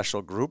is a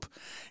special group,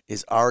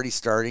 is already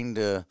starting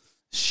to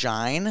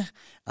shine.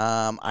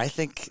 I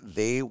think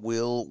they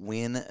will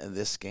win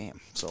this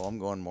game. So I'm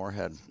going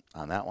Moorhead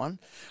on that one.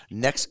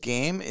 Next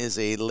game is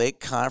a Lake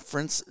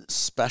Conference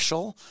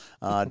special.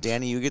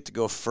 Danny, you get to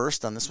go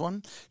first on this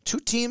one. Two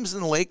teams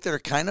in the Lake that are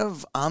kind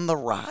of on the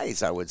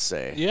rise, I would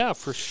say. Yeah,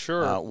 for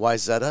sure.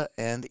 Wyzetta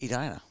and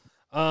Edina.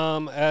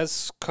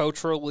 As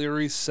Coach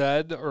O'Leary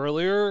said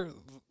earlier,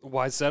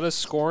 Wyzetta's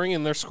scoring,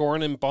 and they're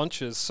scoring in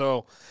bunches.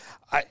 So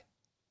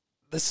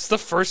this is the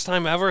first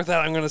time ever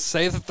that I'm going to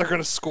say that they're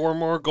going to score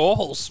more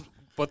goals,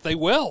 but they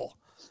will.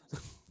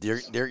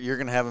 You're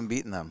going to have them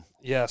beating them.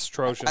 Yes,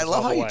 Trojans. I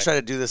love how you way. try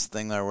to do this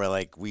thing where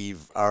like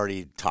we've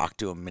already talked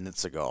to them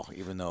minutes ago,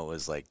 even though it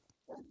was like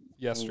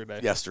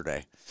yesterday.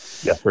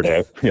 Yep.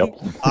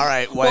 All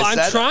right. Well,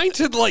 I'm trying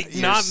to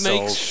not so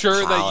make sure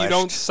that you polished.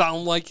 don't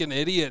sound like an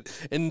idiot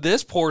in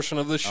this portion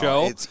of the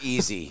show. It's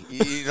easy.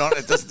 You don't.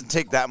 It doesn't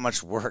take that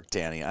much work,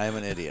 Danny. I am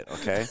an idiot.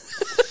 Okay.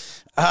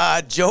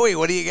 Joey,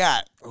 what do you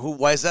got?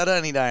 Wyzetta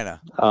and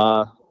Edina?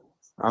 I'm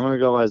going to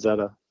go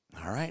Wyzetta.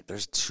 All right.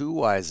 There's two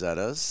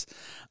Wyzettas.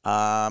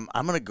 I'm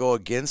going to go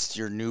against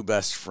your new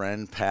best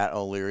friend, Pat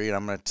O'Leary, and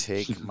I'm going to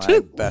take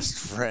my best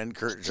friend,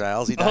 Kurt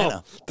Giles,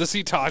 Edina. Does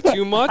he talk to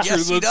you much?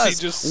 Yes, or he does does.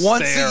 He just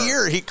Once stare? a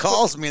year, he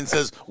calls me and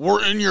says,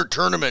 "We're in your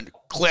tournament."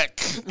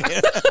 Click.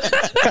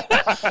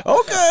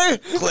 Okay.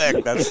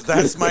 Click.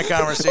 That's my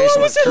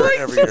conversation What with was it Kurt like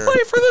every to year.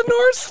 play for the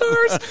North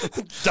Stars?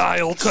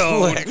 Dial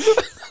tone. Click.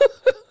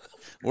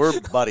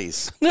 We're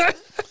buddies.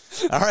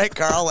 All right,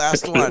 Carl,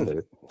 last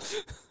one.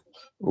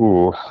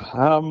 Ooh,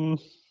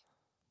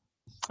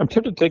 I'm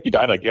tempted to take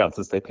Edina again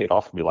since they paid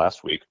off for me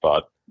last week,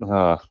 but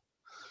I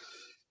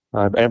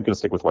am going to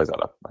stick with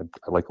Wyzetta. I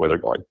like the way they're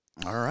going.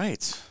 All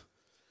right.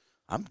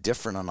 I'm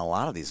different on a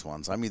lot of these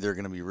ones. I'm either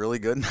going to be really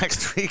good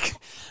next week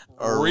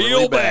or Real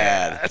really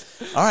bad.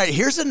 All right,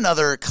 here's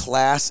another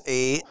Class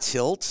A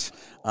tilt.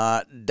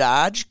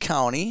 Dodge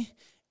County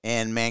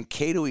and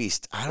Mankato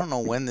East. I don't know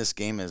when this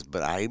game is,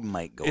 but I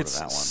might go to that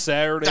one. It's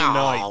Saturday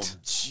night.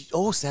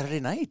 Saturday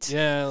night.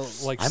 Yeah,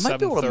 like I might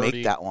be able to 7:30.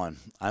 make that one.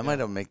 I might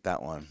have to make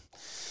that one.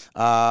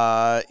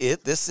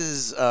 This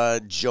is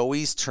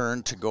Joey's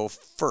turn to go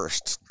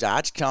first.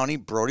 Dodge County,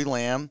 Brody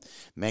Lamb,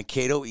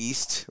 Mankato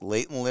East,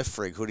 Leighton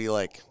Liffrig. Who do you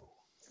like?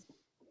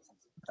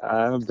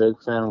 I'm a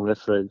big fan of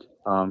Liffrig.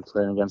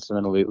 Playing against him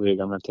in Elite League,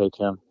 I'm going to take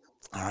him.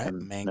 All right,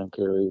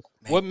 Mankato East.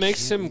 What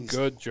makes him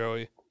good,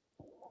 Joey?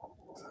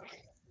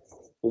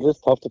 It's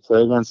just tough to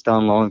play against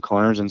down low in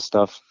corners and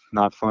stuff.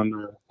 Not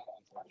fun.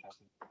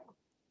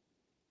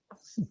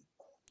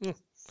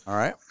 All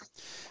right.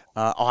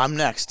 I'm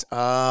next.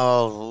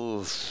 Oh,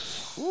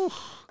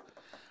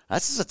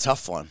 this is a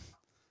tough one.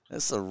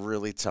 This is a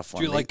really tough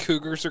one. Do you like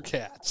Cougars or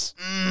Cats?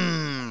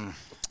 I'm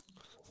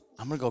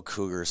going to go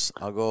Cougars.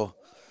 I'll go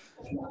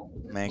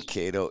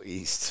Mankato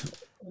East.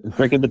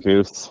 Drinking the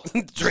juice.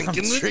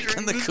 Drinking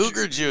the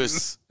Cougar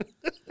juice.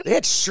 They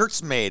had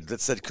shirts made that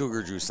said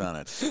Cougar juice on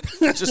it.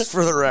 Just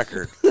for the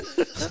record.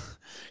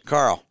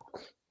 Carl.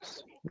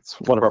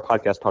 It's one of our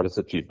podcast proudest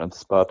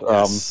achievements. But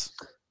Yes.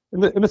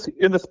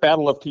 in this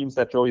battle of teams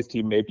that Joey's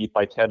team may beat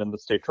by 10 in the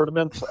state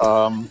tournament,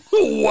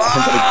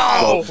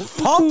 Wow!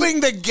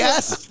 Pumping the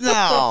guests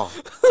now.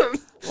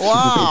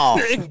 Wow.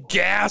 And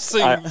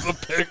gassing the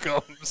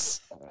pick'ems.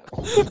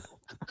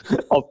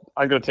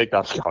 I'm going to take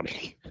Dodge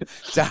County.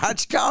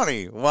 Dodge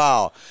County.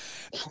 Wow.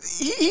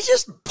 He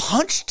just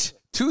punched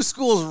two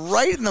schools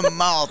right in the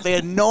mouth. They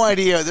had no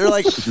idea. They're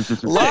like,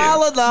 la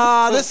la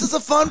la, this is a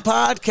fun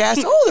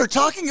podcast. Oh, they're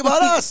talking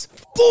about us.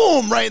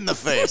 Boom, right in the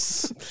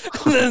face.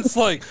 And then it's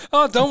like,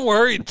 oh, don't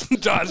worry,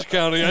 Dodge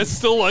County. I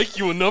still like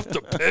you enough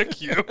to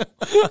pick you.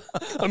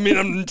 I mean,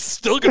 I'm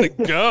still going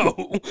to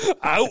go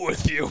out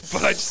with you,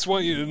 but I just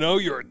want you to know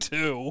you're a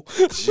 2.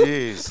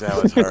 Jeez,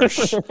 that was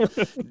harsh.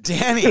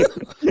 Danny.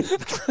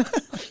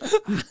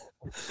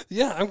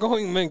 Yeah, I'm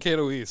going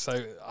Mankato East.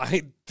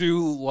 I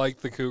do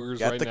like the Cougars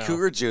Got right the now.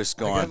 Cougar juice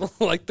going.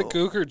 I like the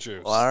Cougar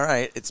juice. All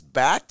right, it's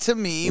back to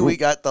me. We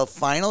got the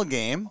final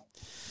game.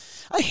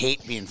 I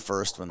hate being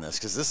first in this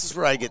because this is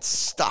where I get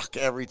stuck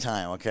every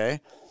time, okay?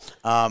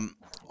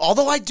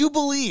 Although I do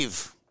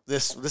believe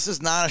this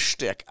is not a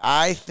shtick.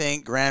 I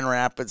think Grand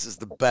Rapids is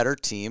the better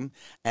team,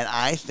 and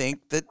I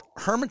think that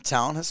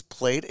Hermantown has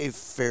played a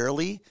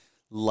fairly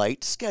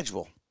light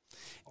schedule.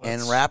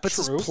 And Rapids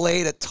true. has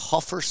played a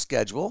tougher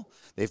schedule.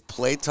 They've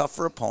played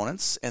tougher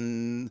opponents,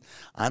 and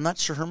I'm not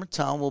sure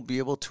Hermantown will be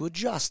able to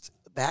adjust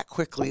that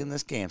quickly in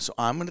this game. So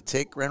I'm going to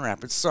take Grand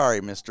Rapids.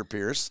 Sorry, Mr.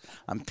 Pierce.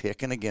 I'm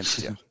picking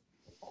against you.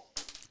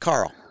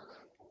 Carl.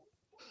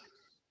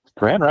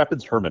 Grand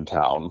Rapids,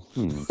 Hermantown.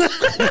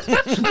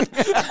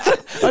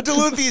 A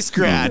Duluth East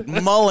grad,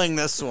 mulling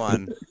this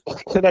one.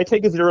 Can I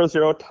take a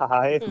 0-0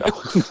 tie?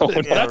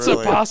 No, That's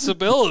really. a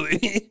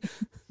possibility.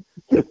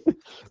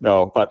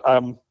 no, but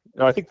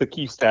I think the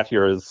key stat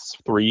here is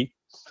 3.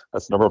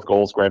 That's the number of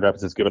goals Grand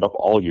Rapids has given up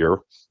all year.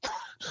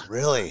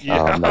 Really?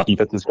 Yeah. That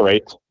defense is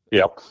great.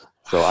 Yep.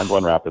 So I'm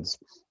going Rapids.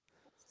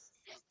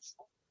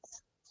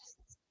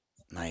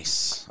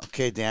 Nice.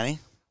 Okay, Danny.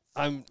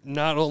 I'm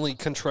not only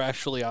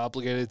contractually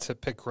obligated to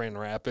pick Grand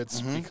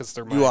Rapids because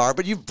they're my... You are,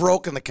 but you've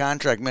broken the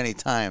contract many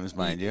times,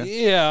 mind you.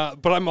 Yeah,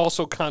 but I'm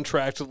also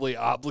contractually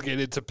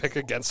obligated to pick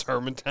against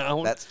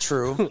Hermantown. That's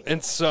true.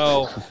 And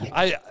so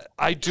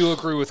I do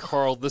agree with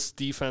Carl. This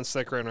defense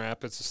that Grand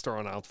Rapids is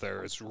throwing out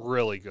there is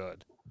really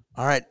good.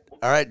 All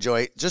right,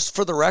 Joey. Just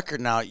for the record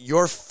now,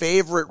 your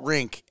favorite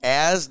rink,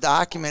 as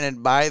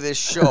documented by this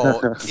show,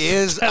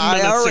 is 10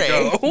 minutes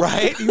IRA, ago.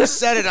 right? You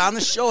said it on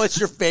the show. It's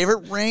your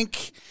favorite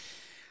rink.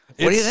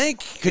 What do you think?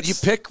 Could you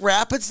pick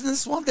Rapids in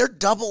this one? They're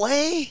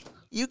AA.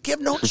 You give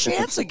no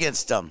chance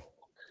against them.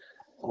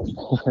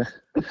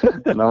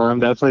 No, I'm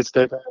definitely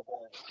sticking.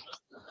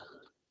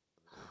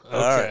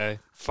 Okay,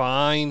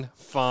 fine.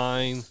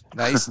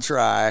 Nice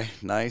try.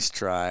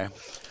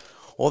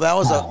 Well, that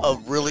was a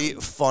really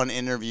fun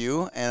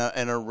interview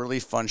and a really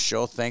fun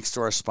show. Thanks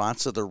to our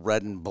sponsor, the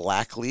Red and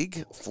Black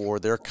League, for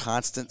their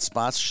constant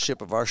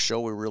sponsorship of our show.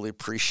 We really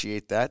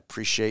appreciate that.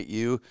 Appreciate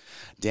you,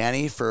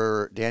 Danny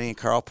and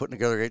Carl putting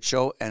together a great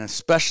show, and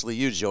especially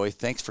you, Joey.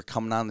 Thanks for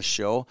coming on the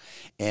show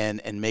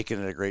and making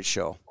it a great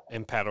show.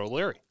 And Pat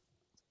O'Leary.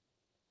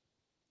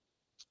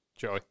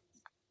 Joey,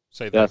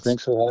 say Yeah, thanks.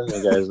 thanks for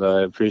having me, guys.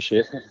 I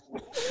appreciate it.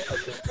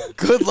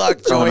 Good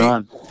luck, Coming Joey.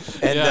 on.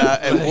 And, Yeah,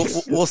 and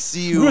thanks. we'll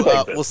see you.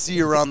 We'll see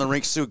you around the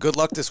rink soon. Good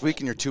luck this week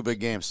in your 2 big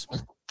games.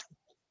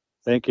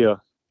 Thank you.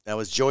 That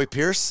was Joey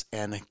Pierce,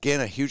 and again,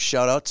 a huge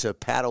shout out to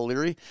Pat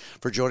O'Leary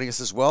for joining us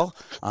as well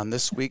on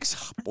this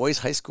week's Boys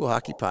High School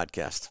Hockey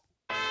Podcast.